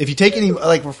 Yep. If you take any,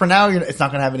 like for now, it's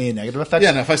not going to have any negative effects.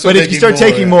 Yeah, no, if I start but if you taking start more,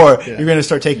 taking yeah, more, yeah. you're going to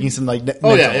start taking some like.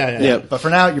 Oh, mental. yeah. But for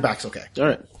now, your back's okay. All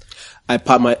right.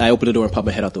 I open the door and pop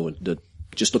my head out the window.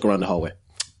 Just look around the hallway.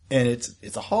 And it's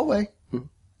a hallway.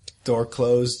 Door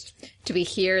closed. Do we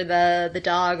hear the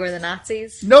dog or the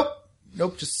Nazis? Nope.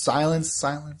 Just silence.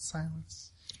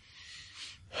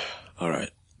 All right.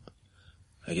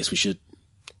 I guess we should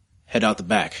head out the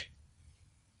back.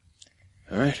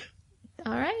 All right.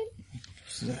 All right.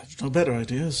 No better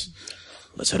ideas.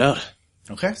 Let's head out.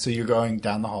 Okay, so you're going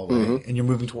down the hallway and you're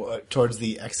moving towards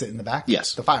the exit in the back?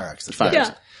 Yes. The fire exit. Fire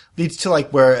exit. Leads to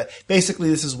like where, basically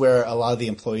this is where a lot of the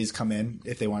employees come in.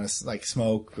 If they want to like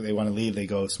smoke, or they want to leave, they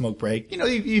go smoke break. You know,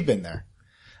 you've been there.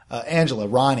 Angela,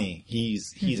 Ronnie,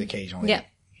 he's occasionally, Yeah.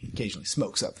 he occasionally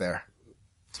smokes up there.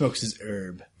 Smokes his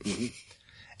herb.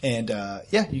 And,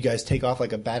 yeah, you guys take off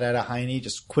like a bat out of hiney,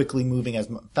 just quickly moving as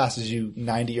fast as you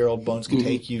 90-year-old bones can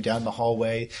take you down the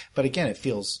hallway. But again, it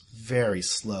feels very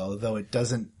slow, though it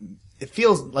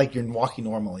feels like you're walking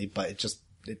normally, but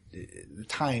the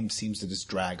time seems to just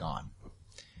drag on.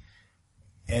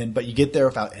 But you get there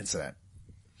without incident.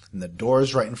 And the door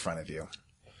is right in front of you.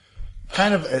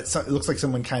 It looks like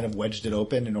someone kind of wedged it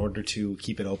open in order to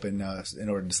keep it open, in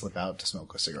order to slip out to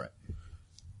smoke a cigarette.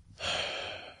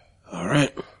 All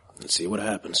right. Let's see what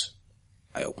happens.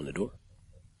 I open the door.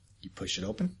 You push it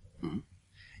open.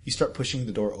 You start pushing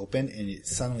the door open, and it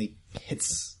suddenly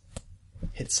hits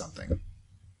something.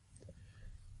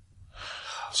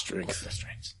 Strength.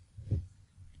 Strength.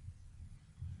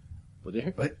 What did I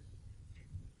hear? What?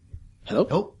 Hello?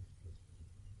 Oh.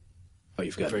 Oh,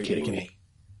 you've got to be Very kidding good. me.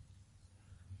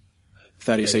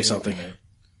 Thaddeus, say something.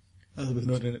 No.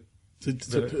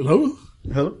 Hello?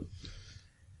 Hello?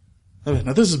 Okay,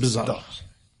 now this is bizarre.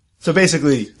 So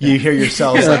basically, you hear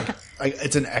yourselves like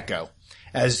it's an echo.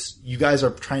 As you guys are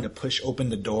trying to push open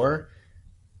the door,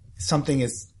 something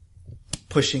is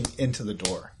pushing into the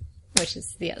door. Which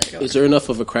is the other door. Is there enough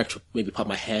of a crack to maybe pop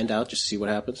my hand out just to see what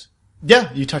happens?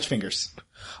 Yeah, you touch fingers.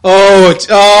 Oh,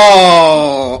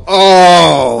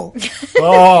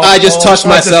 I just touched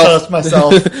myself.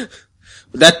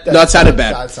 That sounded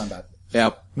bad. That sounded bad.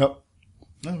 Yeah. Nope.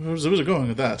 No, where's it going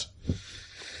with that?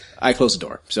 I close the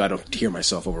door so I don't hear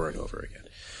myself over and over again.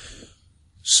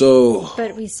 So,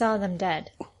 But we saw them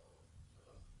dead.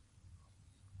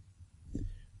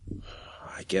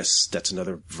 I guess that's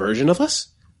another version of us?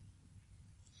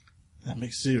 That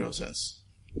makes zero sense.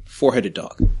 Four-headed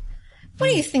dog. What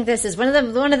do you think this is? One of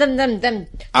them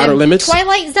Outer Limits?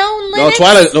 Twilight Zone limits?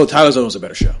 Twilight Zone was a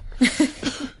better show.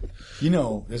 You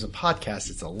know, there's a podcast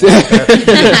that's a lot better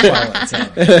than Twilight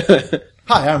Zone.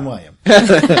 Hi, I'm William.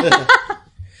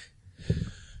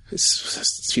 It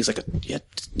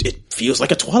feels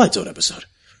like a Twilight Zone episode.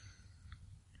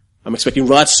 I'm expecting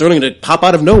Rod Serling to pop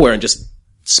out of nowhere and just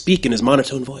speak in his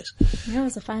monotone voice. That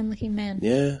was a fine-looking man.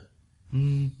 Yeah.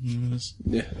 Yes.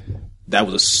 Yeah. That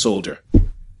was a soldier.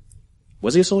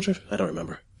 Was he a soldier? I don't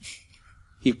remember.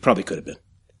 He probably could have been.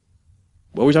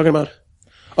 What were we talking about?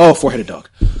 Oh, four-headed dog.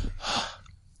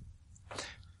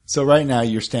 So right now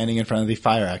you're standing in front of the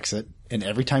fire exit, and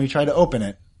every time you try to open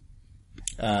it,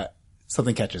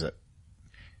 something catches it.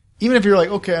 Even if you're like,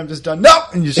 okay, I'm just done. No!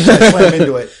 And you just try to slam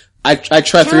into it. I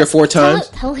tried 3 or 4 times.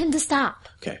 Tell him to stop.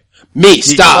 Okay. Me,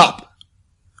 stop!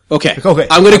 Okay. Okay.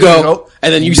 I'm gonna go,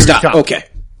 and then you stop. Okay.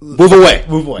 Move away.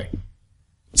 Move away.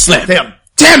 Slam. Damn.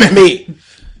 Damn it, me!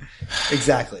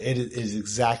 Exactly. It is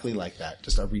exactly like that.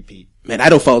 Just a repeat. Man, I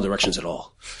don't follow directions at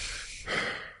all.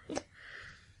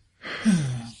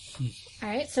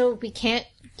 Alright, so we can't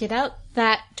get out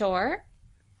that door.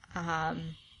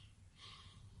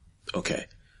 Okay.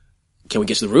 Can we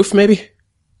get to the roof, maybe?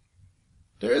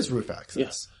 There is roof access.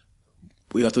 Yes.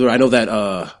 We have to. I know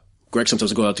that Greg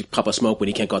sometimes will go out to pop a smoke when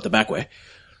he can't go out the back way.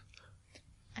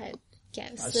 I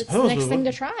guess it's the suppose next we thing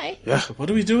would. to try. Yeah. What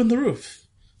do we do in the roof?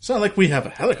 It's not like we have a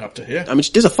helicopter here. I mean,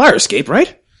 there's a fire escape,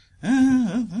 right?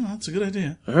 That's a good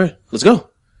idea. All right, let's go. All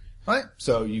right.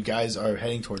 So you guys are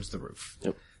heading towards the roof.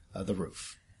 Yep. The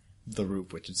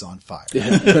roof, which is on fire.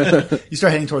 You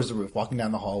start heading towards the roof, walking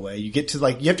down the hallway. You get to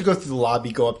you have to go through the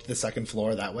lobby, go up to the second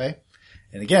floor that way.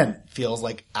 And again, feels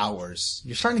like hours.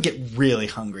 You're starting to get really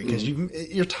hungry because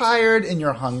you're tired and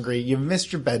you're hungry. You've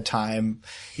missed your bedtime.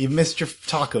 You've missed your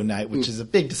taco night, which is a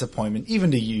big disappointment,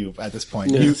 even to you at this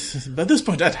point. At this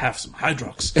point, I'd have some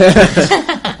Hydrox.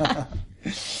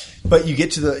 But you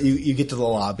get to the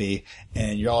lobby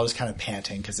and you're all just kind of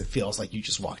panting because it feels like you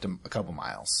just walked a couple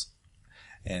miles.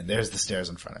 And there's the stairs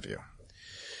in front of you.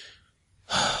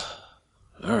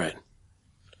 All right.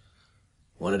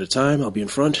 One at a time. I'll be in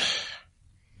front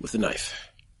with the knife.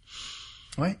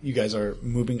 All right. You guys are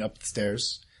moving up the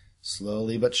stairs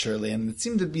slowly but surely. And it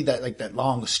seemed to be that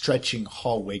long stretching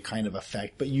hallway kind of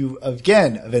effect. But you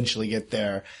again eventually get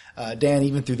there. Dan,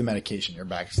 even through the medication, your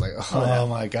back is like, oh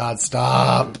my God,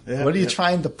 stop. Yeah, What are you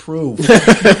trying to prove?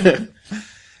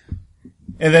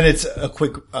 And then it's a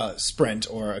quick sprint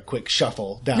or a quick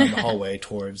shuffle down the hallway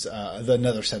towards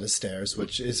another set of stairs,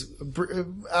 which is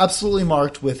absolutely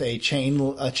marked with a chain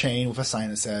with a sign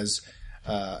that says,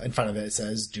 in front of it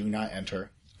says, "Do not enter."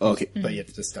 Okay. but you have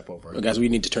to just step over Well, it. guys, we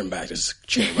need to turn back. There's a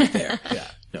chair right there. Yeah.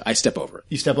 No, I step over it.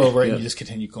 You step over it and you just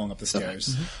continue going up the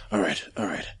stairs. All right.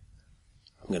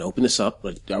 I'm going to open this up.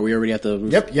 Are we already at the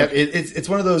roof? Yep. It's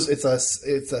one of those. It's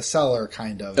a cellar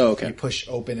kind of. Oh, okay. You push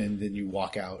open and then you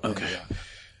walk out. Okay. And,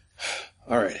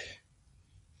 All right.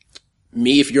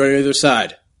 Me, if you're on the other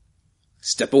side,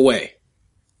 step away.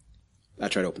 I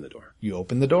try to open the door. you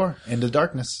open the door into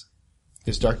darkness.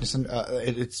 There's darkness and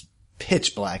it's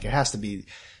pitch black. It has to be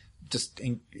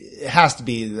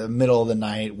the middle of the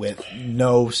night with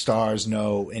no stars,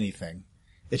 no anything.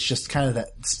 It's just kind of that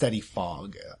steady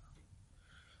fog.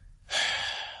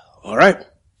 All right.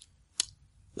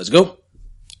 Let's go.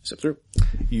 Step through.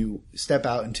 You step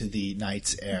out into the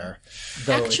night's air.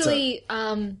 Though Actually,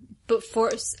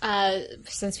 before,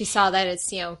 since we saw that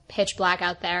it's, pitch black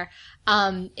out there,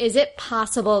 is it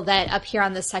possible that up here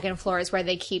on the second floor is where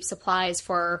they keep supplies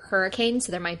for hurricanes,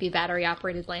 so there might be battery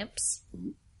operated lamps?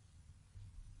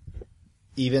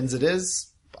 evens it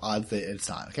is. Odds that it's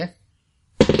not, okay?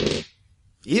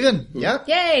 Even, yep.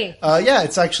 Yay! Yeah,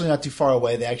 it's actually not too far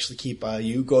away. They actually keep,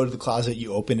 you go to the closet,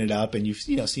 you open it up, and you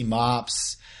see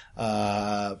mops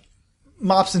and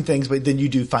things, but then you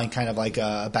do find kind of like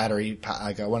a battery,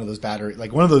 like one of those battery,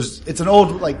 like one of those, it's an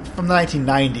old, like from the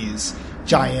 1990s,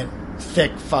 giant,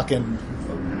 thick fucking,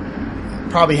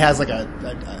 probably has like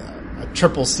a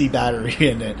triple C battery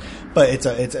in it, but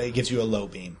it gives you a low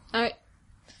beam. Alright.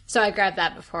 So I grab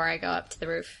that before I go up to the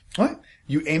roof. All right.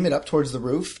 You aim it up towards the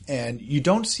roof, and you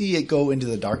don't see it go into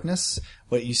the darkness.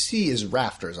 What you see is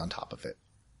rafters on top of it.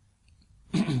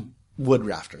 Wood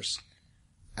rafters.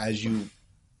 As you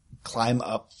climb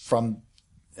up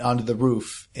onto the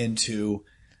roof into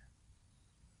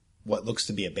what looks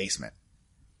to be a basement.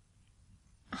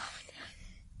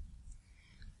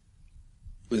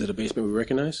 Was it a basement we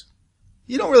recognize?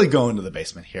 You don't really go into the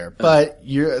basement here, but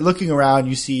you're looking around,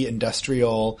 you see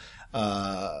industrial,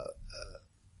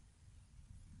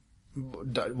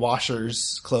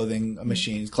 washers, clothing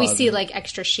machines. We closet. see like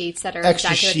extra sheets that are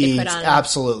Extra exactly what they sheets, put on.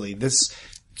 absolutely. This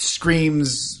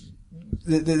screams.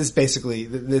 This basically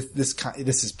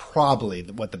this is probably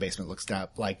what the basement looks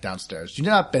like downstairs. You've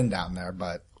not been down there,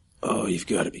 but Oh, you've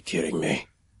got to be kidding me.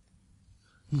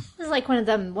 This is like one of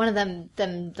them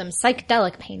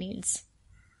psychedelic paintings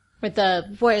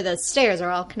where the stairs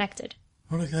are all connected.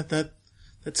 Oh, look at that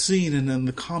scene in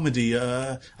the comedy,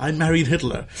 I Married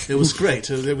Hitler. It was great.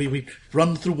 We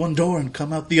run through one door and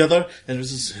come out the other, and it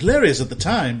was hilarious at the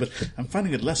time, but I'm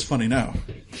finding it less funny now.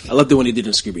 I love the one he did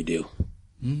in Scooby-Doo.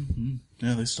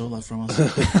 Yeah, they stole that from us.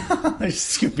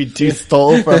 Scooby-Doo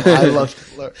stole from I Love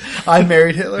Hitler. I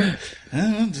Married Hitler.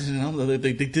 And,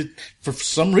 they did, for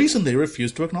some reason, they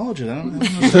refused to acknowledge it. I don't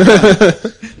know.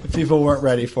 People weren't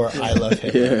ready for I Love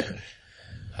Hitler. Yeah.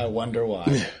 I wonder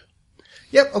why.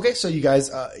 Yep. Okay. So you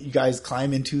guys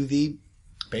climb into the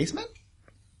basement.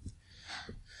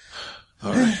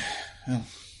 All right. Yeah.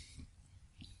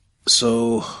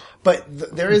 So, But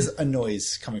there is a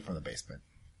noise coming from the basement.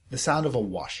 The sound of a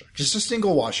washer. Just a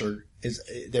single washer is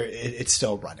there. It's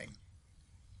still running.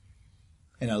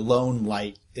 And a lone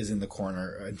light is in the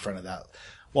corner in front of that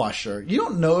washer. You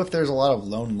don't know if there's a lot of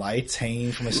lone lights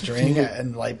hanging from a string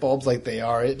and light bulbs like they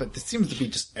are, but it seems to be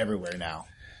just everywhere now.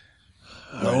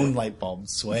 Lone light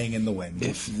bulbs swaying in the wind.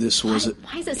 if this was it,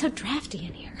 Why is it so drafty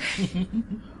in here?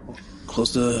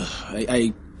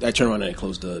 I turn around and I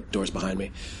close the doors behind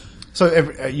me.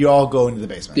 So you all go into the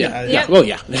basement. Yeah. Yep. Well,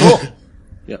 yeah. Cool.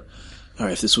 Yeah. All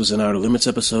right. If this was an Outer Limits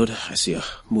episode, I see a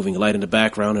moving light in the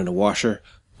background and a washer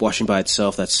washing by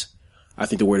itself. I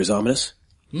think the word is ominous,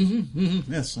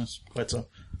 Yes, that's quite so.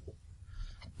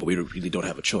 but we really don't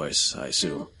have a choice, I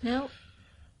assume. No.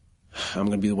 I'm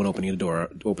going to be the one opening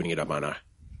it up, aren't I?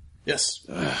 Yes.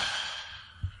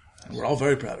 We're all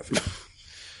very proud of you.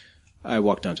 I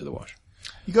walk down to the washer.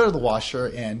 You go to the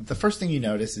washer, and the first thing you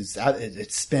notice is that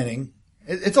it's spinning.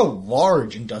 It's a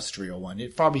large industrial one.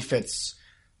 It probably fits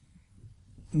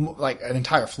like an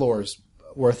entire floor's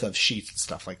worth of sheets and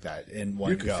stuff like that in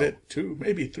one You could go. fit 2,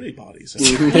 maybe 3 bodies.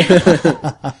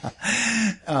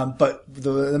 But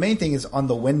the main thing is on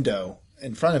the window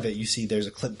in front of it. You see there's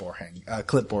a clipboard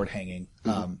hanging.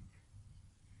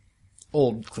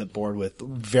 Old clipboard with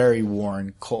very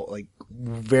worn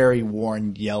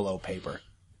yellow paper.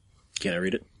 Can I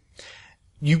read it?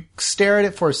 You stare at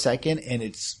it for a second, and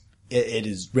it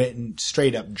is written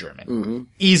straight up German.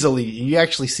 Easily, you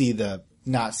actually see the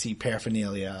Nazi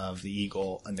paraphernalia of the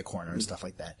eagle in the corner and stuff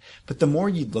like that. But the more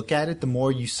you look at it, the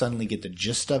more you suddenly get the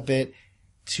gist of it,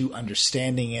 to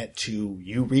understanding it, to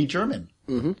you read German.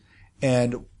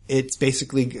 And it's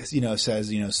basically,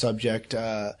 says, subject,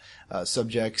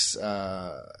 subjects,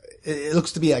 it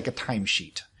looks to be like a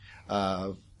timesheet.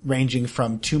 ranging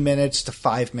from 2 minutes to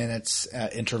 5 minutes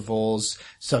intervals,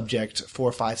 subject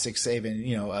 4, 5, 6, 7,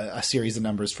 a series of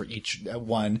numbers for each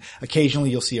one.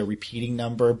 Occasionally you'll see a repeating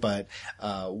number, but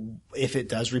if it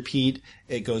does repeat,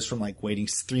 it goes from like waiting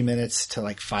 3 minutes to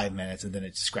like 5 minutes, and then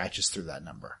it scratches through that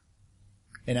number.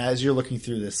 And as you're looking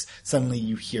through this, suddenly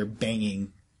you hear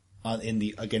banging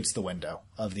against the window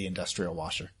of the industrial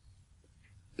washer.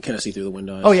 Can I see through the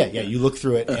window? Oh yeah. You look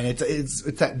through it, and it's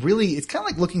that really, it's kind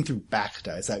of like looking through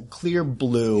Bacta. It's that clear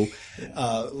blue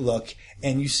look,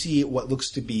 and you see what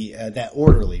looks to be that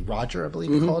orderly, Roger, I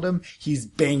believe you called him. He's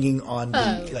banging on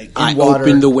the I in water.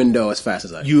 opened the window as fast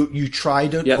as I could. You try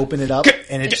to open it up,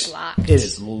 and it's locked. It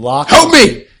is locked. Help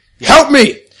me! Help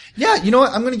me! Yeah, you know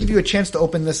what? I'm going to give you a chance to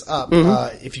open this up.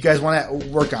 If you guys want to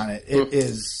work on it,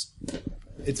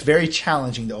 it's very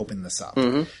challenging to open this up.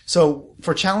 So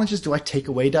for challenges, do I take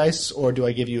away dice or do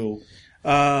I give you?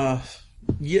 Yeah,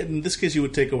 in this case you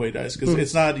would take away dice because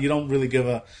it's not. You don't really give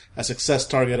a success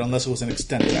target unless it was an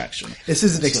extended action. This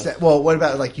is an extent. Well, what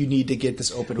about like you need to get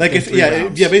this open? Like within if 3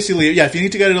 rounds? basically if you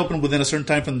need to get it open within a certain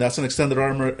time frame, that's an extended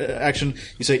armor action.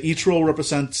 You say each roll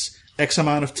represents X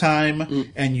amount of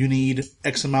time, and you need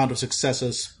X amount of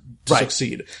successes to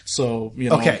succeed. So,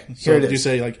 Okay, so here it is. you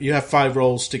say like you have 5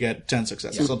 rolls to get 10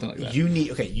 successes, something like that. You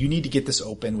need to get this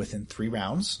open within 3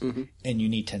 rounds, and you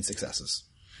need 10 successes.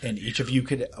 And each of you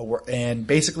could, and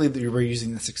basically we're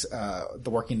using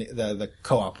the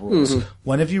co-op rules.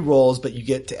 One of you rolls, but you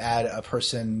get to add a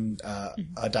person,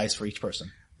 a dice for each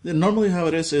person. Normally how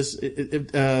it is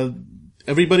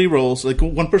everybody rolls, like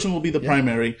one person will be the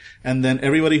primary, and then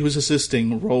everybody who's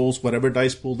assisting rolls whatever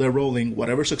dice pool they're rolling,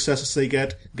 whatever successes they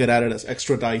get added as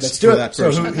extra dice Let's for do it. that So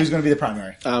person. who's going to be the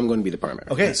primary? I'm going to be the primary.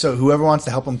 Okay, so whoever wants to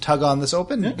help them tug on this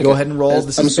open, go ahead and roll.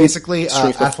 This is basically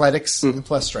athletics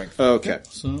plus strength. Okay.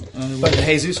 So, But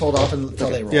Jesus, hold off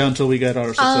until they roll. until we get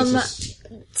our successes.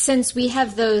 Since we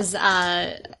have those,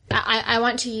 I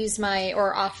want to use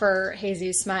offer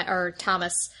Jesus or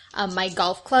Thomas my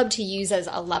golf club to use as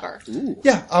a lever.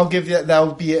 Yeah, I'll give you that.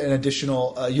 Will be an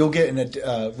additional. You'll get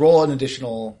roll an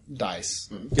additional dice.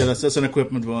 Yeah, that's an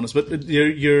equipment bonus. But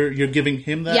you're giving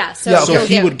him that. Yeah, so, Yeah, okay. So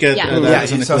he would get that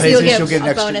as an So equipment. Jesus, You'll you'll get get an a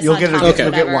extra. bonus You'll on get top you'll of get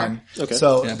whatever. one. Okay.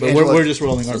 So, Yeah, but Angela, we're just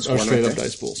rolling our one straight right up there.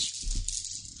 dice pools.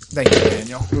 thank you,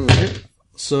 Daniel.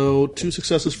 So 2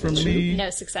 successes from me. No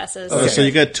successes. Okay. So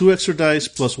you get 2 extra dice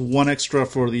plus 1 extra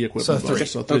for the equipment So 3.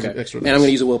 bonus. So 3 Okay. extra And dice. I'm going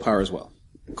to use a willpower as well.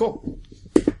 Cool.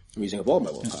 I'm using all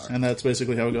my willpower. And that's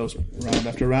basically how it goes round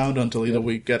after round until either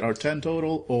we get our 10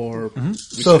 total or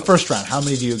So first round, how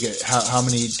many do you get? How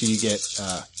many do you get?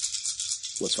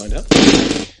 Let's find out.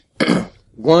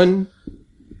 1.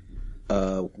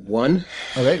 1.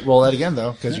 Okay, roll that again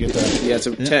though, because you get the. Yeah, it's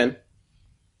a 10.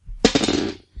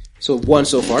 So 1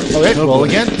 so far. Okay, roll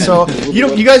again. So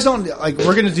you guys don't like.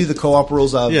 We're gonna do the co-op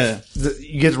rules of. Yeah.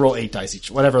 You get to roll 8 dice each.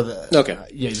 Whatever the. Okay.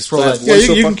 Yeah, just roll So that. that's Yeah, one you,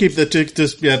 so you far? can keep the tick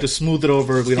to smooth it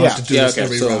over. We don't have to do Yeah, this okay.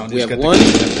 every So round. we You have just get 1,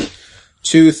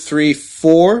 2, 3,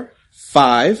 4,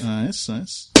 5. Nice.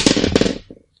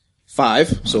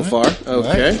 5 so far.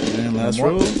 Okay. And last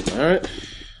One more. roll. All right.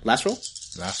 Last roll.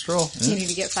 Last roll. You need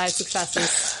to get 5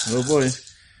 successes. Oh boy.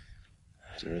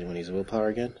 Do I really want to use a willpower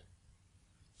again?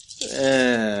 We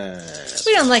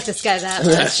don't like this guy that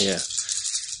much. Yeah.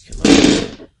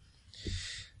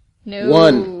 No.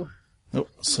 1. Nope.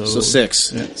 So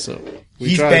 6. Yeah, so we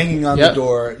He's tried. banging on Yep. the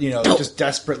door, just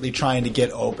desperately trying to get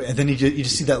open, and then you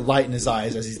just see that light in his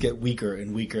eyes as he gets weaker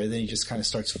and weaker, and then he just kind of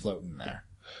starts floating there.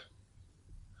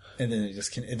 And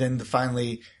then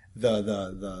finally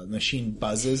the machine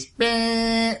buzzes,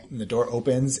 and the door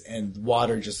opens, and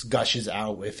water just gushes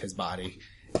out with his body,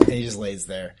 and he just lays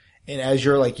there. And as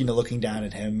you're looking down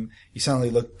at him, you suddenly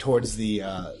look towards the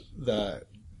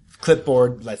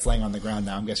clipboard that's laying on the ground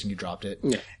now. I'm guessing you dropped it.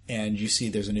 Yeah. And you see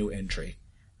there's a new entry.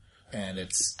 And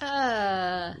it's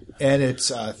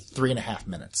 3.5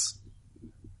 minutes.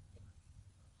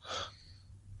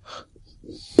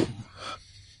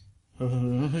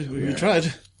 We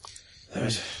tried.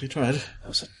 We tried. That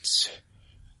was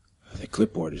the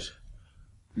clipboard is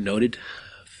noted.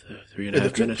 3.5 The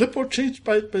minutes. clipboard changed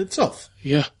by itself.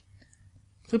 Yeah.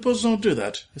 Clipboards don't do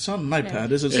that. It's not an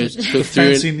iPad, is it? It It's took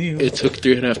fancy new. It took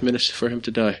 3.5 minutes for him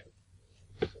to die.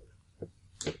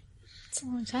 It's a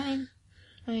long time.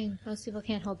 I mean, most people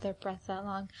can't hold their breath that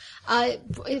long.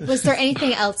 Was there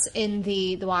anything else in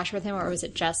the washer with him, or was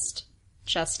it just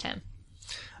him?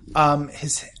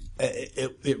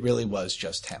 It really was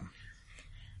just him.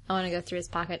 I want to go through his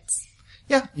pockets.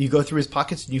 Yeah, you go through his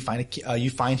pockets and you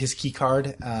find his key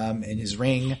card in his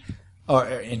ring, or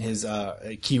in his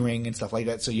key ring and stuff like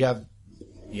that. So you have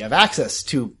access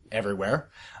to everywhere.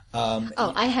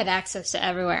 I had access to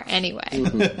everywhere anyway.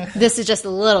 This is just a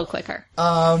little quicker.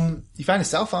 You find a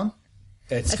cell phone.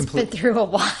 It's Been complete. through a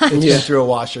wash. It's been through a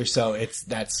washer, so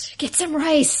that's. Get some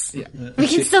rice. We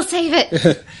can still save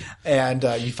it. And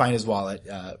you find his wallet.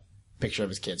 Picture of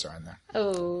his kids are on there.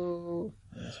 Oh.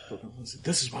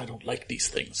 This is why I don't like these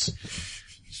things.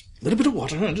 Just a little bit of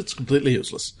water and it's completely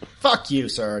useless. Fuck you,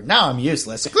 sir. Now I'm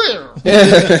useless. It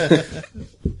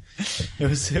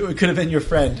could have been your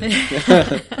friend.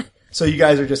 So you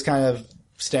guys are just kind of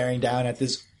staring down at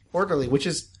this orderly, which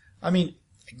is, I mean,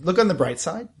 look on the bright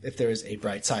side. If there is a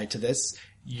bright side to this,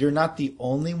 you're not the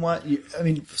only one.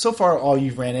 So far all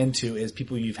you've ran into is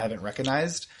people you haven't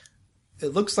recognized. It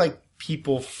looks like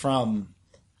people from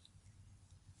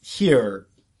here.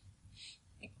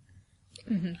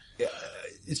 Mm-hmm.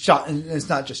 It's shot, and it's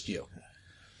not just you.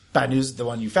 Bad news, the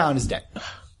one you found is dead.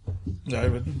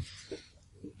 It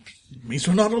means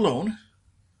we're not alone.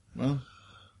 Well,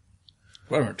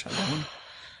 we weren't alone.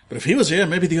 But if he was here,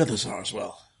 maybe the others are as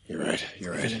well. You're right.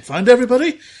 If we can find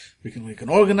everybody, we can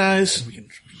organize, we can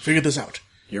figure this out.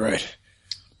 You're right.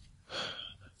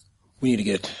 We need to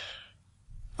get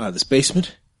out of this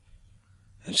basement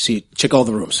and check all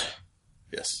the rooms.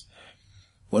 Yes.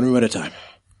 One room at a time.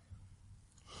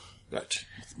 Right.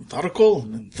 Methodical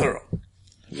and then thorough.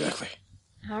 Exactly.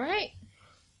 All right.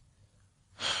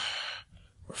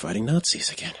 We're fighting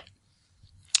Nazis again.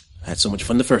 I had so much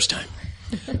fun the first time.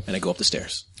 And I go up the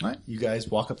stairs. All right. You guys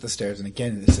walk up the stairs, and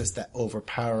again, it's just that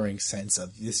overpowering sense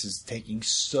of this is taking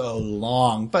so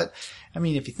long. But, I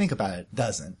mean, if you think about it, it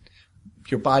doesn't.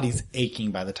 Your body's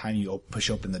aching by the time you push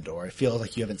open the door. It feels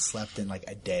like you haven't slept in like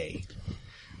a day.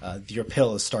 Your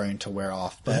pill is starting to wear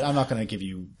off, but I'm not going to give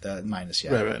you the minus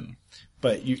yet. Right.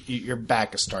 But your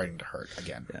back is starting to hurt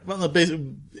again. Yeah. Well,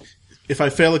 if I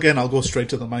fail again, I'll go straight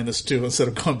to the -2 instead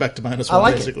of going back to -1. I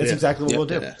like basically. it. That's exactly what we'll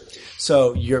do. Yeah.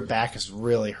 So your back is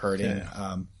really hurting,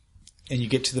 Yeah. and you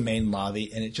get to the main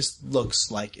lobby, and it just looks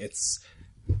like it's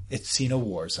seen a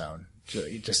war zone.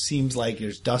 It just seems like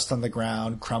there's dust on the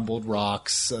ground, crumbled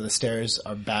rocks. The stairs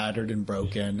are battered and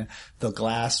broken. The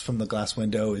glass from the glass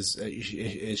window has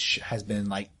been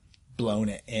like blown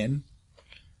in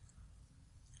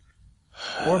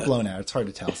or blown out. It's hard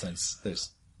to tell since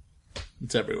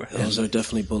It's everywhere. Those are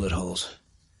definitely bullet holes.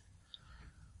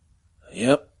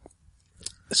 Yep.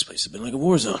 This place has been like a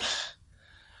war zone.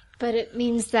 But it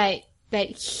means that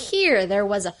here there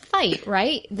was a fight,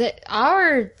 right? The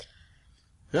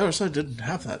other side didn't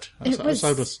have that. It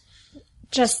side was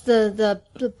just the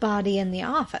body in the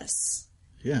office.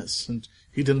 yes, and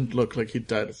he didn't look like he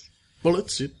died of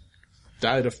bullets. He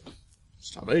died of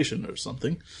starvation or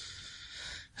something.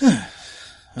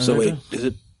 So wait, is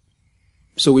it?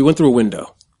 So we went through a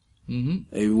window.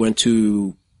 Mm-hmm. We went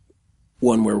to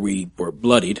one where we were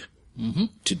bloodied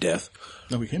to death.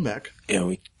 No, we came back. And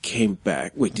we came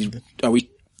back. Wait, we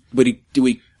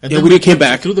came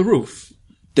back through the roof.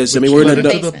 Does that mean we're in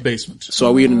Into another? the basement. So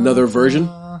are we in another version? You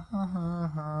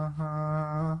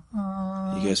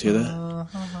guys hear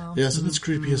that? Yes, and it's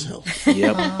creepy as hell.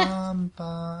 Yep.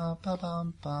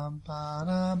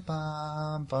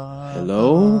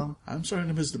 Hello? I'm starting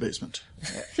to miss the basement.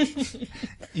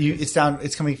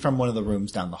 It's coming from one of the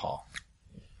rooms down the hall.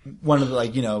 One of the,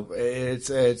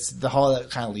 it's the hall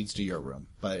that kind of leads to your room,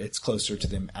 but it's closer to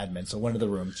the admin. So one of the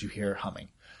rooms you hear humming.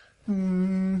 All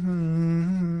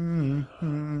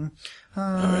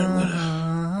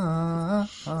right,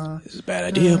 this is a bad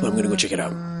idea, but I'm gonna go check it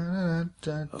out.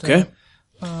 Okay?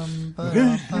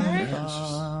 Okay.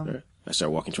 I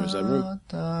start walking towards that room.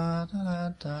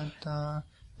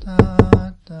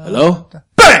 Hello?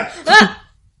 Bang! Bang!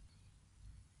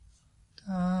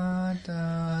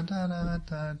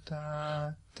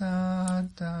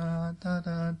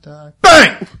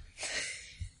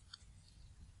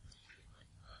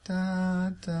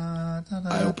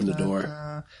 I open the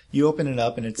door. You open it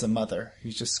up, and it's a mother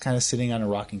who's just kind of sitting on a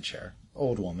rocking chair,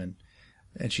 old woman,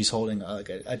 and she's holding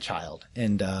a child,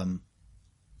 and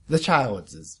the child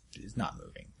is not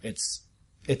moving. It's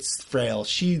frail.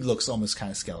 She looks almost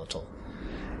kind of skeletal,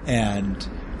 and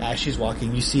as she's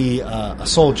walking, you see a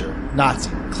soldier, Nazi,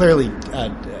 clearly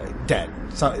dead,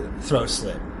 throat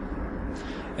slit.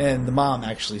 And the mom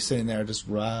actually sitting there just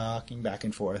rocking back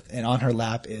and forth. And on her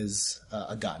lap is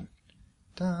a gun.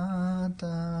 No.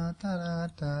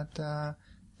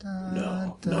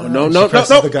 She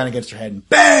presses the gun against her head and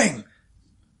bang!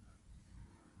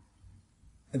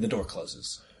 And the door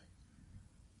closes.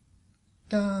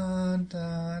 Bang!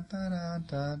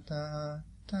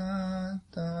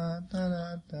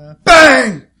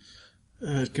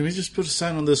 Can we just put a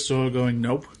sign on this door going,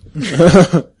 nope?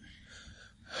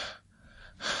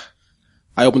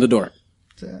 I open the door.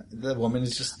 The woman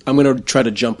is just I'm going to try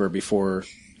to jump her before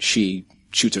she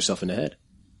shoots herself in the head.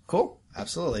 cool.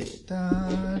 Absolutely.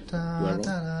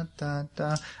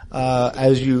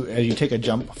 As you take a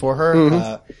jump for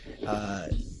her,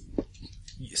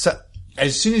 so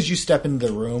as soon as you step into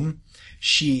the room,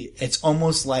 it's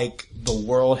almost like the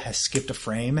world has skipped a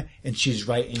frame and she's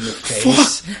right in your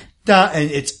face.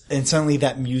 And suddenly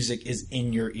that music is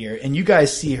in your ear and you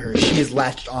guys see her. She is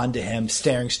latched onto him,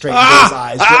 staring straight into his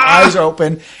eyes. Her eyes are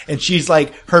open and she's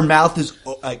like, her mouth is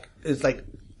like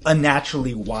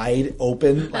unnaturally wide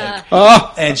open,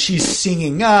 and she's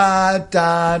singing,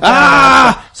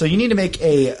 da. So you need to make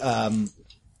a,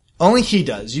 only he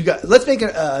does. Let's make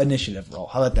an initiative roll.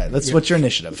 How about that? What's your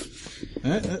initiative?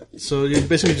 So you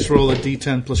basically just roll a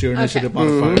d10 plus your initiative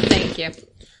modifier. Thank you.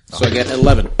 So I get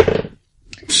 11.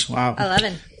 Wow.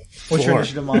 11. What's your 4.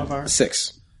 initiative modifier?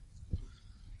 6.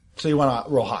 So you want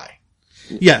to roll high.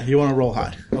 Yeah, you want to roll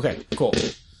high. Okay, cool.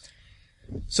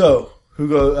 So,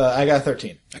 who I got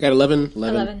 13. I got 11.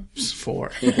 11. It's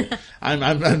 4.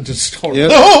 I'm just horrible.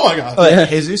 Yep. Oh my god.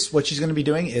 Jesus, what she's going to be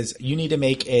doing is you need to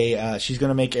make she's going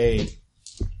to make her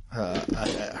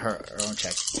own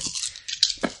check.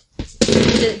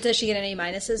 Does she get any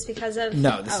minuses because of?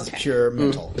 No, this is pure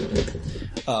mental.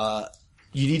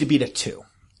 You need to beat a 2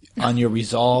 on your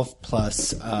resolve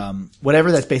plus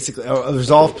whatever that's basically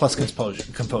resolve plus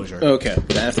composure. Okay,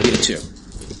 I have to beat a 2.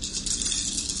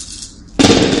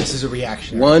 This is a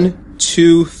reaction. 1,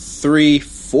 2, 3,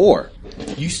 4.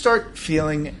 You start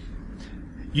feeling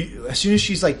as soon as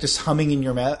she's like just humming in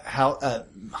your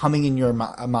humming in your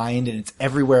mind, and it's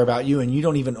everywhere about you, and you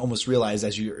don't even almost realize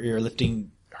as you're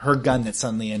lifting her gun that's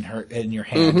suddenly in your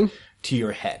hand to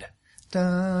your head.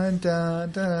 Dun,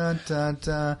 dun, dun, dun,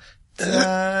 dun,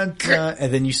 dun, dun,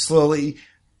 and then you slowly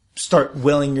start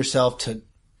willing yourself to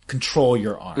control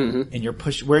your arm, and you're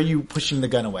where are you pushing the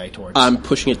gun away towards? I'm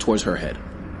pushing it towards her head.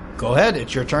 Go ahead,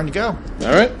 it's your turn to go.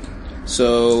 All right.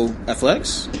 So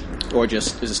athletics, or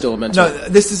just is it still a mental? No,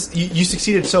 this is you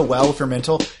succeeded so well with your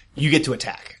mental. You get to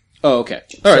attack. Oh, okay.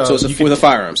 All right. So it's for the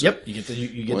firearms. Yep, you get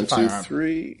the 1, firearm. 2,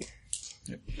 3.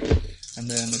 Yep. And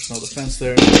then there's no defense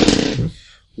there.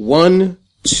 1,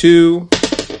 2,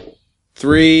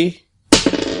 3,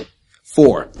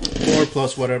 4. 4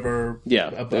 plus whatever. Yeah,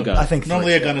 a gun. I think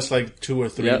normally 3, a gun is like 2 or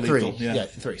 3 Yeah. lethal. 3. Yeah,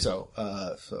 3. So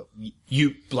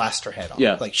you blast her head off.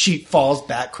 Yeah. Like she falls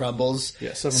back, crumbles.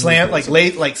 Yeah, 7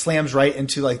 slams right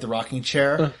into like the rocking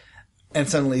chair, and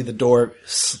suddenly the door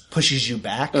pushes you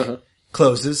back,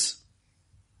 closes.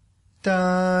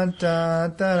 Dun,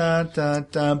 dun, dun, dun,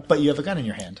 dun, but you have a gun in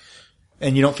your hand,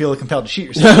 and you don't feel compelled to shoot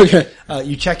yourself. Okay.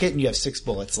 You check it, and you have 6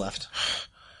 bullets left.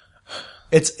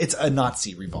 It's a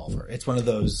Nazi revolver. It's one of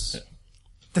those.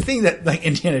 The thing that like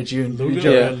Indiana Jones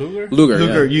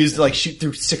Luger used to like shoot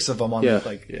through 6 of them on Yeah.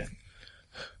 Yeah.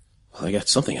 Well, I got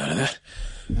something out of that.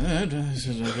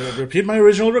 Repeat my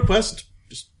original request.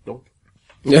 Just don't.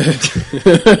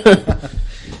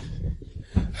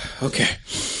 Okay.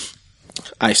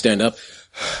 I stand up.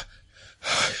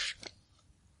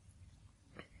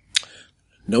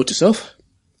 Note to self.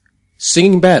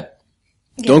 Singing bad.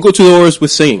 Don't go to doors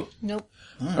with singing. Nope.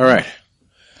 All right.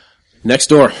 Next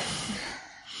door.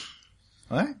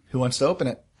 All right. Who wants to open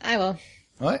it? I will.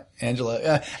 All right,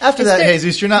 Angela. After that,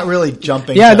 Jesus, you're not really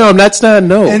jumping. Yeah, no, that's not,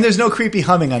 no. And there's no creepy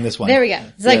humming on this one. There we go.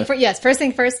 It's like, first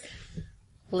thing first,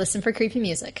 listen for creepy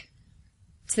music.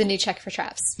 It's the new check for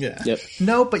traps. Yeah. Yep.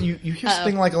 No, but you hear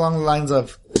something like along the lines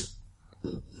of,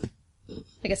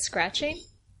 Like a scratching?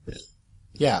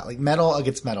 yeah, like metal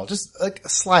against metal. Just like a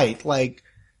slight, like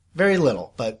very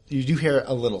little, but you do hear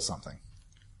a little something.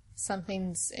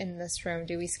 Something's in this room.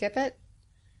 Do we skip it?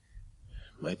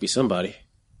 Might be somebody.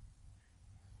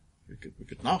 We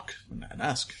could knock and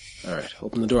ask. All right.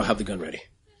 Open the door. Have the gun ready.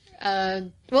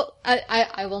 Well,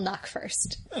 I will knock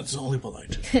first. That's only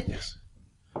polite. Yes.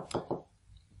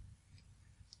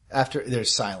 After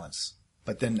there's silence,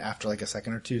 but then after like a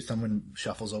second or two, someone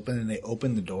shuffles open and they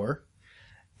open the door,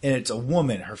 and it's a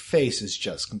woman. Her face is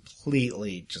just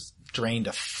completely just drained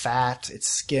of fat. It's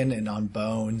skin and on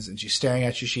bones, and she's staring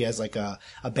at you. She has like a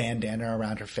bandana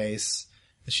around her face,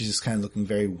 and she's just kind of looking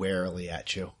very warily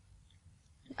at you.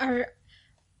 My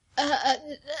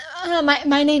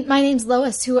name's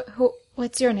Lois.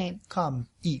 What's your name? Come,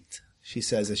 eat, she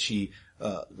says as she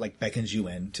like beckons you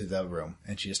into the room,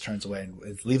 and she just turns away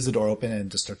and leaves the door open and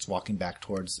just starts walking back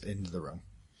into the room.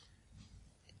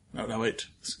 No, wait.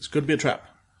 This could be a trap.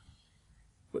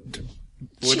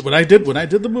 When I did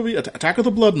the movie Attack of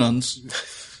the Blood Nuns,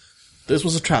 this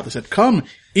was a trap. They said, "Come,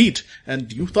 eat,"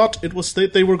 and you thought it was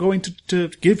they were going to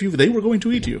give you. They were going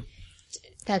to eat you.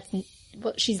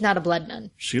 Well, she's not a blood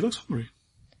nun. She looks hungry.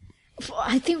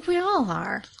 I think we all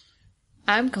are.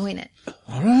 I'm going in.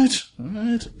 All right.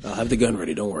 I'll have the gun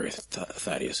ready. Don't worry,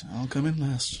 Thaddeus. I'll come in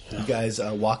last. You guys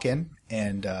walk in,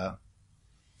 and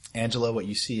Angela, what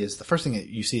you see is the first thing that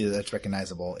you see that's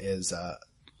recognizable is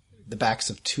the backs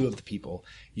of two of the people.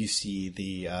 You see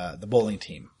the bowling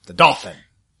team, the Dolphin,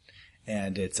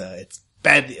 and it's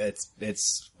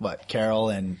what, Carol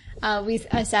and We've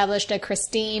established a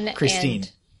Christine.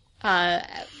 And,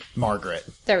 Margaret.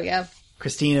 there we go.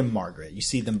 Christine and Margaret. You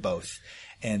see them both,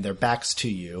 and their backs to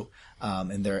you,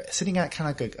 and they're sitting at kind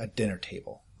of like a dinner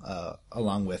table,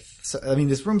 along with. So, I mean,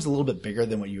 this room's a little bit bigger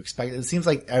than what you expected. It seems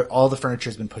like all the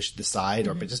furniture has been pushed to the side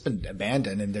or just been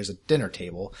abandoned, and there's a dinner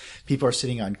table. People are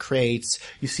sitting on crates.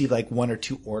 You see like one or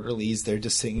two orderlies. They're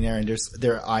just sitting there, and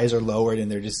their eyes are lowered,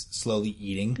 and they're just slowly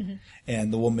eating. Mm-hmm.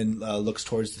 And the woman looks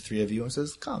towards the three of you and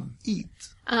says, "Come, eat."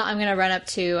 I'm going to run up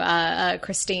to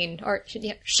Christine, or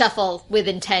shuffle with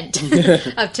intent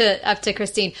up to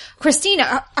Christine. Christine,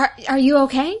 are you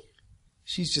okay?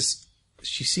 She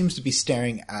seems to be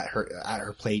staring at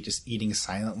her plate, just eating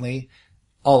silently.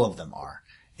 All of them are.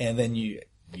 And then you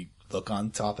look on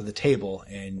top of the table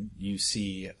and you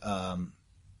see a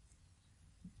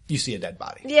dead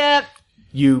body. Yep.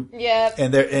 Yep.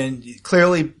 And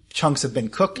clearly chunks have been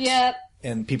cooked. Yep.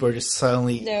 And people are just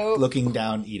silently looking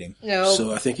down, eating. No.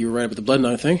 So I think you were right about the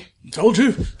bloodline thing. I told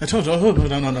you. Oh,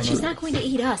 no. She's not going to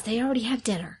eat us. They already have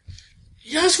dinner.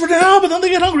 Yes, for now, but then they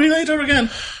get hungry later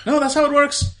again. No, that's how it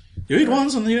works. You eat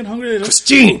once and then you get hungry later.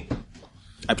 Christine!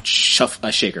 I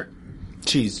shake her.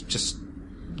 She's just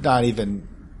not even.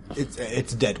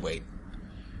 It's dead weight.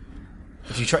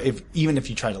 Even if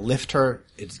you try to lift her,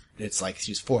 it's like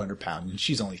she's 400 pounds and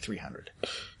she's only 300.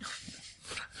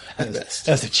 That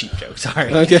was a cheap joke.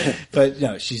 Sorry. Okay. But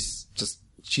no, she's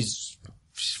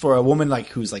for a woman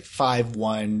who's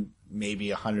 5'1", maybe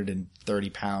 130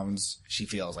 pounds. She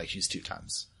feels like she's 2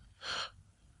 tons.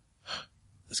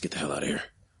 Let's get the hell out of here.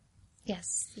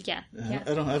 Yes. Yeah.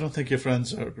 I don't think your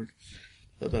friends are.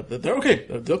 They're okay.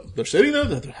 They're sitting there.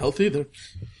 They're healthy. They're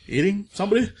eating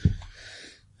somebody.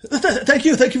 Thank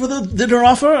you for the dinner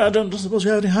offer. I don't suppose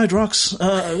you have any Hydrox.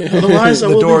 Otherwise,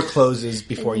 the door closes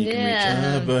before you can reach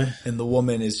it. Oh, boy. And the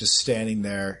woman is just standing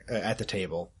there at the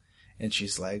table, and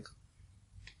she's like,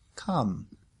 "Come,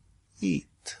 eat.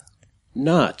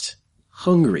 Not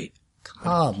hungry.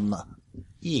 Come,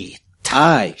 eat."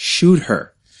 I shoot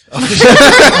her.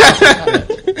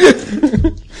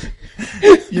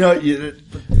 You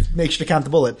make sure to count the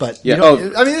bullet, but yeah.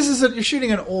 I mean, you're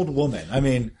shooting an old woman. I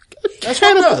mean, that's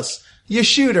what it does. You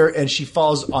shoot her, and she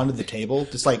falls onto the table,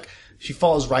 just she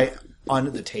falls right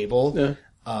onto the table,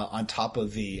 on top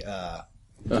of the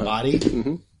body,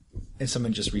 and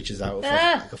someone just reaches out with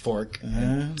a fork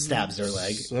and stabs their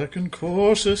leg. Second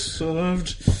course is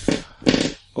served.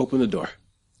 Open the door.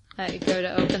 You go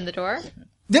to open the door.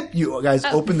 Yep, you guys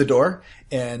open the door,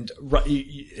 and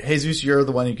Jesus, you're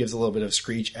the one who gives a little bit of a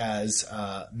screech as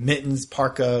mittens,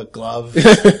 parka, glove,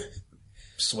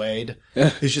 suede,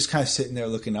 is just kind of sitting there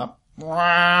looking up.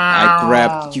 I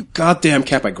grab you goddamn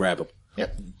cap. I grab him.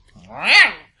 Yep.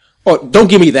 Oh, don't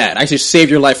give me that. I just saved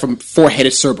your life from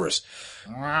 4-headed Cerberus.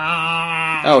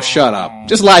 Oh, shut up.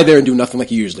 Just lie there and do nothing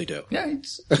like you usually do. Yeah,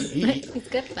 He's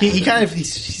good for that. he kind of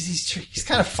he's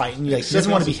kind of fighting. He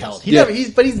doesn't want to be held.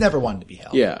 He's never wanted to be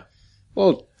held. Yeah.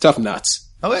 Well, tough nuts.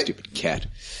 Okay. Stupid cat.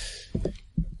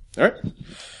 All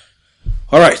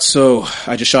right. So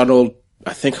I just shot an old.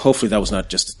 I think hopefully that was not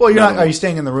just. Well, you're not. Are you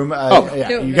staying in the room? Yeah.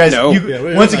 No. You guys. No.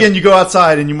 Once again, you go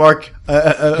outside and you mark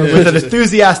with an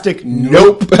enthusiastic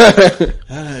nope.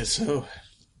 So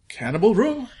cannibal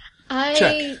room.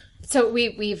 Check. So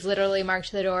we've literally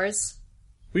marked the doors.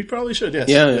 We probably should. Yes.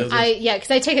 Yeah.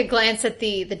 Because I take a glance at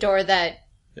the door that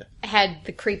had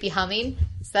the creepy humming.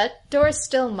 Is that door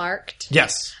still marked?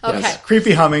 Yes. Okay. Yes.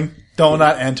 Creepy humming. Do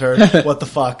not enter. What the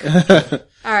fuck?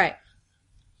 All right.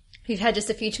 We've had just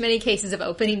a few too many cases of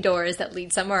opening doors that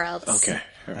lead somewhere else. Okay.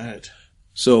 All right.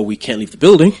 So we can't leave the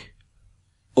building.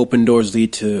 Open doors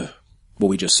lead to what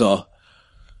we just saw.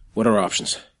 What are our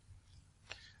options?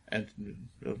 And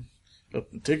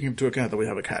taking into account that we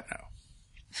have a cat now.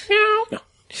 No.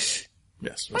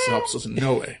 Yes, this helps us in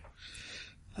no way.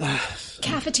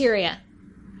 Cafeteria.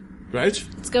 Right?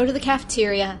 Let's go to the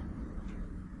cafeteria.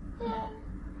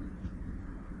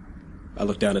 I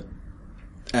look down at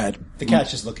Ad. The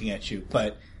cat's just looking at you,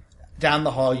 but down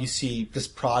the hall you see this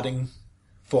prodding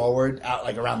forward,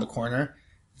 out around the corner,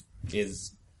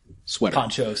 is Sweater.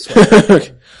 Poncho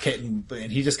Sweater Kitten,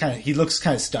 and he looks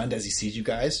kind of stunned as he sees you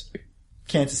guys.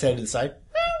 Cants his head to the side.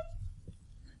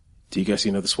 Do you guys see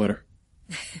another sweater?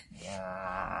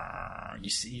 You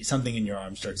see something in your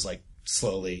arm starts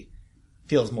slowly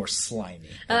feels more slimy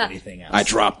than anything else. I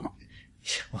drop.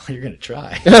 Well, you're gonna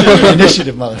try.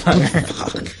 Initiative,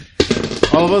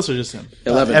 motherfucker. All of us are just him.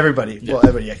 11. Everybody. Well,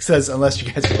 everybody. Yeah, says unless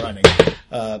you guys are running.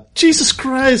 Jesus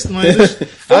Christ, my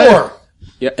 4.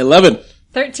 Yeah, 11.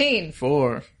 13.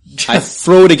 4. I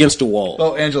throw it against a wall.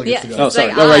 Oh, Angela gets Yeah. to go. Oh, sorry.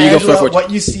 Like, All right, you go Angela, for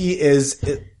what you see is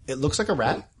it looks like a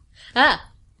rat, Ah.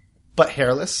 but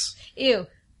hairless Ew.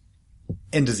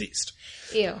 and diseased.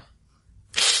 Ew.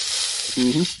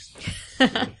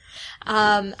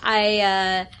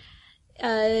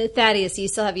 Thaddeus, you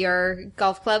still have your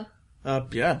golf club?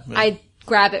 Yeah. I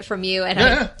grab it from you and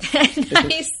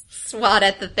I swat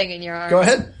at the thing in your arm. Go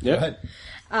ahead. Yeah. Go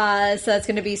ahead. So it's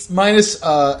going to be Minus,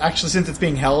 actually, since it's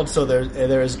being held, so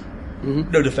there is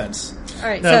no defense. all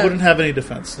right. No, I So wouldn't have any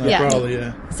defense. No, Yeah. probably,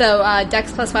 yeah. so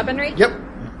Dex plus weaponry Yep.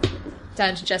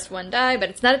 down to just 1 die, but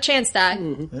it's not a chance die.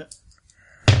 Yeah.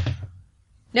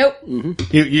 Nope. You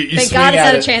Thank swing God it's at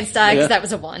not a it. chance die because Yeah. that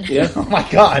was a 1. Yeah. Oh my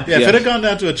god. Yeah, if Yeah. it had gone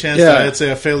down to a chance, Yeah. I'd say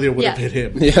a failure would have Yeah. hit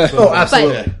him. Yeah. Oh, But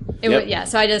absolutely. it Yep. would, yeah.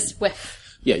 So I just whiff.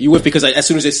 Yeah, you whip because as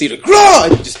soon as they see it, "Grah!"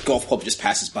 just golf club just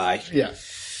passes by. Yeah.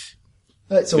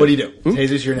 All right, so what do you do?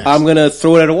 Hazers, you're next. I'm gonna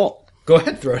throw it at a wall. Go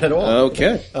ahead, throw it at all.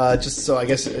 Okay. Just so I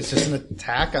guess it's just an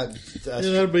attack. Yeah,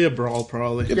 that'd be a brawl,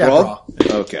 probably. Yeah, Brawl?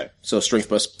 Okay. So strength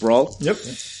plus brawl. Yep.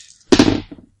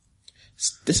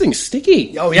 This thing's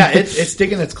sticky. Oh yeah, it's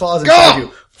sticking its claws inside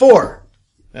you. 4.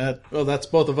 Well, that's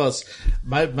both of us.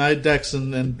 My Dex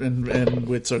and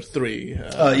wits are 3.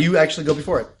 You actually go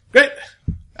before it. Great.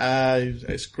 I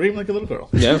scream like a little girl.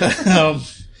 Yeah.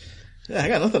 Yeah, I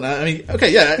got nothing. I mean,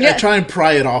 okay, yeah, I Yeah. try and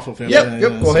pry it off of him. Yep. Yeah,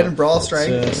 Yep. yeah, Go ahead and brawl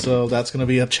strike. So that's going to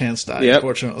be a chance die, Yep.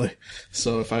 unfortunately.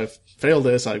 So if I fail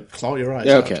this, I claw your eyes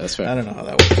Yeah, out. okay, that's fair. I don't know how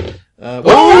that works.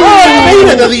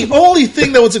 The only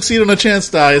thing that would succeed on a chance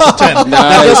die is a 10.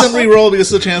 That doesn't re-roll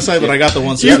because it's a chance die, but I got the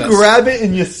one You success. grab it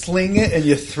and you sling it and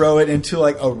you throw it into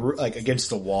like against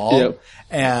the wall, Yep.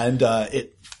 and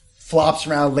it flops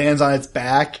around, lands on its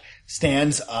back,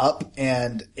 stands up,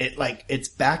 and its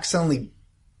back suddenly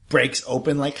breaks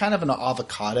open like kind of an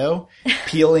avocado,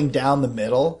 peeling down the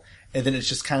middle, and then it's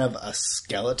just kind of a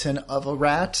skeleton of a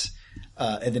rat,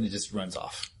 and then it just runs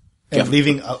off, and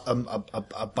leaving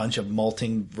a bunch of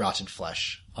molting, rotted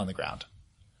flesh on the ground.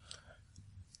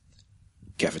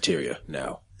 Cafeteria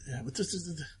now. Yeah, but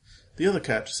the other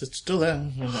cat is still there.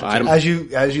 Item. As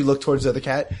you look towards the other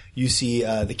cat, you see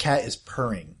the cat is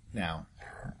purring now.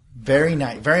 Very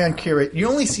nice, very uncurious. You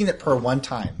only seen it purr one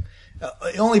time.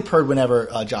 It only purred whenever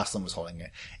Jocelyn was holding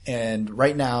it, and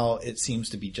right now it seems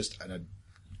to be just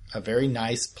a very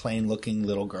nice, plain-looking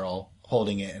little girl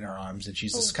holding it in her arms, and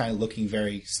she's just kind of looking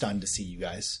very stunned to see you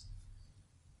guys.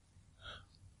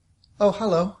 Oh,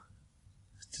 hello.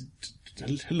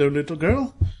 Hello, little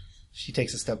girl. She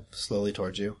takes a step slowly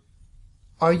towards you.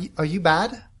 Are you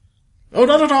bad? Oh,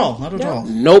 not at all. Not at all.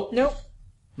 Nope. Nope.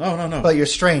 No. Well, you're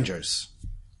strangers.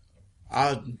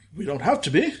 We don't have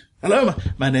to be. Hello,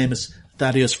 my name is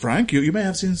Thaddeus Frank. You may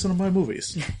have seen some of my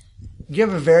movies. You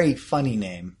have a very funny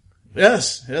name.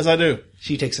 Yes, I do.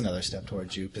 She takes another step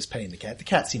towards you, just petting the cat. The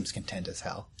cat seems content as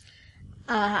hell.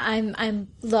 I'm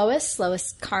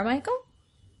Lois Carmichael.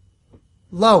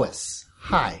 Lois,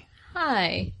 hi.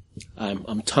 Hi.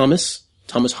 I'm Thomas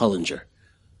Hollinger.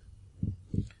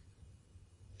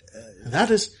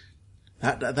 That is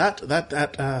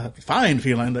that fine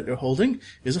feline that you're holding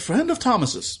is a friend of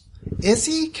Thomas's. Is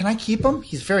he? Can I keep him?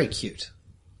 He's very cute.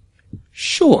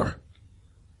 Sure.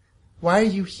 Why are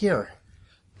you here?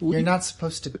 You're not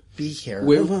supposed to be here.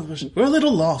 We're- We're a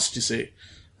little lost, you see.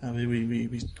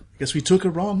 We guess we took a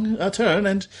wrong turn,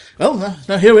 and well,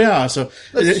 now here we are. So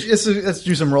Let's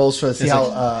do some rolls to see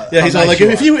how. yeah, he's how all nice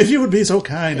like, you if you would be so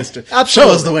kind as to Absolutely. show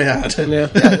us the way out. Yeah.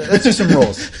 Let's do some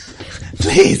rolls.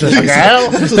 Please, little girl.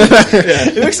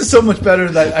 It makes it so much better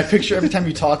that I picture every time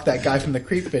you talk that guy from the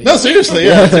Creep video. No, seriously,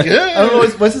 yeah. It's like, I don't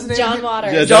know what's his name. John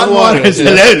Waters. Yeah, John Waters. Yeah.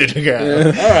 Hello, little girl.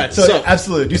 All right, So,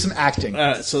 absolutely, do some acting.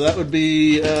 so that would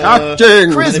be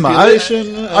Acting. Charisma.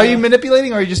 manipulation. Are you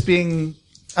manipulating, or are you just being?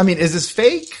 I mean, is this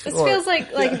fake? This or- feels like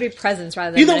it'd be presence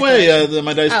rather than Either way, manipulation.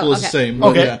 my dice Oh, pool is okay. the same.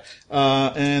 Okay.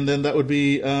 Yeah. And then that would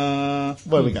be What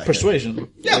do we got here? persuasion.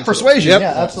 Yeah, persuasion. Yep.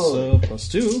 Yeah, absolutely. So plus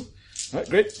 2. All right,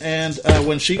 great. And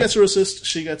when she gets a resist,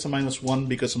 she gets a -1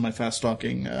 because of my fast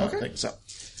talking thing. So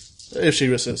if she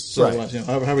resists, so Right. otherwise,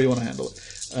 however you want to handle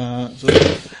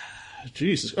it.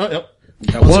 Jesus. Oh, yep.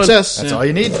 Got One one. success. That's yeah. all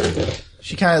you need.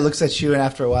 She kind of looks at you, and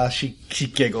after a while, she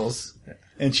giggles,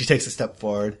 and she takes a step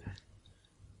forward.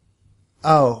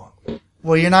 Oh,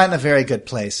 well, you're not in a very good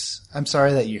place. I'm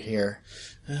sorry that you're here.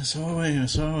 So are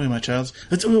we, my child.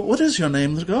 What is your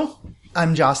name, little girl?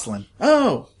 I'm Jocelyn.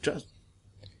 Oh,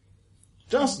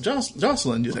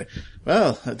 Jocelyn, you say.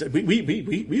 Well,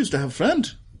 we used to have a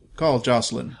friend called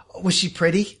Jocelyn. Was she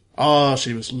pretty? Oh,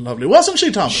 she was lovely. Wasn't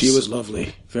she, Thomas? She was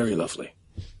lovely. Very lovely.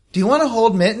 Do you want to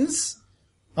hold Mittens?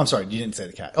 I'm sorry, you didn't say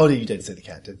the cat. Oh, you did say the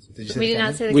cat. Did you say We the did cat?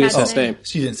 not say the We cat's didn't say name. his name.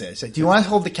 She didn't say it. She said, do you want to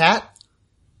hold the cat?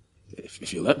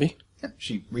 If you let me. Yeah.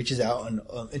 She reaches out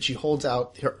and she holds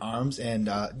out her arms. And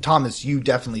Thomas, you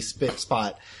definitely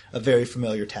spot a very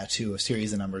familiar tattoo, a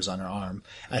series of numbers on her arm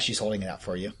as she's holding it out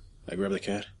for you. I grab the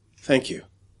cat. Thank you.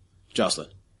 Jocelyn.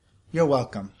 You're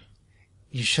welcome.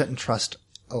 You shouldn't trust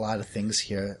a lot of things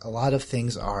here. A lot of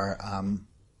things are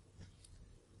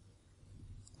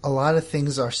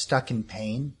stuck in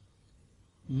pain.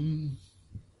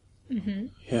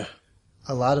 Yeah.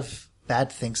 A lot of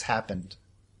bad things happened.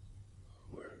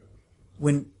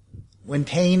 When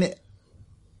pain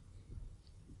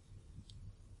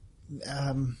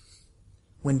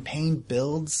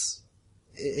builds,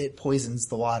 it poisons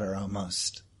the water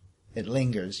almost. It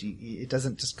lingers. It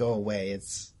doesn't just go away.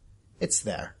 It's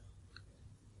there.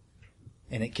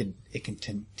 And it can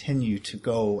continue to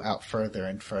go out further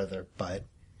and further, but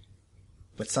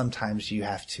sometimes you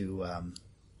have to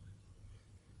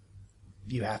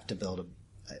build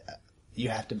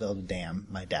a dam,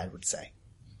 my dad would say.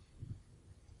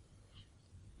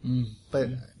 But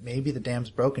maybe the dam's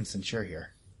broken since you're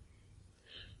here.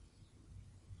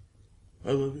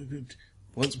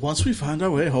 Once we find our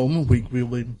way home, we'll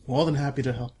be more than happy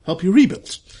to help you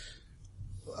rebuild.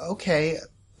 Okay,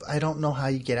 I don't know how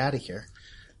you get out of here.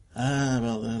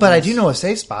 But I do know a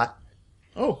safe spot.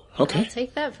 Oh, Okay. I'll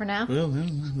take that for now. well,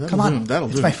 that'll Come on, that'll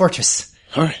it's do. my fortress.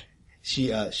 All right.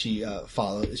 She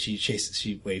follows,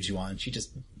 she waves you on. She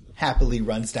just happily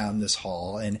runs down this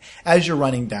hall. And as you're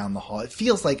running down the hall, it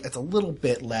feels like it's a little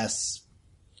bit less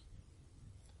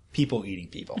people eating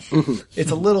people.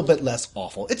 It's a little bit less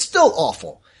awful. It's still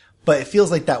awful, but it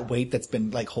feels like that weight that's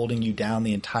been like holding you down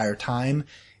the entire time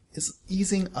is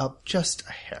easing up just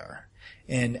a hair.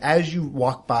 And as you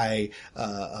walk by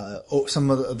some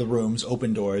of the rooms,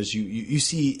 open doors, you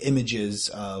see images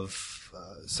of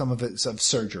some of it's of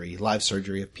surgery, live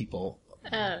surgery of people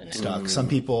stuck. Some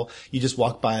people, you just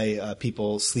walk by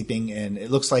people sleeping, and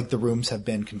it looks like the rooms have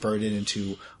been converted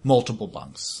into multiple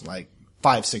bunks, like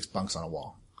 5-6 bunks on a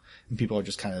wall. And people are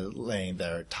just kind of laying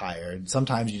there tired.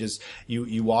 Sometimes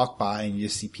you walk by and you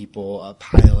just see people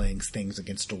piling things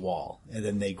against a wall. And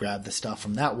then they grab the stuff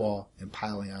from that wall and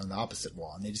piling it on the opposite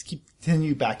wall. And they just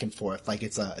continue back and forth like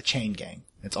it's a chain gang.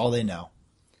 That's all they know.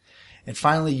 And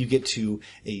finally you get to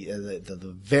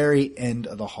the very end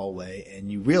of the hallway and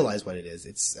you realize what it is.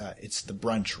 It's the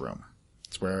brunch room.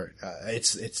 It's where,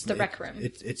 it's The rec room.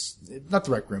 It's not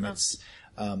the rec room. It's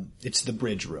the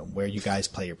bridge room where you guys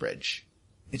play your bridge.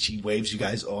 And she waves you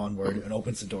guys onward and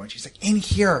opens the door and she's like, in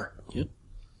here. Yep.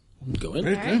 Go in.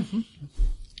 Right.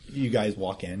 You guys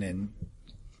walk in and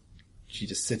she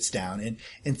just sits down and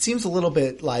it seems a little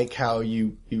bit like how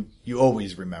you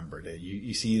always remembered it.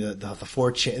 You see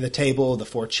the table, the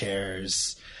 4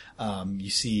 chairs, you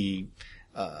see,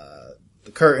 the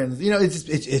curtains,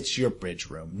 it's your bridge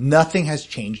room. Nothing has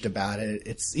changed about it.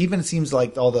 It seems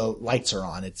like all the lights are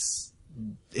on. It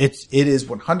is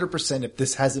 100%, if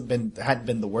this hadn't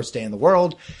been the worst day in the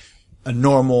world, a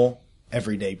normal,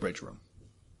 everyday bridge room.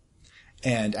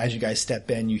 And as you guys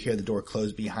step in, you hear the door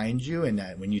close behind you, and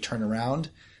when you turn around,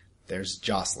 there's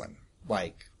Jocelyn,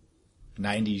 like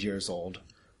 90 years old,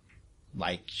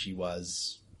 like she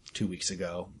was 2 weeks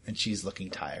ago, and she's looking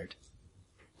tired.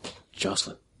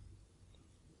 Jocelyn.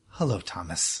 Hello,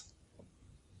 Thomas.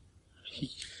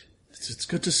 It's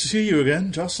good to see you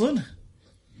again, Jocelyn.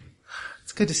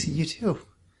 It's good to see you too.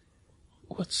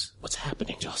 What's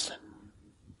happening, Jocelyn?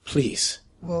 Please.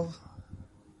 Well,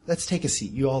 let's take a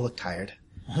seat. You all look tired.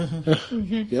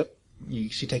 Yep.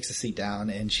 She takes a seat down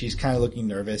and she's kind of looking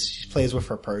nervous. She plays with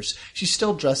her purse. She's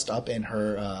still dressed up in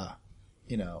her,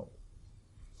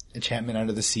 Enchantment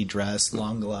Under the Sea dress,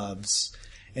 long gloves,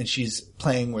 and she's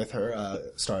playing with her,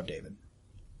 Star of David.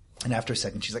 And after a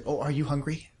second, she's like, "Oh, are you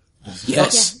hungry?"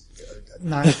 Yes.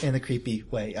 Not in a creepy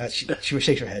way. She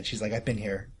shakes her head. She's like, "I've been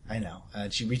here. I know."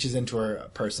 And she reaches into her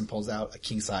purse and pulls out a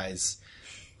king-size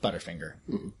Butterfinger.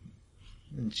 Mm-hmm.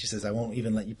 And she says, "I won't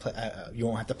even let you play. You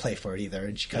won't have to play for it either."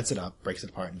 And she cuts it up, breaks it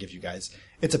apart, and gives you guys.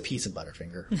 It's a piece of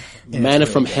Butterfinger. Manna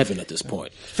from heaven at this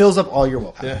point. Fills up all your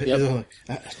willpower. Yep.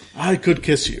 I could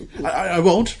kiss you. I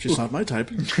won't. She's not my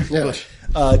type.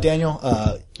 But, Daniel,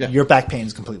 your back pain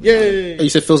is completely yay! Oh, you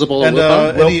said fills up all And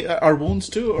the willpower? our wounds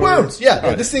too? Or? Wounds, yeah. All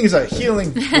right. This thing is a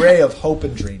healing ray of hope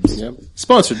and dreams. Yep.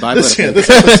 Sponsored by This Butterfinger.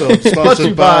 episode Sponsored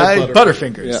sponsored by by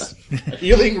Butterfingers. Yeah.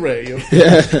 Healing Ray.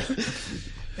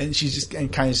 And she just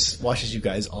kind of washes you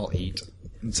guys all eat.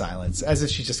 in silence, as if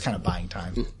she's just kind of buying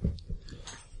time.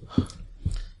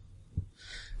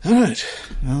 All right.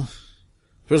 Well,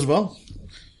 first of all,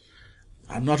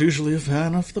 I'm not usually a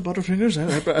fan of the Butterfingers.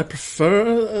 I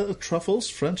prefer truffles,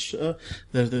 French. They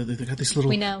got these little.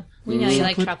 We know you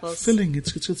like truffles. Filling.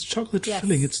 It's chocolate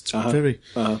filling. It's very.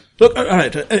 Uh-huh. Look. All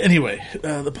right. Anyway,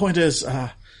 the point is,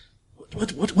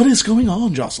 what is going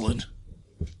on, Jocelyn?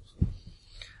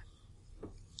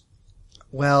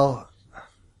 Well,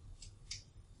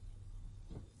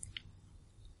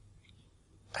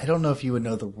 I don't know if you would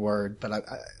know the word, but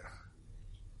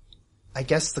I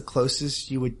guess the closest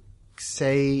you would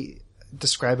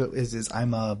describe it is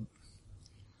I'm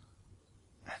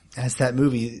as that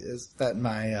movie is that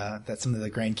that some of the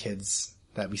grandkids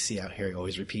that we see out here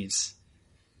always repeats.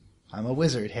 I'm a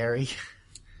wizard, Harry.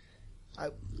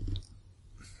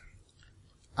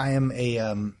 I am a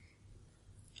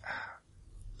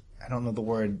I don't know the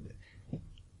word.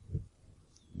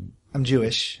 I'm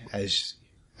Jewish, as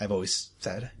I've always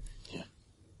said. Yeah.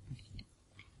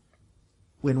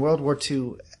 When World War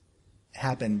II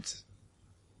happened,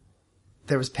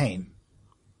 there was pain.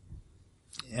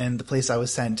 And the place I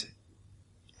was sent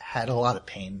had a lot of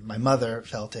pain. My mother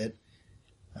felt it.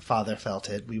 My father felt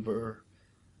it.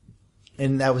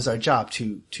 And that was our job,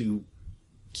 to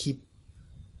keep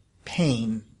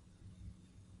pain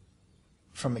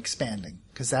from expanding.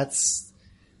 Because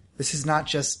this is not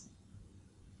just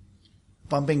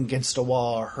bumping against a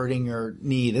wall or hurting your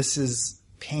knee. This is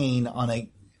pain on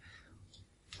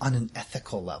an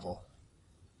ethical level.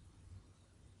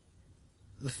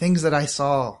 The things that I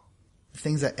saw, the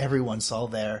things that everyone saw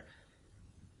there,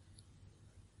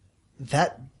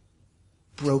 that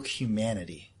broke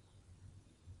humanity.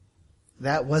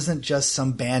 That wasn't just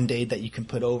some Band-Aid that you can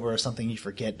put over or something you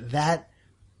forget. That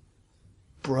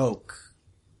broke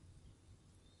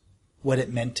what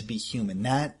it meant to be human.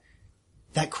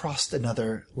 That crossed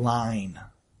another line.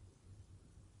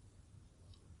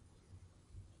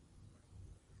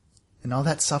 And all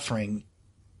that suffering,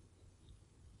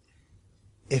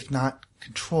 if not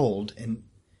controlled and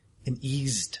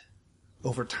eased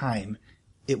over time,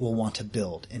 it will want to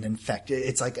build and infect.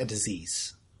 It's like a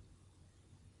disease.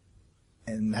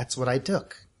 And that's what I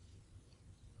took.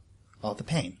 All the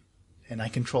pain. And I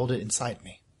controlled it inside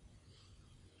me.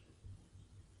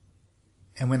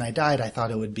 And when I died, I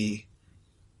thought it would be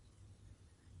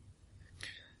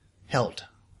held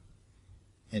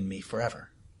in me forever.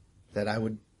 That I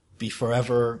would be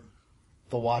forever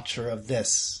the watcher of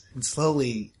this. And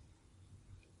slowly,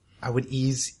 I would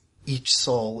ease each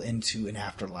soul into an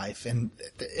afterlife. And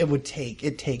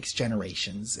it takes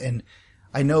generations. And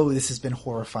I know this has been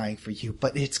horrifying for you,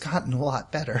 but it's gotten a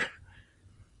lot better.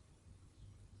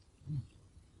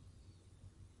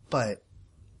 But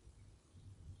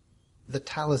the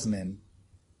talisman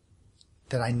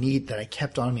that I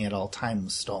kept on me at all times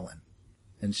was stolen.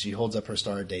 And she holds up her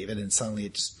Star of David, and suddenly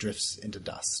it just drifts into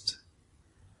dust.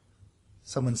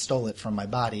 Someone stole it from my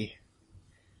body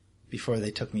before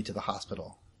they took me to the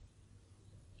hospital.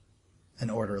 An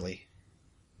orderly.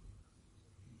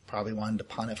 Probably wanted to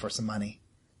pawn it for some money.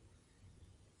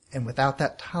 And without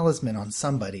that talisman on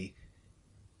somebody,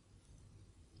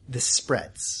 this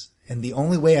spreads. And the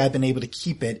only way I've been able to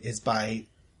keep it is by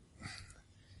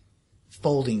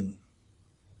folding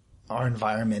our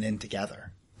environment in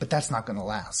together. But that's not going to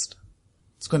last.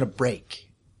 It's going to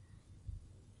break.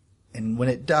 And when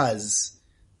it does,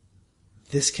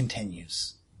 this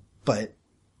continues. But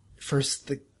first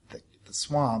the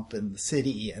swamp and the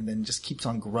city, and then just keeps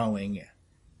on growing.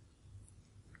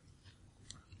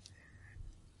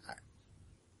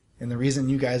 And the reason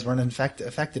you guys weren't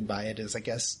affected by it is, I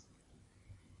guess,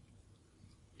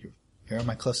 you're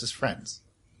my closest friends.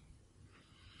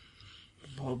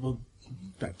 Well,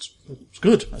 that's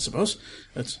good, I suppose.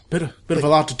 It's a bit of a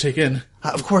lot to take in.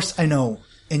 Of course, I know.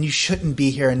 And you shouldn't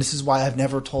be here, and this is why I've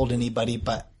never told anybody,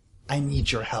 but I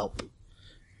need your help.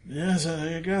 Yes,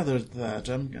 I gathered that.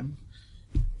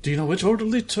 Do you know which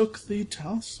orderly took the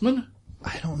talisman?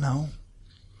 I don't know.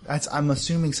 I'm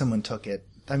assuming someone took it.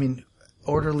 I mean,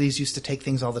 orderlies used to take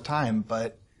things all the time,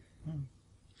 but...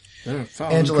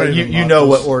 Angela, you know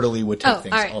what orderly would take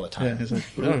things all the time.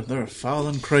 Yeah, they're a foul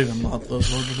and craven lot,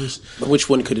 those orderlies. Which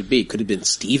one could it be? Could it have been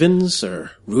Stevens or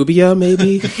Rubia,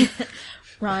 maybe?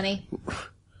 Ronnie.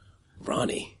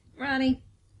 Ronnie. Ronnie.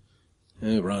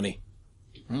 Oh,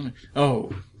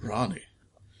 Ronnie.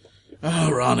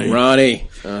 Oh, Ronnie. Ronnie.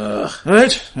 All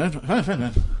right.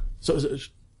 Fine. So,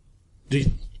 do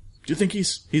you think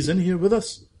he's in here with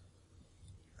us?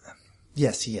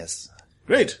 Yes, he is.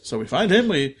 Great. So we find him.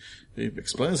 We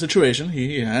explain the situation.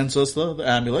 He hands us the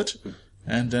amulet,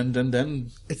 and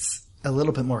then It's a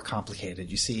little bit more complicated.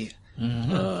 You see,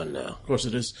 Oh, no. Of course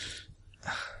it is.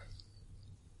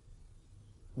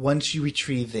 once you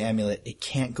retrieve the amulet, it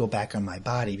can't go back on my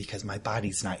body because my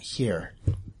body's not here.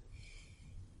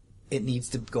 It needs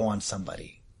to go on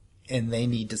somebody, and they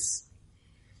need to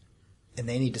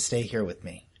stay here with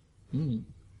me.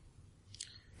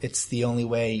 It's the only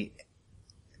way.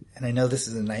 And I know this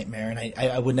is a nightmare, and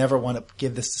I would never want to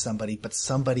give this to somebody, but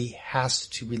somebody has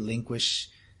to relinquish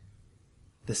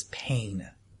this pain.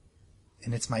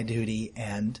 And it's my duty,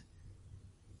 and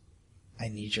I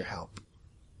need your help.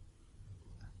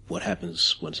 What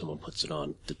happens when someone puts it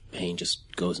on? The pain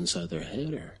just goes inside their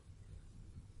head, or?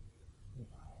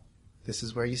 This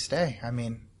is where you stay. I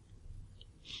mean,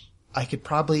 I could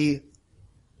probably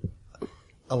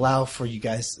allow for you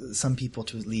guys, some people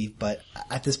to leave, but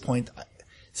at this point,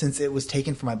 since it was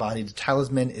taken from my body, the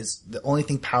talisman is the only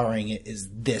thing powering it is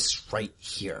this right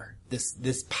here,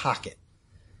 this pocket.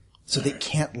 So they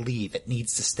can't leave. It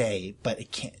needs to stay, but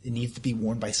it needs to be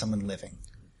worn by someone living.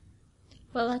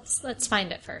 Well, let's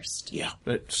find it first. Yeah.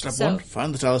 Right, step So- 1,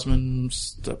 find the talisman.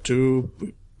 Step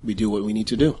 2, We do what we need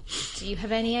to do. Do you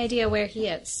have any idea where he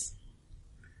is?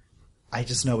 I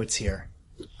just know it's here.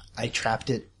 I trapped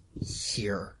it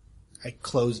here. I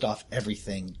closed off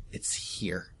everything. It's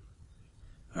here.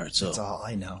 All right, so That's all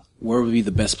I know. where would be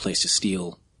the best place to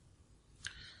steal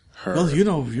her? well, you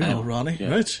know Ronnie, Yeah.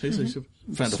 right? He's a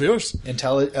friend of yours.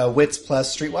 Wits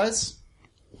plus streetwise?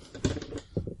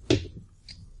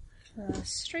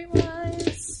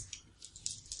 Streetwise.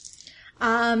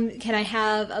 Can I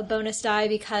have a bonus die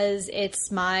because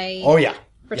it's my Oh, yeah.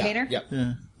 retainer? Yeah.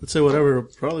 Yeah. Let's say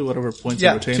probably whatever points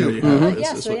Yeah, of retainer 2. you have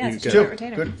Yeah, is so what yeah, you it's get. my Two.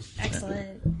 retainer. Good.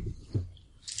 Excellent.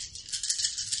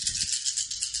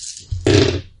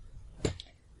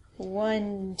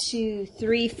 One, two,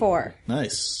 three, 4.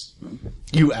 Nice.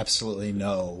 You absolutely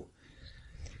know.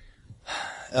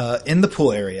 In the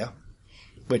pool area,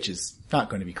 which is not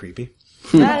going to be creepy.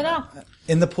 Not at all.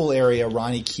 In the pool area,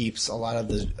 Ronnie keeps a lot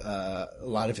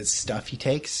of his stuff he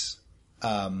takes.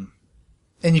 And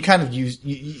you kind of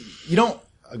you don't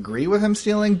agree with him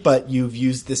stealing, but you've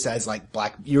used this as like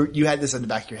you had this in the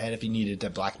back of your head if you needed to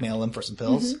blackmail him for some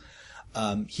pills.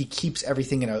 He keeps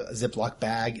everything in a Ziploc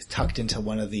bag tucked into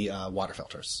one of the water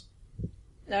filters.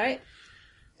 All right.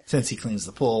 Since he cleans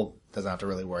the pool, doesn't have to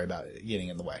really worry about it getting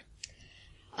in the way.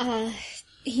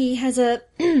 He has a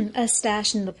a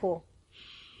stash in the pool.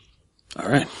 All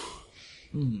right.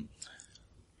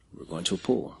 We're going to a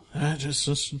pool. I just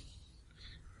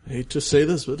hate to say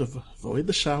this, but avoid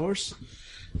the showers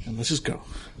and let's just go.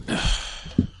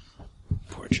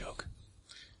 Poor joke.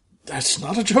 That's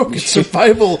not a joke. It's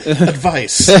survival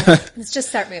advice. Let's just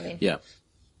start moving. Yeah.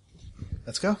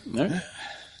 Let's go. All right.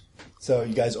 So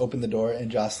you guys open the door, and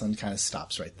Jocelyn kind of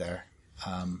stops right there.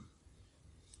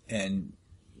 And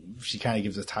she kind of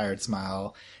gives a tired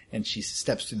smile, and she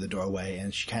steps through the doorway,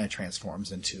 and she kind of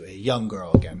transforms into a young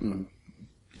girl again.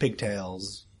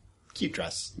 Pigtails, cute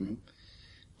dress.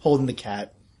 Holding the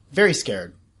cat, very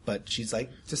scared, but she's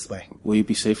like, this way. Will you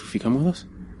be safe if you come with us?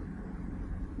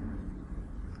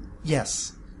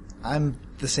 Yes, I'm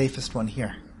the safest one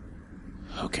here.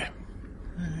 Okay.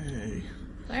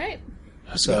 All right.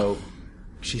 So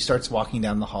she starts walking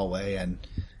down the hallway, and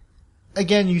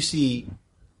again, you see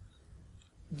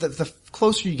the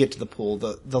closer you get to the pool,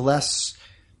 the less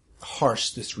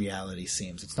harsh this reality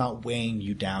seems. It's not weighing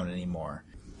you down anymore.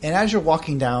 And as you're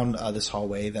walking down this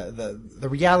hallway, the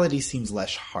reality seems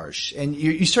less harsh, and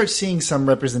you start seeing some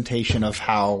representation of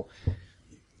how,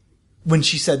 when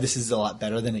she said this is a lot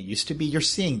better than it used to be, you're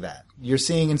seeing that. You're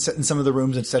seeing in some of the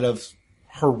rooms, instead of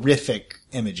horrific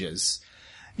images,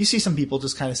 you see some people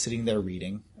just kind of sitting there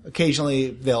reading.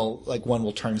 Occasionally one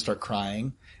will turn and start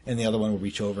crying, and the other one will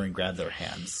reach over and grab their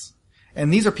hands.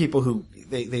 And these are people who,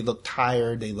 they look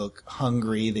tired, they look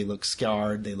hungry, they look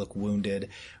scarred, they look wounded.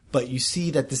 But you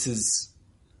see that this is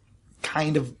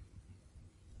kind of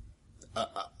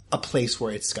a place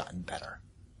where it's gotten better.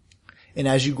 And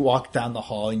as you walk down the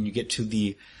hall and you get to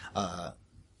the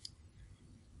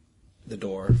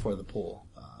door for the pool,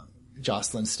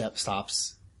 Jocelyn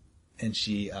stops, and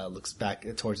she looks back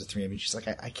towards the three of you. She's like,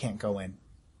 I can't go in.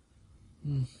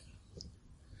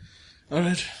 All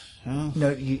right. No,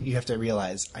 you have to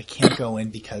realize I can't go in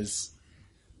because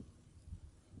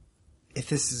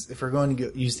if we're going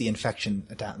to use the infection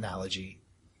analogy,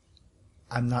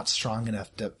 I'm not strong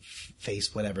enough to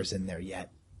face whatever's in there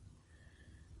yet.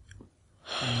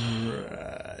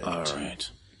 All right.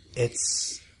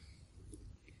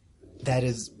 That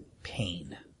is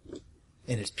pain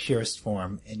in its purest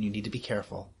form, and you need to be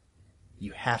careful.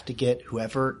 You have to get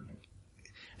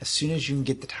as soon as you can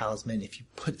get the talisman, if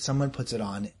someone puts it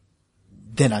on,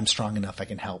 then I'm strong enough I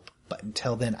can help. But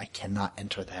until then, I cannot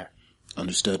enter there.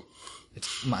 Understood.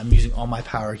 I'm using all my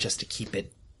power just to keep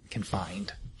it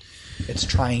confined. It's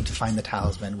trying to find the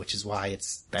talisman, which is why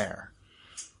it's there.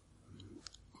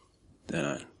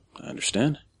 Then I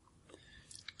understand.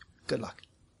 Good luck.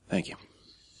 Thank you.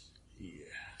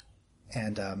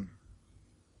 And,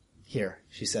 here,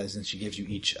 she says, and she gives you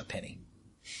each a penny.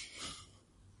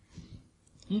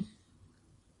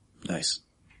 Nice.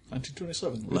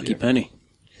 1927. Lucky penny.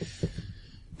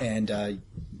 And,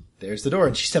 there's the door,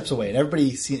 and she steps away, and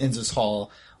everybody in this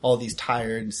hall, all these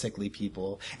tired and sickly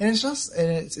people. And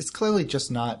it's clearly just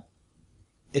not,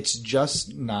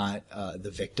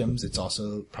 the victims. It's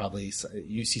also probably,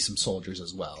 you see some soldiers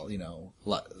as well,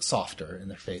 softer in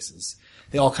their faces.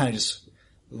 They all kind of just,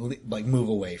 move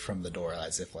away from the door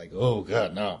as if oh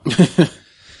god, no.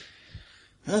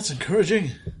 That's encouraging.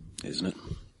 Isn't it?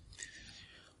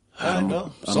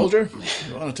 Soldier,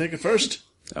 you want to take it first?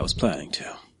 I was planning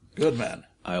to. Good man.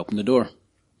 I opened the door.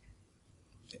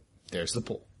 There's the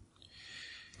pool.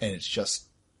 And it's just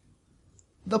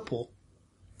the pool.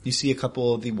 You see a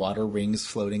couple of the water rings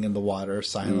floating in the water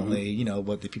silently,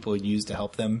 what the people use to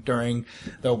help them during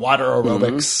their water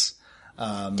aerobics.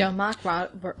 Don't mock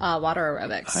water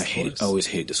aerobics. I always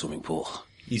hate the swimming pool.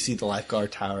 You see the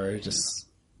lifeguard tower just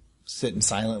sitting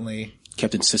silently.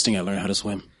 Kept insisting I learn how to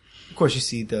swim. Of course, you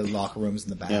see the locker rooms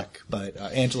in the back. Yeah. But,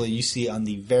 Angela, you see on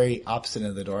the very opposite end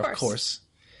of the door, of course,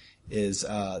 is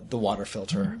the water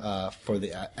filter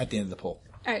at the end of the pool.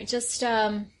 All right, just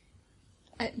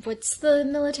what's the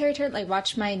military term?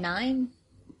 Watch my 9.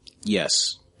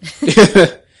 Yes.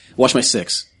 Watch my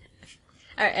 6.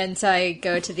 All right, and so I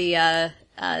go to the other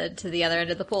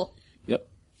end of the pool. Yep.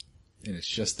 And it's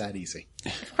just that easy.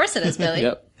 Of course it is, Billy.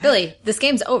 Yep. Billy, this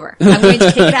game's over. I'm going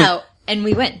to kick it out, and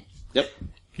we win. Yep.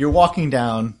 You're walking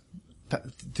down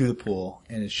through the pool,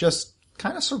 and it's just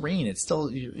kind of serene. It's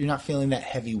still, you're not feeling that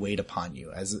heavy weight upon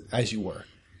you as you were.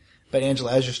 But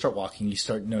Angela, as you start walking, you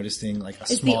start noticing a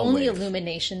Is small the only wave.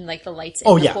 illumination the lights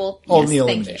in the pool? Only Yes,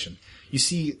 illumination. You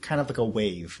see kind of a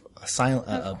wave, a silent,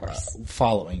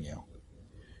 following you.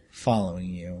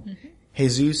 Mm-hmm.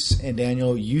 Jesus and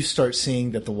Daniel, you start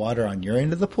seeing that the water on your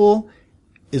end of the pool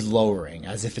is lowering,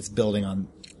 as if it's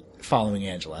following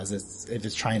Angela, as if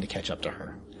it's trying to catch up to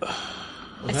her.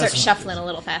 I start shuffling a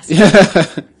little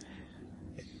faster.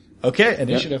 Okay,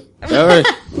 initiative. Yep. All right.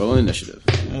 Roll initiative.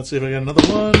 Let's see if I got another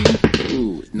one.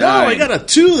 Ooh, 9. No, I got a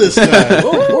 2 this time.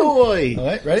 Oh boy. All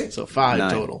right, ready? So 5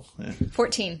 9. total. Yeah.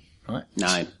 14. All right.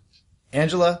 9.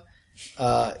 Angela,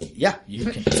 you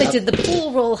can. So did the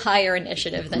pool roll higher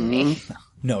initiative than me?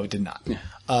 No, it did not.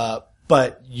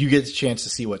 But you get the chance to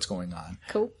see what's going on.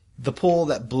 Cool. The pool,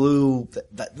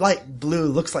 that light blue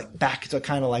looks back to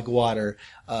kind of like water,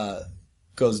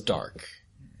 goes dark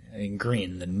and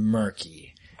green, then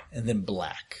murky, and then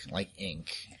black, like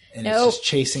ink. And it's just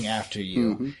chasing after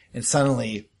you. Mm-hmm. And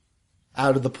suddenly,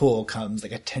 out of the pool comes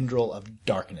a tendril of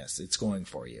darkness. It's going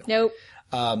for you. Nope.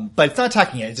 But it's not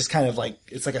attacking you. It's just kind of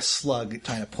it's like a slug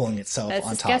kind of pulling itself That's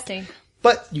on disgusting. top.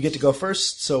 But you get to go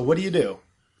first, so what do you do?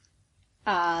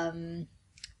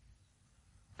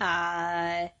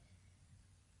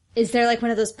 Is there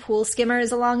one of those pool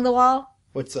skimmers along the wall?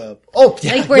 What's up? Oh,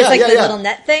 yeah. Where it's the little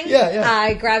net thing? Yeah.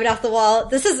 I grab it off the wall.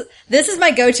 This is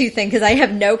my go-to thing because I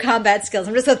have no combat skills.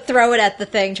 I'm just gonna throw it at the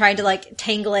thing, trying to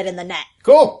tangle it in the net.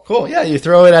 Cool. Yeah, you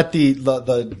throw it at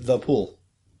the pool.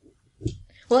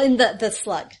 Well, in the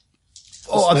slug.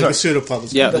 Oh, I'm sorry.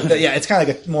 Pseudopod. Yeah. It's kind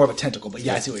of more of a tentacle, but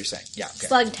yeah, I see what you're saying. Yeah, okay.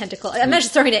 Slug tentacle. I'm not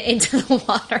just throwing it into the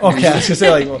water. Okay, I was gonna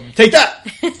say well, take that!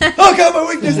 Oh god, my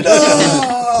weakness!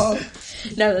 No!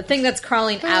 No, the thing that's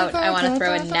crawling out, I want to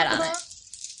throw a net on it.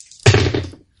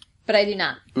 But I do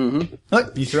not. Mm-hmm.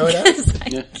 What? You throw it out?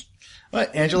 Yeah.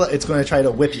 What, Angela? It's going to try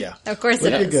to whip you. Of course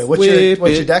Whip it you is. good.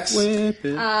 What's your dex? Whip it.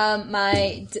 you want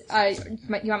my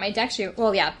dex?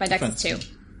 Well, yeah, my dex is 2.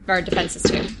 Or defense is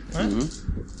 2.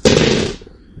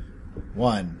 Mm-hmm.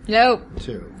 1. Nope.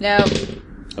 2. Nope.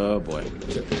 Oh boy.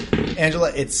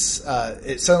 Angela, it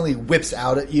suddenly whips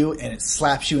out at you and it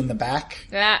slaps you in the back.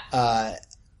 Yeah.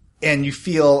 And you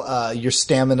feel your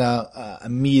stamina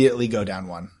immediately go down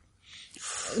 1.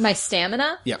 My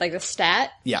stamina? Yeah. The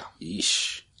stat? Yeah.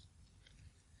 Yeesh.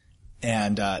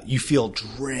 And you feel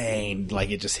drained,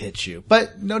 like it just hits you.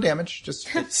 But no damage,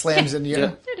 just it slams into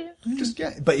you.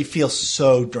 Yeah. But you feel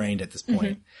so drained at this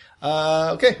point.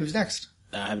 Mm-hmm. Okay, who's next?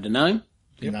 I have the 9.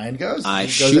 Your 9 goes. I He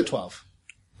goes shoot. at 12.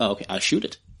 Oh, okay. I shoot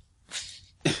it.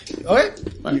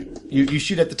 Okay. You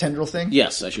shoot at the tendril thing?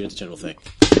 Yes, I shoot at the general thing.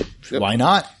 Why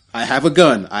not? I have a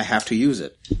gun. I have to use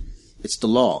it. It's the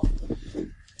law.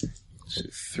 So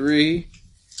 3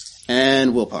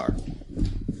 and willpower.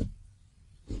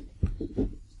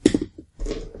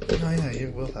 Oh yeah,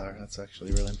 your willpower. That's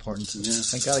actually really important. Yeah.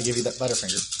 Thank God I gave you that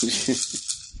Butterfinger.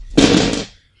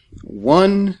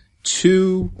 1,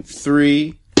 2,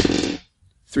 3.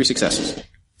 3 successes.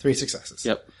 3 successes.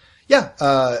 Yep. Yeah,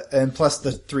 and plus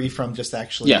the 3 from just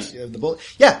actually the bullet.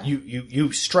 Yeah,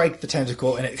 you strike the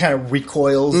tentacle and it kind of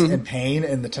recoils in pain,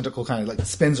 and the tentacle kind of like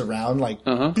spins around, like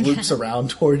loops around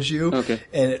towards you. Okay.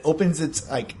 And it opens its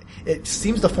it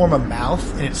seems to form a mouth,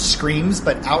 and it screams,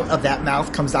 but out of that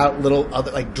mouth comes out little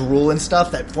other like drool and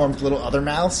stuff that forms little other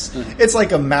mouths. It's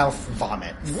like a mouth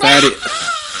vomit.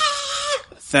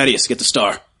 Thaddeus, get the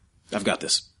star. I've got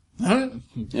this. All right.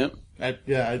 Yep.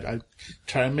 I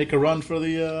try and make a run for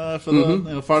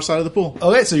the far side of the pool.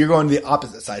 Okay, so you're going to the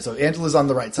opposite side. So Angela's on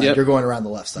the right side. Yep. You're going around the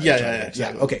left side. Yeah,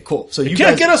 exactly. Okay, cool. So you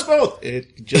Can't guys, get us both.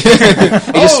 It just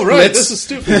right. This is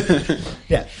stupid.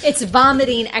 yeah. It's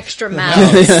vomiting extra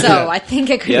mouths, so I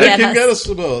think it could It get can us. get us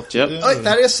both. Yep. All right,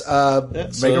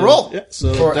 Thaddeus, make a roll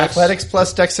for Dex- athletics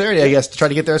plus dexterity, I guess, to try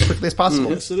to get there as quickly as possible.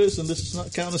 Yes, it is, and this does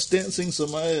not count as dancing. So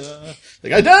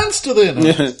I danced to the And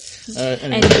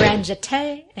anyway. grand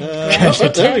jeté. And grand Oh,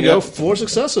 there we jeté. go. 4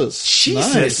 successes.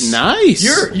 Jesus. Nice.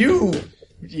 You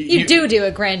do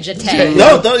a grand jeté.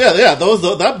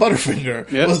 That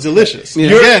Butterfinger was delicious. Yeah.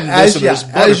 Again, listeners,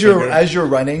 Butterfinger. as you're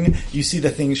running, you see the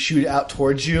thing shoot out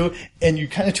towards you, and you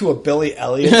kind of do a Billy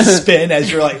Elliot spin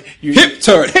as you're like hip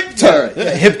turn.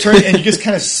 hip turn, and you just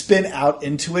kind of spin out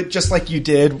into it, just like you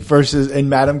did in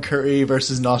Madame Curie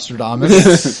versus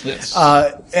Nostradamus. Yes.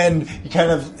 And you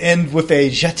kind of end with a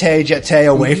jeté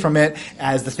away from it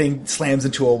as the thing slams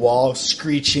into a wall,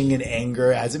 screeching in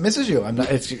anger as it misses you.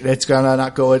 It's gonna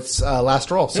not go its last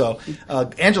roll. So,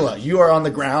 Angela, you are on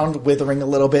the ground, withering a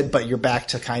little bit, but you're back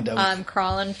to kind of I'm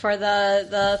crawling for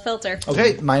the filter.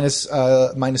 okay, minus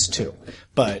 2,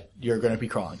 but you're going to be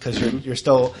crawling because you're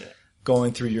still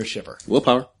going through your shiver.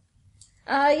 Willpower.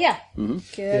 Yeah. Yeah,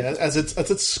 Good. as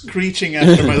it's screeching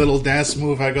after my little dance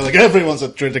move, I go like, everyone's a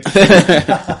critic.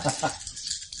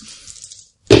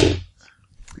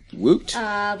 Woot.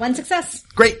 1 success.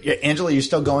 Great, yeah, Angela, you're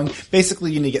still going.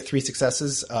 Basically, you need to get 3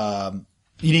 successes.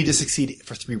 You need to succeed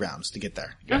for 3 rounds to get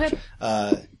there.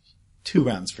 Okay. 2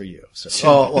 rounds for you.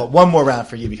 So, 1 more round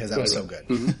for you because that was so good.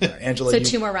 Angela, So you,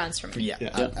 2 more rounds for me.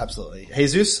 yeah, absolutely.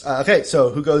 Jesus, okay, so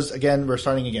who goes again? We're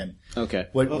starting again. Okay.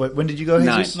 When did you go,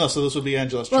 Jesus? No, so this would be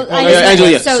Angela's turn. Well, yeah,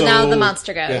 Angela, yeah. so now So- the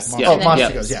monster goes. Yeah, monster. Oh, monster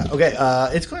Yeah. goes, yeah. Okay,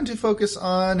 it's going to focus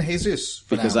on Jesus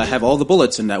for Because now. I have all the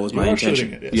bullets, and that was my are intention.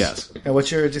 shooting it, yes. And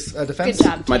what's your defense? Good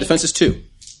job. My Jane. defense is 2.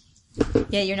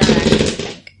 Yeah, you're not actually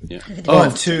think. Yeah.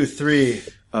 1, 2, 3.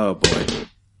 Oh boy.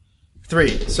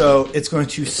 3. So it's going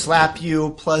to slap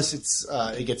you. Plus,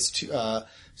 it gets 2.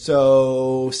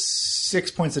 So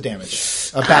 6 points of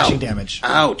damage, bashing damage.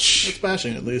 Ouch. It's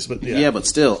bashing at least, but yeah. Yeah, but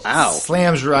still, ow.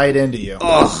 Slams right into you.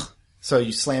 Ugh. So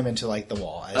you slam into like the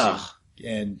wall,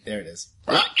 and there it is.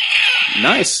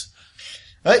 Nice.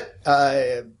 All right.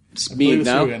 It's me believe it's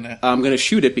now. you again. I'm gonna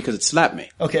shoot it because it slapped me.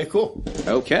 Okay. Cool.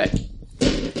 Okay.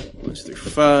 1, 2, 3,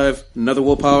 4, 5. Another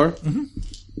willpower.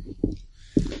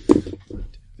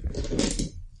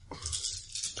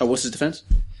 Oh, what's his defense?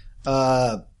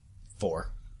 4.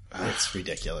 It's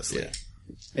ridiculously.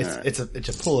 Yeah. It's a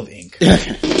pool of ink.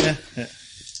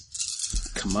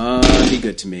 Come on, be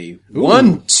good to me.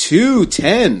 1, 2,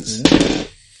 10s.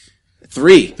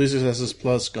 3. 3 successes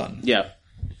plus gun. Yeah.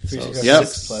 3 Yep.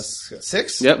 6 plus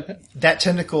 6. Yep. That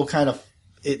tentacle kind of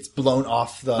it's blown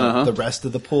off the rest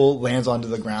of the pool, lands onto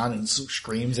the ground, and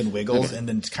screams and wiggles, and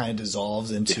then kind of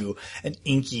dissolves into an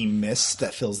inky mist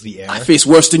that fills the air. I faced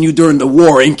worse than you during the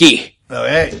war, Inky.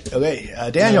 Okay.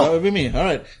 That Daniel. would be me. All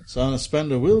right. So I'm going to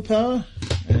spend a willpower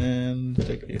and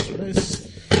take the extra dice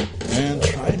and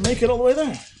try and make it all the way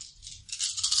there.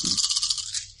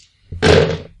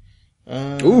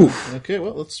 Oof. Okay,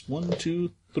 well, that's 1,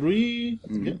 2, 3.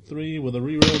 Get 3 with a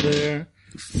reroll there.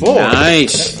 4.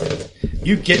 Nice.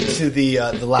 You get to the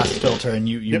last filter and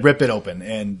you rip it open,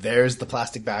 and there's the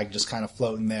plastic bag just kind of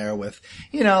floating there with,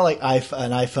 like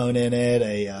an iPhone in it,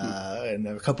 and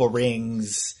a couple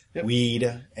rings, weed,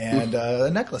 and a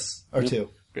necklace or 2.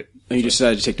 Great. And you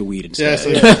decided to take the weed instead.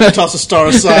 Yeah, so toss a star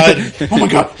aside. Oh my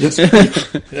god, yes.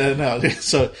 No,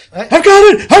 so, I've got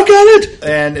it!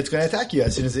 And it's going to attack you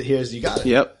as soon as it hears you got it.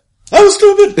 Yep. I was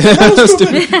stupid!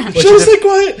 Should have stayed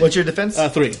quiet! What's your defense?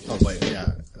 3. Oh, wait, yeah.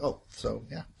 Oh, so,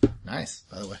 yeah. Nice,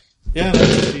 by the way. Yeah, no,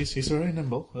 he's very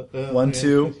nimble. 1,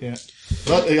 2. Yeah.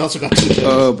 But he also got 2.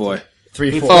 Oh boy.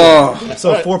 3, 4. Oh.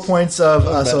 So 4 points of,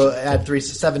 so add 3,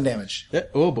 7 damage. Yeah,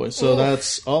 oh boy. So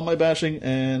that's all my bashing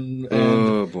and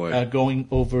Oh, boy. Going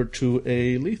over to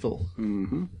a lethal.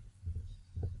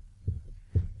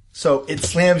 So it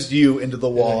slams you into the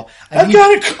wall. I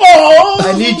got a call!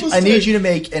 I need you to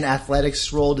make an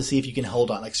athletics roll to see if you can hold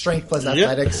on. Like strength plus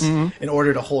athletics in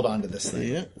order to hold on to this thing.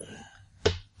 Yeah.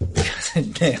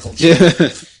 Nailed you.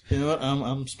 You know what?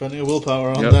 I'm spending a willpower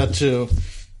on that too.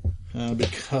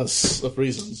 Because of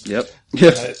reasons. Yep.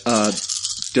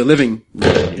 The living.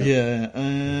 Yeah,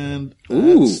 and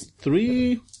that's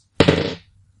 3,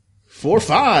 4,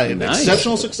 5. Nice.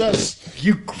 Exceptional success.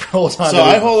 You hold on. So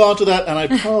I hold on to that, and I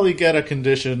probably get a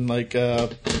condition like I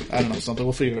don't know, something.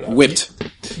 We'll figure it out. Whipped.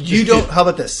 You don't. How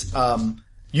about this?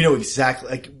 You know exactly.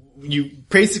 Like you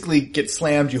basically get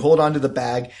slammed. You hold onto the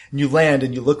bag, and you land,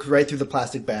 and you look right through the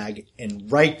plastic bag,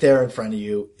 and right there in front of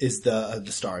you is the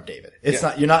Star of David. It's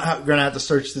not. You're not going to have to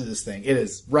search through this thing. It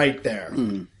is right there.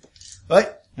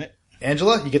 But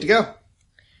Angela, you get to go.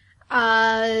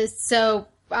 So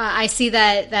I see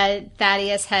that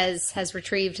Thaddeus has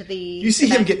retrieved the. You see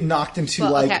him get knocked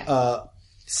into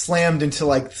slammed into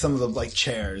like some of the like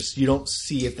chairs. You don't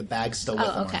see if the bag's still with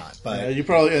him or not. But you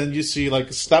probably and you see like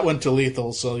that went to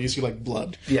lethal, so you see like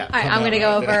blood. Yeah. All right, I'm going to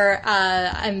go over.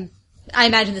 I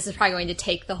imagine this is probably going to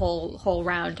take the whole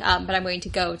round, but I'm going to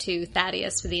go to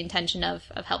Thaddeus with the intention of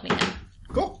helping him.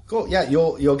 Cool. Yeah,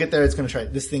 you'll get there. It's going to try.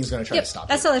 This thing's going to try to stop.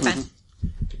 That's you. totally fine.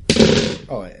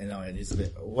 Oh, no, it is a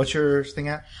bit. What's your thing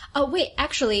at? Oh wait,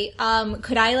 actually,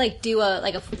 could I like do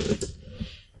I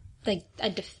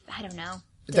don't know.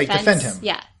 Like defend him.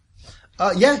 Yeah.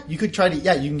 Yeah, you could try to.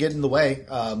 Yeah, you can get in the way.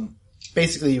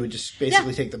 Basically, you would just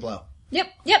take the blow. Yep.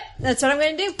 That's what I'm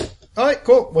going to do. All right,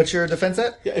 cool. What's your defense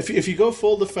at? Yeah, if you go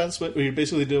full defense, what you're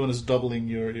basically doing is doubling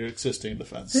your existing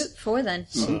defense. 4 then.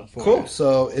 Cool.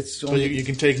 So it's So you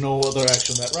can take no other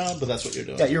action that round, but that's what you're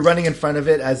doing. Yeah, you're running in front of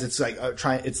it as it's like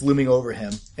it's looming over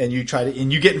him, and you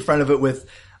get in front of it with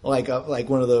like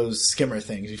one of those skimmer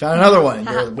things. You found another one, and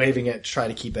you're waving it to try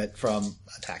to keep it from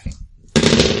attacking.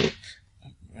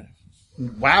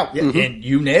 Wow. Yeah, and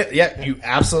you nailed. Yeah, you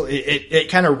absolutely.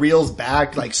 It kind of reels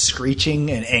back, like screeching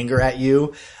in anger at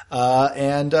you.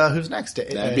 And who's next?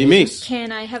 That'd be me.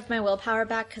 Can I have my willpower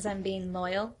back because I'm being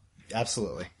loyal?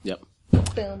 Absolutely. Yep.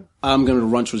 Boom. I'm going to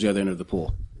run towards the other end of the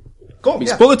pool. Cool.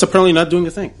 Because bullets apparently not doing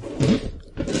a thing.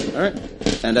 All right.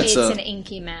 And that's It's an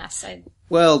inky mass.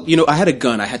 Well, I had a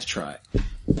gun. I had to try.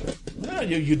 Yeah,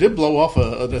 you did blow off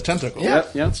a tentacle. Yeah.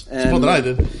 Yeah. It's more than I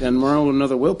did. And roll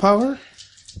another willpower.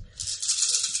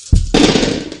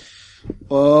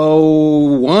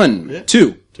 Oh, 1. Yeah.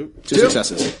 2. Two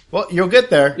successes. Well, you'll get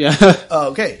there. Yeah.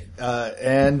 Okay.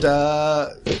 And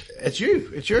it's you.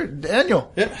 It's your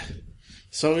Daniel. Yeah.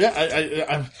 So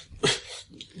I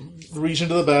reach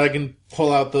into the bag and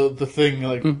pull out the thing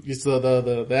like it's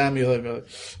the amulet.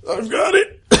 I've got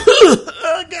it.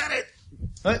 I got it.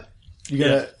 What? You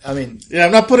gotta. I mean. Yeah,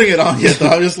 I'm not putting it on yet though.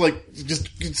 I'm just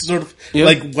sort of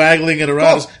like waggling it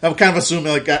around. I'm kind of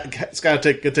assuming like it's got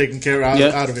to get taken care of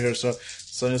out of here. So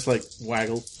I just like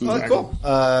waggle. Cool.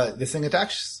 This thing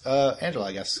attacks Angela,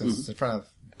 I guess, since it's in front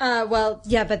of. Well,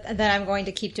 yeah, but then I'm going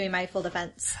to keep doing my full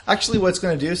defense. Actually, what it's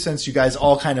going to do, since you guys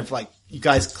all kind of you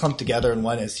guys clump together in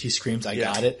one as he screams, "I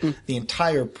got it!" The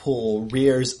entire pool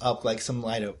rears up like some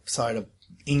sort of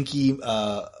inky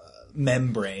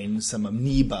membrane, some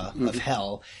amoeba of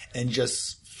hell, and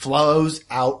just flows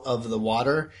out of the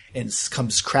water and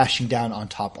comes crashing down on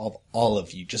top of all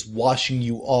of you, just washing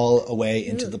you all away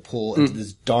into the pool, into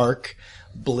this dark,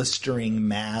 blistering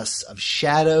mass of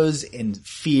shadows and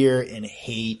fear and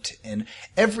hate and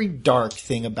every dark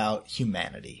thing about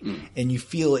humanity. And you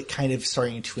feel it kind of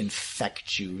starting to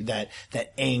infect you, that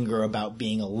anger about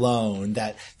being alone,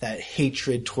 that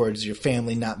hatred towards your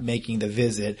family not making the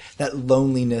visit, that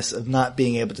loneliness of not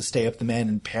being able to stay up the man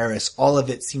in Paris. All of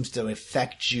it seems to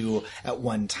affect you at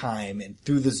one time, and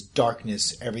through this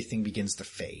darkness everything begins to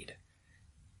fade.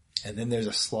 And then there's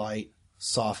a slight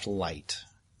soft light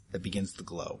that begins to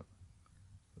glow.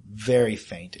 Very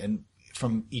faint, and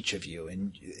from each of you.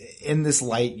 And in this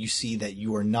light, you see that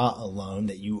you are not alone,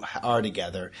 that you are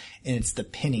together, and it's the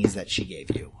pennies that she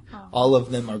gave you. Oh. All of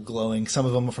them are glowing. Some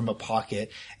of them are from a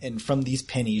pocket, and from these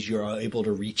pennies, you're able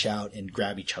to reach out and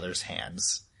grab each other's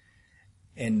hands.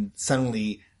 And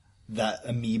suddenly, that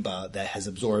amoeba that has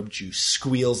absorbed you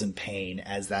squeals in pain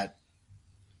as that,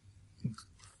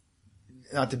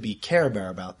 not to be Care Bear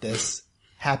about this,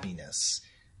 happiness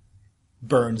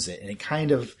burns it, and it's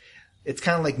kind of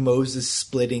like Moses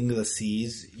splitting the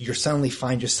seas. You suddenly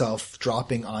find yourself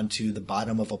dropping onto the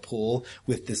bottom of a pool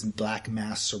with this black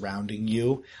mass surrounding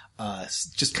you,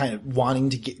 just kind of wanting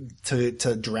to get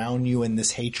to drown you in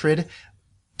this hatred,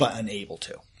 but unable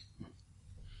to.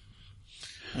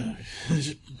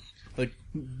 Like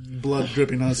blood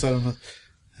dripping on the side of my.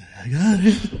 I got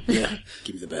it. Yeah,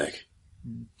 give me the bag.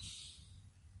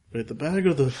 Wait, the bag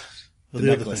or the other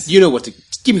necklace. thing? You know what to...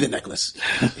 Give me the necklace.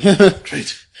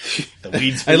 Great. The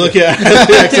weeds. I look at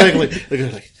yeah, exactly. Look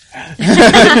at like,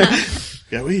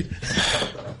 got weed.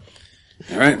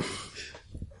 All right.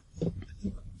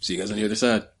 See you guys on the other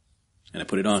side. And I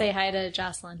put it on. Say hi to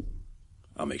Jocelyn.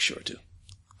 I'll make sure to.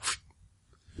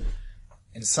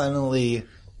 And suddenly,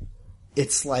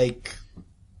 it's like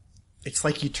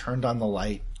you turned on the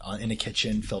light in a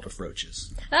kitchen filled with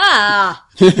roaches. Ah!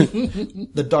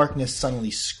 The darkness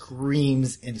suddenly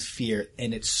screams in fear,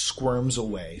 and it squirms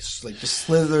away. Like, just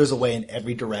slithers away in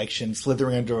every direction,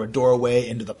 slithering under a doorway,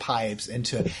 into the pipes,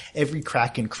 into every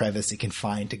crack and crevice it can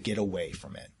find to get away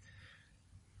from it.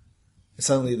 And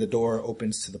suddenly the door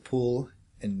opens to the pool,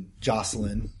 and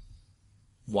Jocelyn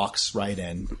walks right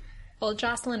in. Old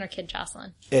Jocelyn or kid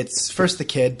Jocelyn? It's first the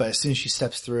kid, but as soon as she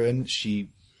steps through and she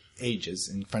ages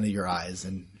in front of your eyes,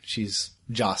 and she's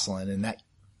Jocelyn, and that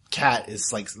cat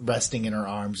is like resting in her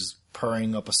arms, just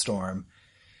purring up a storm,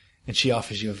 and she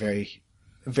offers you a very,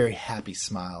 very happy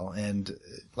smile. And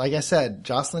like I said,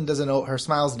 Jocelyn doesn't know, her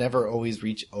smiles never always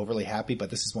reach overly happy,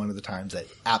 but this is one of the times that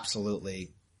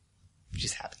absolutely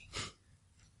she's happy.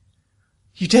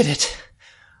 You did it.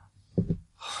 Oh,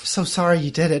 I'm so sorry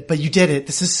you did it, but you did it.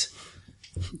 This is...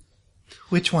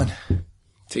 Which one?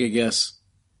 Take a guess.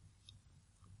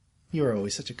 You were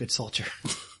always such a good soldier.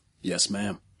 Yes,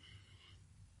 ma'am.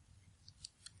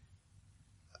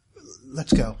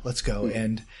 Let's go.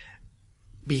 And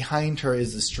behind her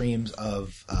is the streams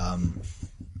of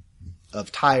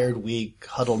tired, weak,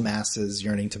 huddled masses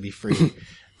yearning to be free.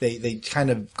 They kind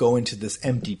of go into this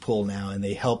empty pool now, and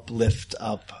they help lift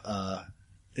up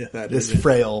this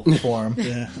frail form.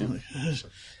 Yeah.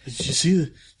 Did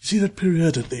you see that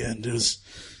period at the end? It was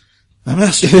a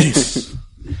masterpiece.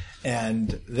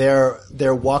 And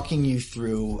they're walking you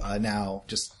through now,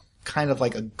 just kind of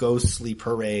like a ghostly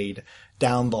parade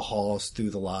down the halls,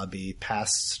 through the lobby,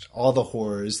 past all the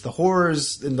horrors. The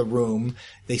horrors in the room,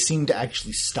 they seem to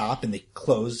actually stop and they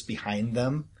close behind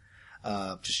them,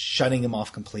 just shutting them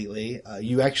off completely.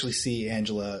 You actually see,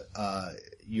 Angela,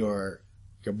 your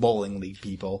bowling league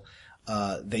people,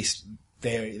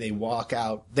 they walk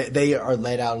out, they are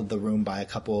led out of the room by a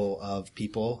couple of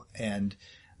people, and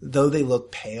though they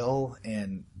look pale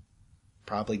and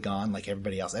probably gone like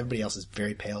everybody else is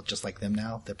very pale just like them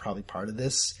now, they're probably part of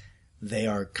this, they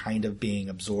are kind of being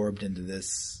absorbed into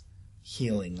this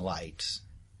healing light.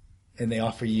 And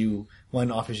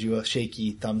one offers you a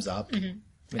shaky thumbs up.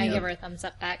 Mm-hmm. I give her a thumbs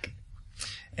up back.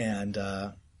 And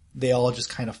they all just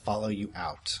kind of follow you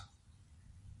out.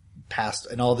 Past,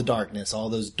 and all the darkness, all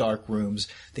those dark rooms,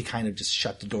 they kind of just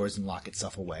shut the doors and lock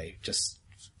itself away, just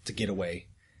to get away.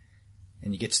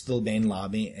 And you get to the main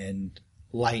lobby, and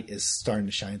light is starting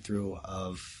to shine through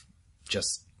of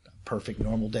just a perfect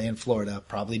normal day in Florida,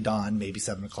 probably dawn, maybe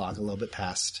 7 o'clock, a little bit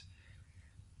past.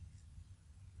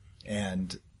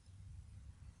 And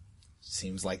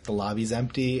seems like the lobby's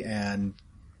empty, and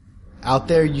out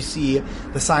there you see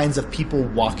the signs of people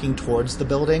walking towards the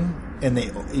building, and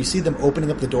you see them opening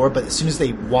up the door, but as soon as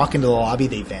they walk into the lobby,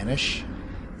 they vanish.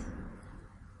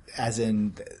 As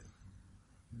in,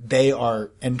 they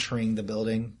are entering the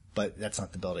building, but that's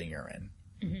not the building you're in.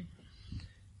 Mm-hmm.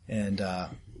 And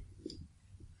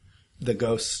the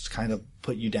ghosts kind of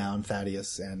put you down,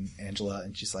 Thaddeus and Angela,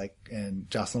 and she's like, and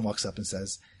Jocelyn walks up and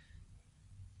says,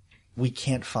 "We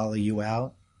can't follow you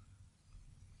out,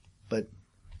 but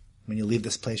when you leave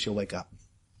this place, you'll wake up.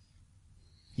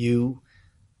 You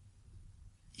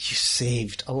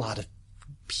saved a lot of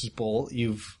people.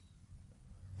 You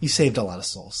saved a lot of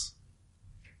souls.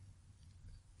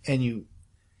 And you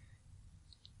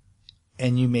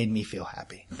made me feel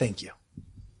happy. Thank you."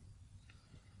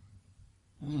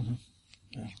 Mm-hmm.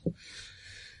 Yeah.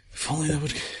 If only that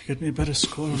would get me a better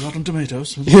score on Rotten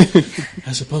Tomatoes.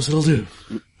 I suppose it'll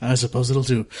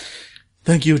do.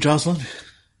 Thank you, Jocelyn.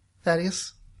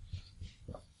 Thaddeus,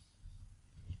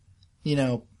 you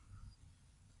know,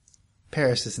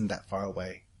 Paris isn't that far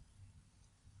away.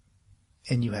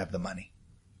 And you have the money.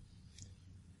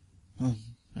 Well,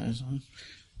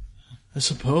 I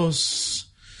suppose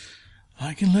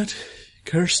I can let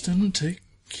Kirsten take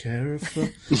care of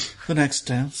the next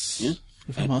dance,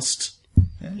 if I must.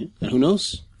 Yeah. And who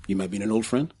knows? You might be an old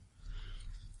friend.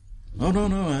 Oh, no,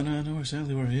 I know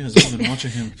exactly where he is. I've been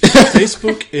watching him.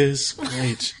 Facebook is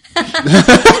great.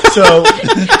 So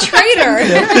Traitor!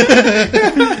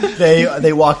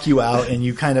 They walk you out, and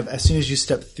you kind of, as soon as you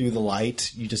step through the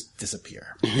light, you just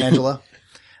disappear. Angela,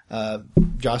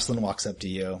 Jocelyn walks up to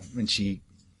you, and she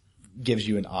gives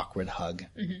you an awkward hug.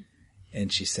 Mm-hmm.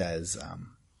 And she says,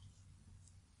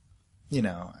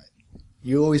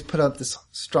 you always put up this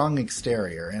strong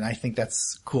exterior, and I think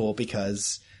that's cool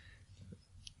because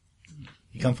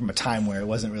you come from a time where it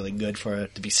wasn't really good for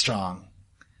it to be strong.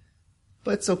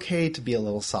 But it's okay to be a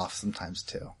little soft sometimes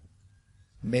too.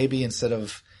 Maybe instead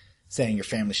of saying your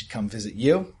family should come visit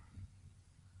you,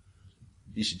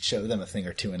 you should show them a thing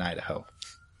or two in Idaho.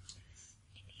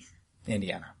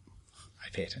 Indiana. I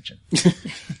pay attention.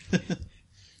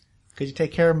 Could you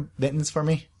take care of Mittens for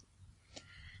me?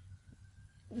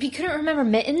 You couldn't remember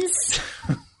Mittens?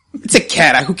 It's a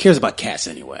cat. Who cares about cats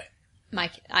anyway? I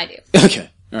do. Okay.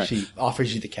 All right. She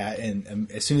offers you the cat, and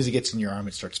as soon as it gets in your arm,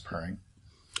 it starts purring.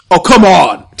 Oh, come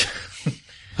on!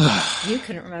 You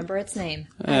couldn't remember its name.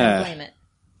 I don't blame it.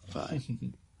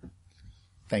 Fine.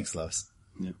 Thanks, Lois.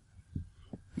 Yeah.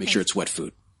 Make sure it's wet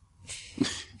food.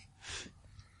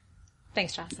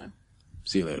 Thanks, Jocelyn.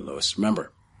 See you later, Lois.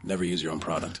 Remember, never use your own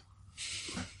product.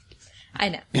 I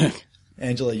know.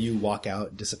 Angela, you walk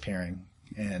out, disappearing,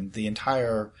 and the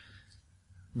entire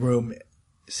room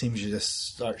seems to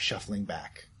just start shuffling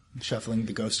back. Shuffling,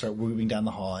 the ghosts start moving down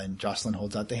the hall, and Jocelyn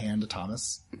holds out the hand to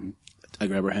Thomas. I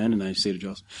grab her hand and I say to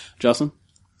Jocelyn, Jocelyn,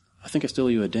 I think I still owe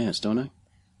you a dance, don't I?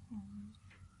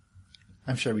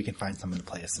 I'm sure we can find someone to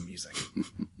play us some music.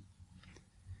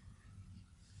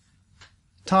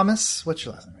 Thomas, what's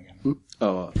your last name again?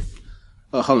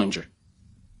 Hollinger.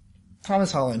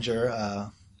 Thomas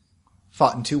Hollinger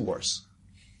fought in 2 wars.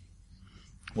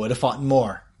 Would have fought in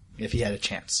more if he had a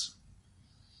chance.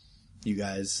 You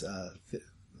guys,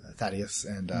 Thaddeus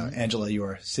and Angela, you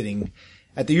are sitting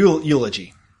at the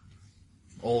eulogy.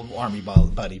 Old army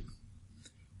buddy. He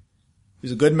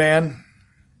was a good man,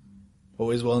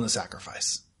 always willing to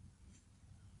sacrifice.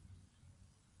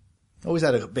 Always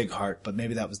had a big heart, but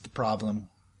maybe that was the problem.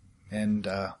 And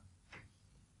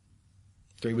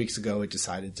 3 weeks ago, it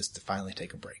decided just to finally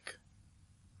take a break.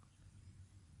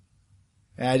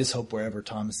 And I just hope wherever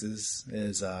Thomas is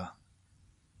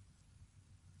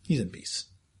he's in peace.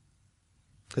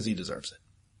 Because he deserves it.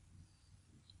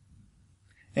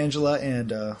 Angela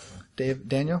and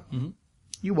Daniel,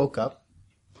 you woke up.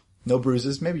 No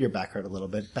bruises. Maybe your back hurt a little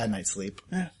bit. Bad night's sleep.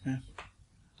 Yeah.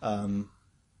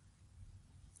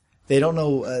 They don't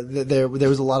know. There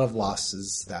was a lot of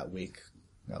losses that week.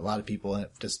 A lot of people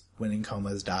just went in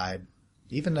comas, died.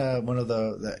 Even one of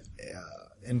the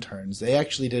interns. They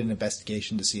actually did an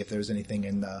investigation to see if there was anything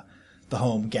in the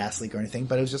home, gas leak or anything.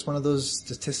 But it was just one of those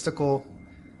statistical.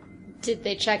 Did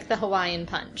they check the Hawaiian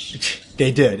Punch?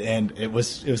 They did, and it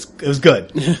was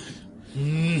good.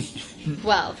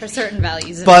 Well, for certain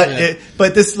values.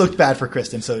 But this looked bad for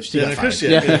Kristen, so she got fired.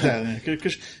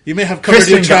 Kristen, you may have covered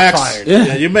your tracks.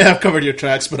 Yeah, you may have covered your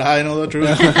tracks, but I know the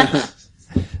truth.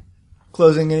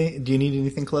 Closing? Do you need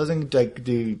anything closing?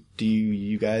 Do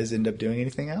you guys end up doing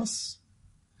anything else?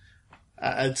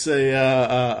 I'd say,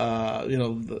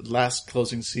 the last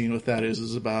closing scene with that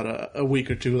is about a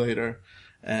week or two later,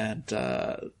 and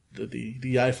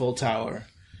the Eiffel Tower,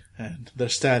 and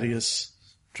there's Thaddeus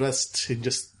dressed in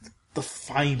just the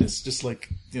finest, just like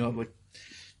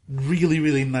really,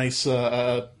 really nice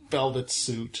velvet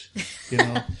suit,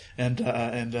 and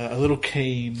a little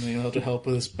cane, to help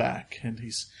with his back, and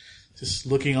he's just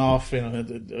looking off, he's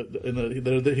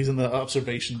in the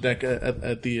observation deck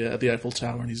at the Eiffel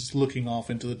Tower, and he's looking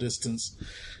off into the distance.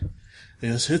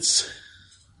 Yes, it's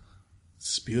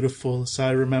beautiful as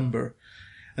I remember.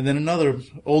 And then another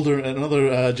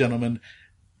gentleman,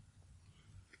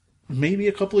 maybe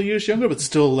a couple of years younger, but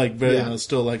still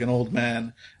still like an old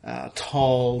man,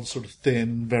 tall, sort of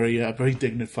thin, very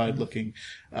dignified looking,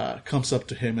 comes up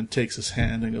to him and takes his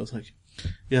hand and goes like,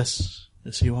 yes,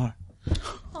 you are.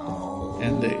 Aww.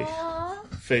 And they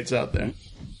fades out there.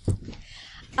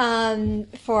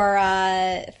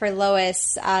 For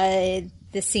Lois,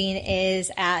 the scene is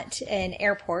at an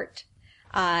airport,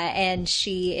 and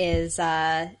she is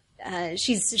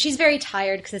she's very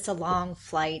tired because it's a long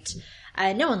flight.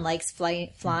 No one likes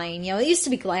flying. It used to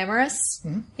be glamorous.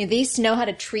 Mm-hmm. They used to know how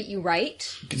to treat you right.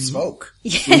 You can smoke.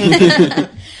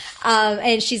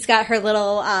 And she's got her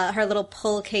little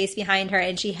pull case behind her,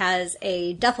 and she has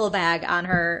a duffel bag on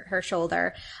her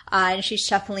shoulder. And she's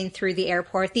shuffling through the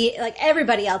airport.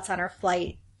 Everybody else on her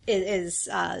flight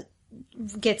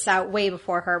gets out way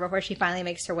before she finally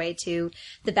makes her way to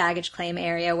the baggage claim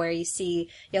area, where you see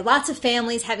lots of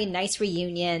families having nice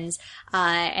reunions,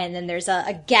 and then there's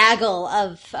a gaggle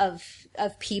of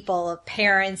people, of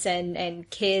parents and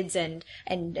kids and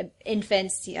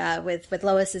infants, with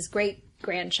Lois's great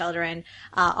grandchildren,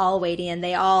 all waiting, and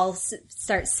they all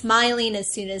start smiling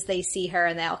as soon as they see her,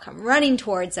 and they all come running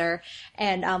towards her.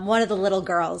 And one of the little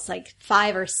girls, like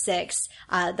 5 or 6,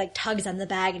 like tugs on the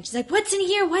bag, and she's like, "What's in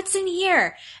here? What's in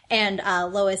here?" And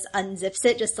Lois unzips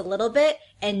it just a little bit,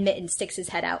 and Mitten sticks his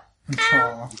head out.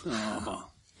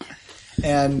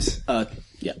 And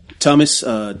yeah, Thomas.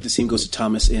 The scene goes to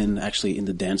Thomas in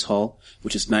the dance hall,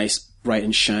 which is nice, bright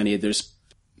and shiny. There's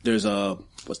the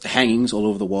hangings all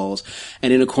over the walls,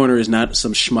 and in a corner is not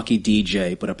some schmucky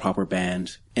DJ, but a proper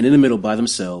band. And in the middle, by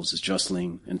themselves, is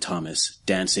Jocelyn and Thomas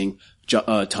dancing.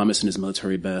 Thomas in his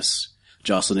military best,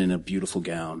 Jocelyn in a beautiful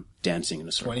gown, dancing in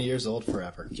a circle. 20 years old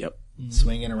forever. Yep.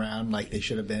 Swinging around like they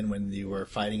should have been when you were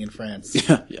fighting in France.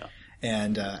 Yeah.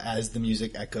 And as the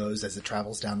music echoes, as it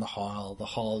travels down the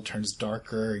hall turns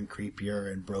darker and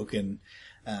creepier and broken.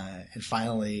 And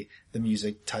finally, the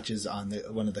music touches on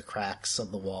one of the cracks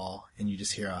of the wall, and you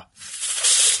just hear a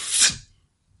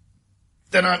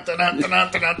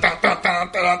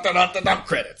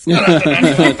credits.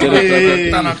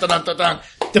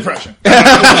 Depression.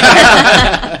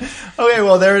 Okay,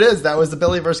 well, there it is. That was the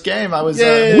Billyverse game. I was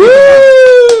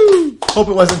woo! Hope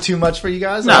it wasn't too much for you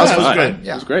guys. No, it was great.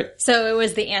 Yeah, it was great. So it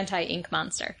was the anti-ink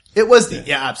monster. It was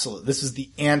absolutely. This was the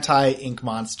anti-ink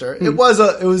monster. It was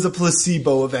a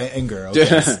placebo of anger,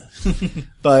 okay?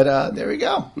 But there we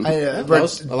go. We're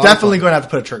definitely going to have to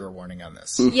put a trigger warning on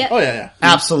this. Yep. Oh yeah.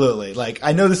 Absolutely. Like,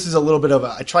 I know this is a little bit of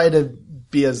I try to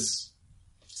be as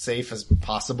safe as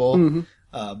possible,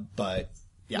 but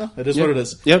yeah. It is what it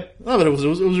is. Yep. No, but it was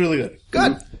really good.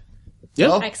 Good. Yep.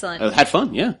 Well, Excellent. I had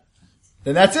fun. Yeah.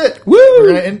 Then that's it. Woo!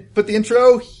 We're going to put the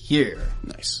intro here.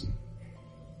 Nice.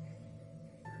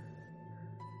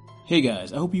 Hey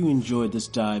guys, I hope you enjoyed this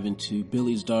dive into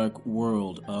Billy's dark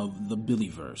world of the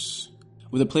Billyverse,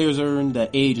 where the players learn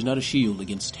that age is not a shield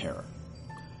against terror.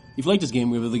 If you like this game,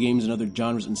 we have other games and other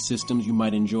genres and systems you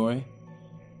might enjoy.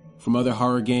 From other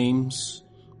horror games,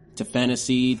 to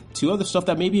fantasy, to other stuff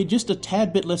that may be just a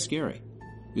tad bit less scary.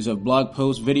 We have blog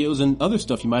posts, videos, and other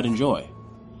stuff you might enjoy.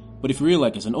 But if you really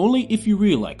like us, and only if you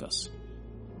really like us,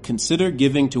 consider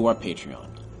giving to our Patreon.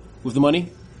 With the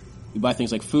money, we buy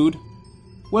things like food,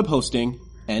 web hosting,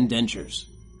 and dentures.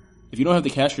 If you don't have the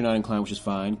cash, you're not inclined, which is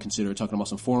fine. Consider talking about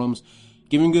some forums,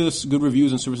 giving us good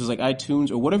reviews on services like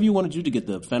iTunes, or whatever you want to do to get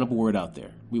the fanable word out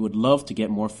there. We would love to get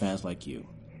more fans like you.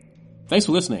 Thanks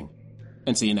for listening,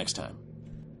 and see you next time.